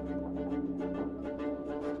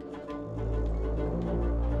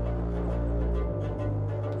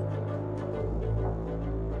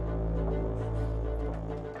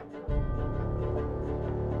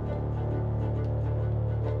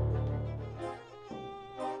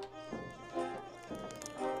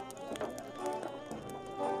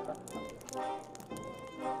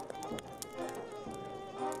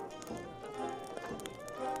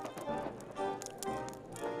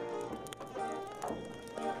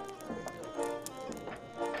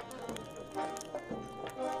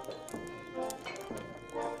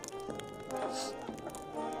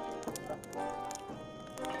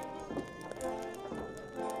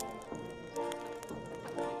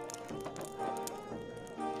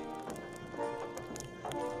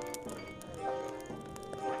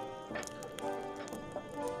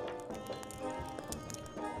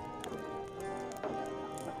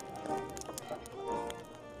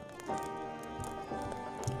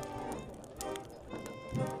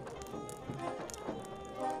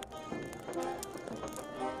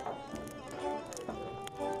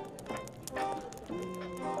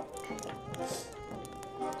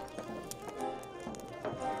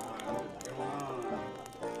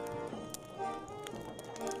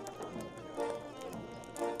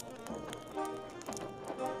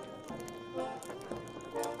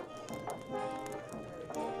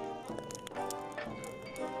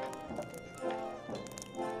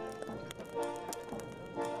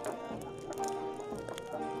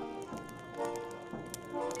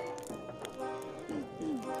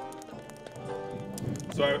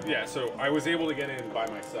 So I was able to get in by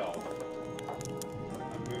myself.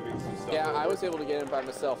 I'm moving some stuff. Yeah, over. I was able to get in by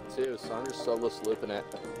myself too, so I'm just solo looping it.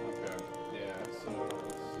 Okay. Yeah. So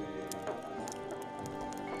let's see.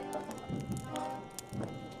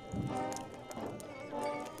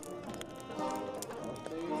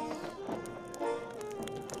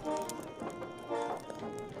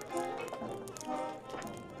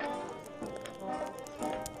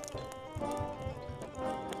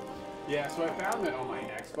 Yeah, so I found that on my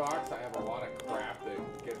Xbox, I have a lot of crap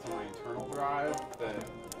that gets on my internal drive that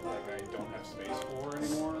like I don't have space for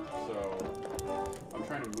anymore. So I'm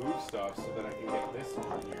trying to move stuff so that I can get this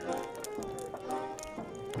on here.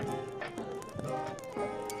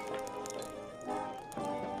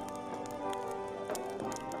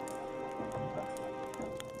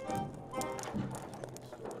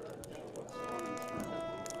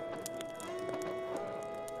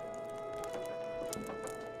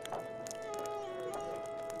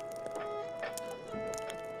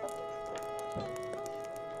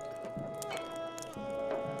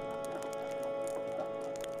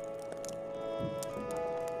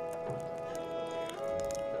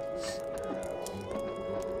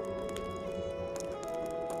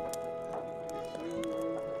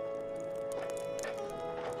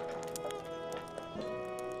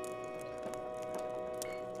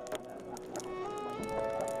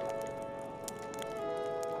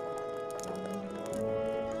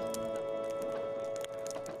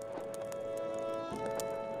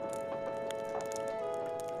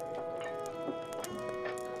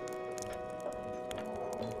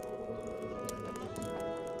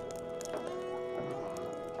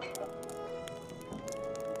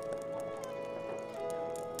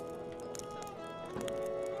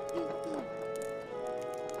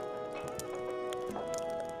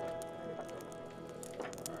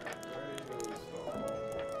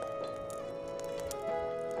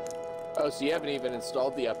 Oh, so you haven't even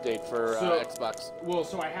installed the update for Xbox? Well,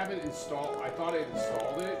 so I haven't installed. I thought I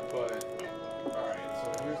installed it, but all right.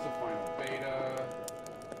 So here's the final beta.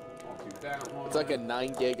 I'll do that one. It's like a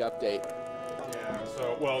 9 gig update. Yeah.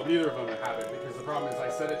 So well, neither of them have it because the problem is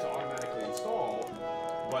I set it to automatically install,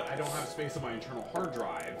 but I don't have space on my internal hard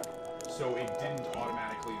drive, so it didn't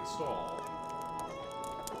automatically install.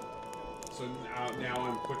 So now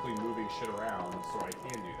I'm quickly moving shit around so I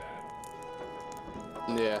can do that.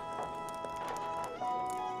 Yeah.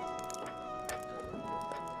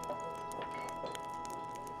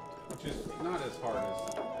 Which is not as hard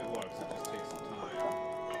as it looks, it just takes some time.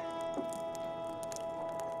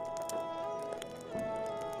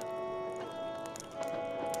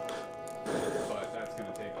 But that's going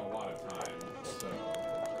to take a lot of time, so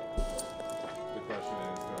the question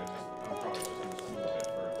is, I'm probably just going to smooth it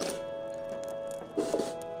for a bit.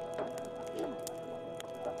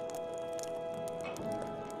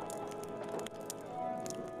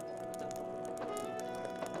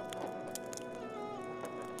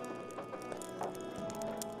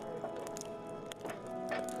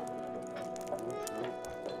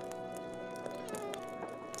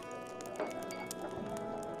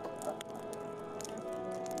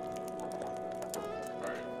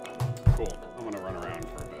 Cool. I'm gonna run around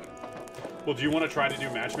for a bit. Well, do you want to try to do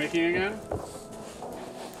matchmaking again?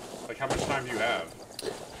 Like, how much time do you have?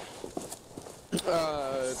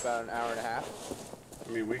 About an hour and a half.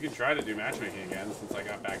 I mean, we could try to do matchmaking again since I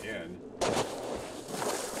got back in.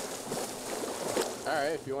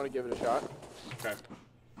 Alright, if you want to give it a shot. Okay.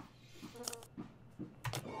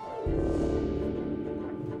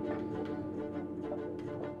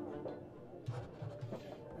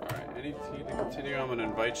 Alright, any T to continue, I'm gonna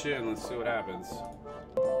invite you and let's see what happens.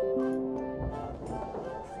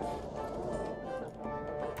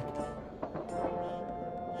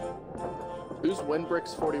 Who's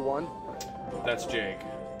Winbricks41? That's Jake.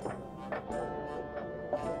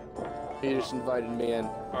 He just invited me in.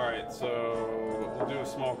 Alright, so we'll do a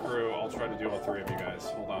small crew. I'll try to do all three of you guys.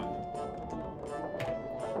 Hold on.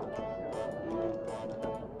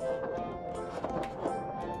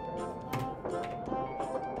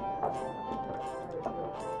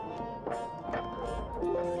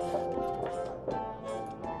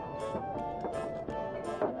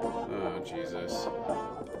 Oh, Jesus.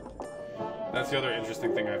 That's the other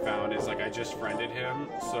interesting thing I found is, like, I just friended him,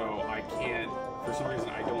 so I can't, for some reason,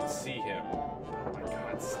 I don't see him. Oh my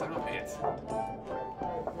God, stop it.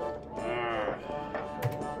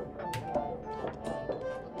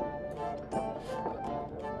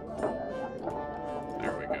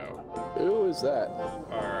 There we go. Who is that?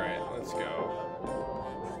 Alright, let's go.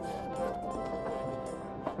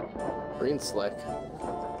 Green Slick.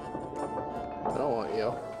 I don't want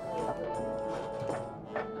you.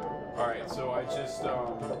 Alright, so I just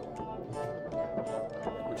what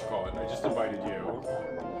you call it? I just invited you.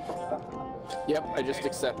 Yep, I just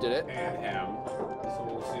accepted it. And him. So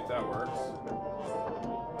we'll see if that works.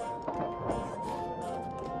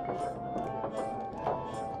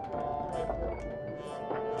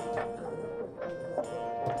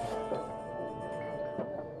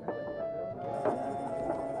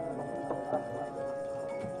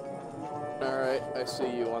 Alright, I see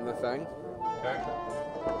you on the thing. Okay.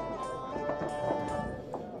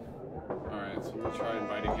 Alright, so I'm gonna try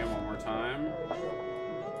inviting him one more time.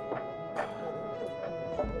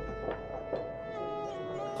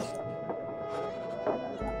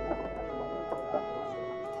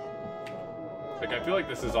 Like, I feel like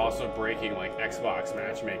this is also breaking, like, Xbox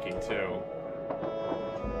matchmaking, too.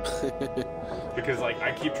 Because, like,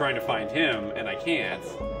 I keep trying to find him, and I can't.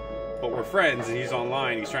 But we're friends, and he's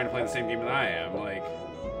online, he's trying to play the same game that I am, like...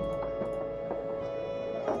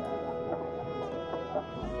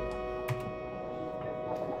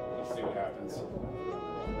 Let's see what happens.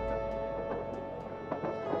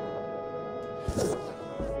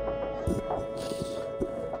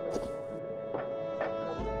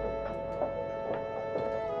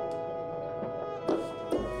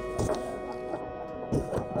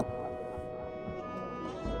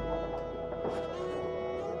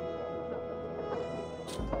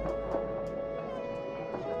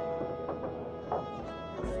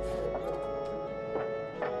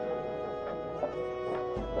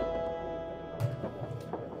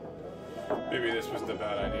 Maybe this was the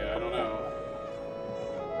bad idea, I don't know.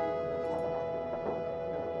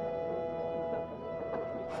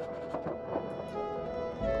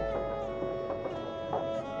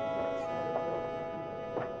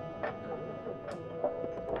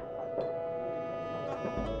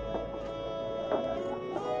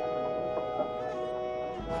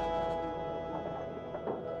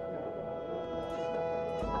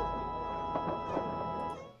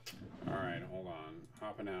 Alright, hold on.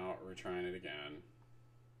 Hopping out, we're trying it again.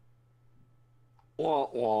 Wah,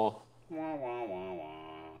 wah. Wah, wah, wah, wah.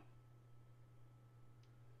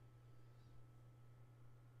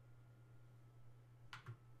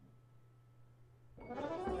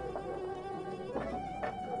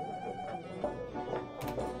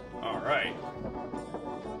 All right.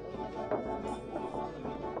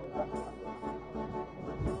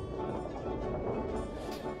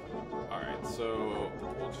 All right, so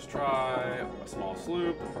we'll just try a small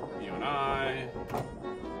sloop, you and I.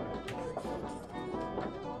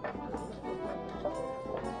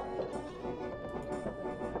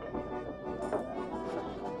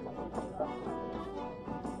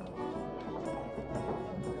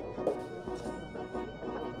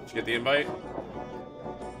 Did you get the invite?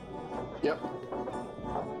 Yep.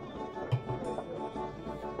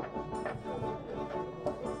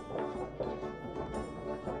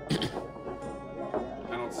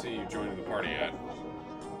 I don't see you joining the party yet.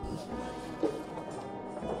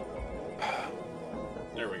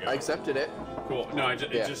 There we go. I accepted it. Cool. No, it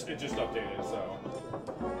just updated, so.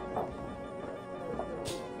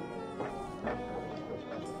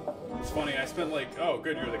 It's funny, I spent like, oh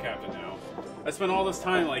good, you're the captain now. I spent all this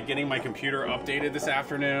time like getting my computer updated this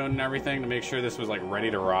afternoon and everything to make sure this was like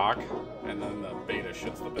ready to rock, and then the beta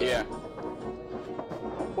shits the bed. Yeah.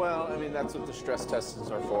 Well, I mean, that's what the stress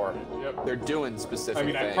tests are for. Yep. They're doing specific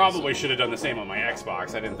things. I probably should have done the same on my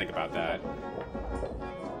Xbox. I didn't think about that.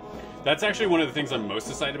 That's actually one of the things I'm most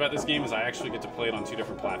excited about this game is I actually get to play it on 2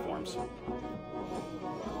 different platforms.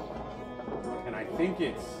 And I think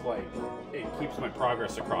it's like, it keeps my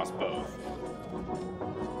progress across both.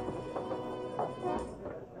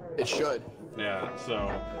 It should. Yeah,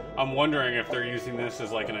 so I'm wondering if they're using this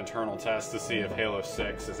as like an internal test to see if Halo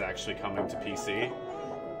 6 is actually coming to PC.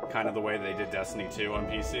 Kind of the way they did Destiny 2 on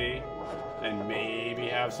PC. And maybe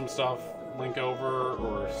have some stuff link over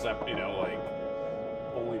or, you know, like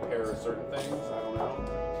only pair certain things. I don't know.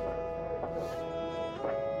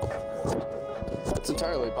 It's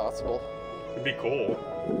entirely possible. It'd be cool.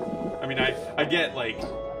 I mean, I get like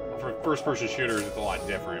for first-person shooters, it's a lot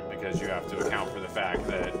different because you have to account for the fact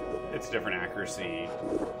that it's different accuracy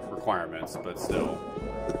requirements, but still.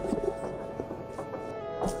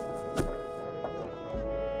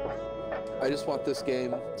 I just want this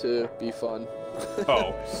game to be fun.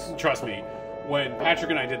 Oh, trust me. When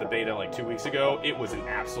Patrick and I did the beta like 2 weeks ago, it was an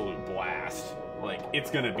absolute blast. Like,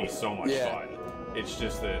 it's gonna be so much fun. It's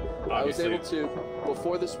just that obviously... I was able to,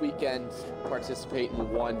 before this weekend, participate in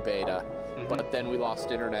one beta, but then we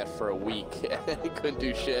lost internet for a week and I couldn't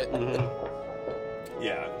do shit.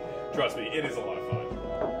 Yeah, trust me, it is a lot of fun.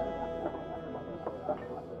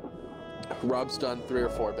 Rob's done 3 or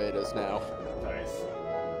 4 betas now. Nice.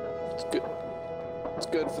 It's good. It's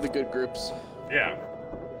good for the good groups. Yeah.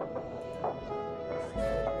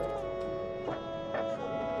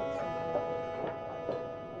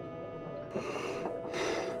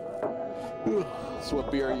 So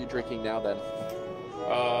what beer are you drinking now then?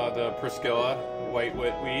 The Priscilla white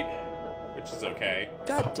wheat, which is okay.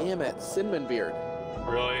 God damn it, cinnamon beard.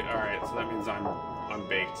 Really? All right. So that means I'm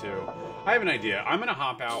baked too. I have an idea. I'm gonna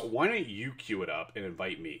hop out. Why don't you queue it up and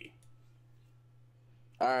invite me?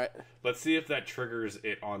 All right. Let's see if that triggers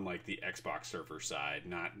it on like the Xbox server side,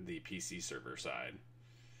 not the PC server side.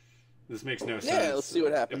 This makes no sense. Yeah, let's see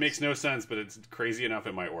what happens. It makes no sense, but it's crazy enough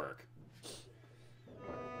it might work.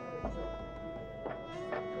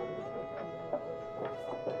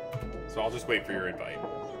 So I'll just wait for your invite.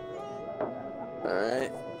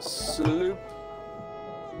 Alright. Sloop.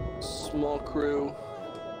 Small crew.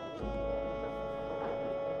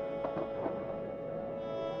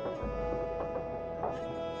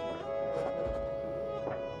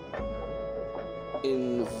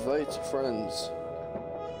 Invite friends.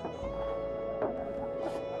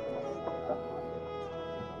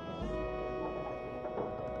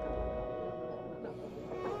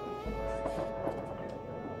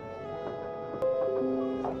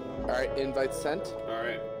 Alright, invite sent.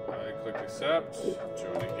 Alright, I clicked accept.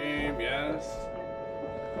 Join the game, yes.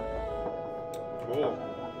 Cool.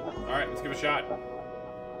 Alright, let's give it a shot.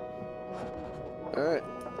 Alright.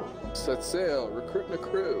 Set sail. Recruiting a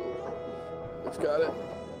crew. We've got it.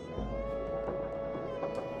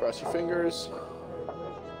 Cross your fingers.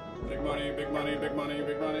 Big money, big money, big money,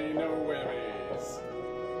 big money, no whammies.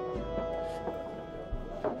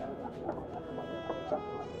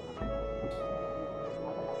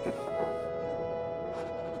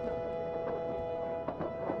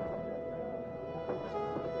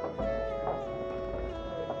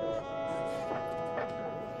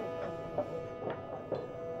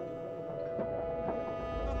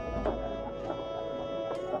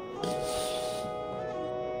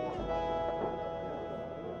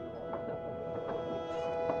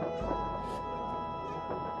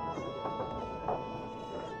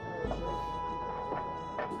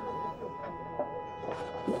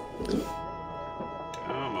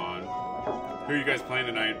 Come on. Who are you guys playing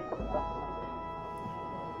tonight?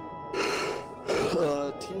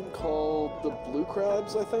 A team called the Blue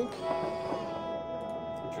Crabs, I think.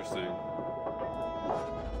 Interesting.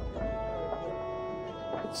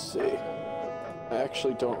 Let's see. I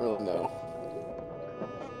actually don't really know.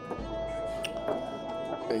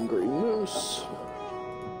 Angry Moose.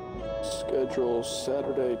 Schedule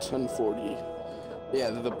Saturday 10:40. Yeah,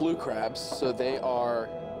 they're the Blue Crabs, so they are.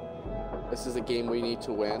 This is a game we need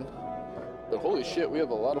to win. But holy shit, we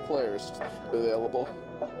have a lot of players available.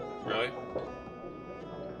 Really?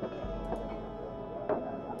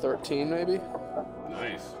 13 maybe?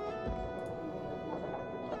 Nice.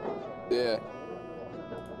 Yeah.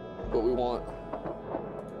 What we want.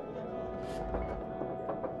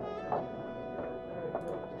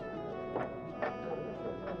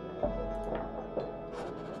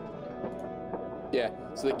 Yeah,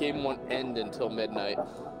 so the game won't end until midnight.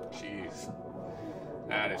 Jeez.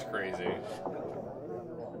 That is crazy.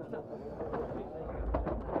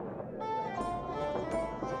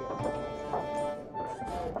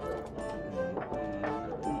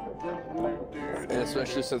 And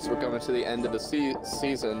especially since we're coming to the end of the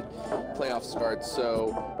season, playoff starts,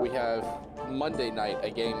 so we have Monday night a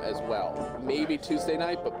game as well. Maybe Tuesday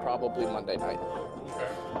night, but probably Monday night.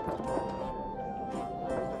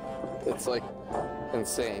 It's like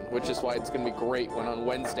insane, which is why it's going to be great when on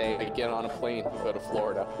Wednesday I get on a plane and go to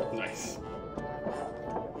Florida. Nice.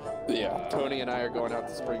 Yeah, Tony and I are going out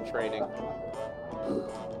to spring training.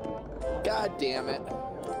 God damn it.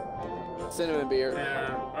 Cinnamon beer.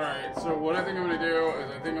 Yeah, alright, so what I think I'm gonna do is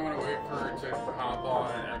I think I'm gonna wait for it to hop on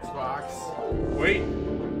Xbox. Wait!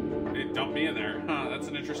 It dumped me in there. Huh, that's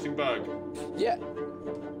an interesting bug. Yeah.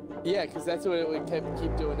 Yeah, because that's what it would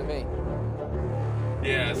keep doing to me.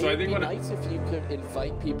 Yeah, so I think what it'd be nice if you could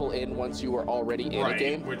invite people in once you were already in a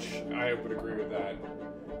game. Which I would agree with that.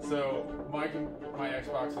 So my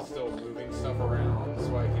Xbox is still moving stuff around,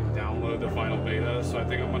 so I can download the final beta. So I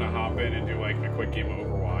think I'm gonna hop in and do like a quick game of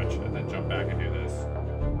Overwatch, and then jump back and do this.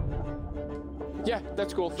 Yeah,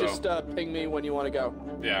 that's cool. So, just ping me when you want to go.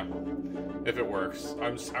 Yeah, if it works.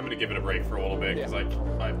 I'm gonna give it a break for a little bit because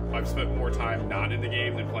Yeah. I've spent more time not in the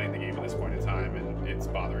game than playing the game at this point in time, and it's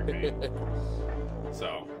bothering me.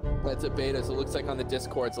 So that's a beta. So it looks like on the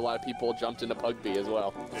Discords, a lot of people jumped into PUBG as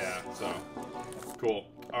well. yeah, so cool.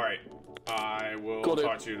 All right, I will Cool, dude.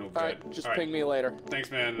 talk to you in a bit. All right, just ping me later. Thanks,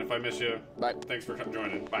 man. If I miss you, Bye. thanks for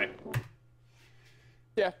joining. Bye.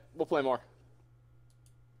 Yeah, we'll play more.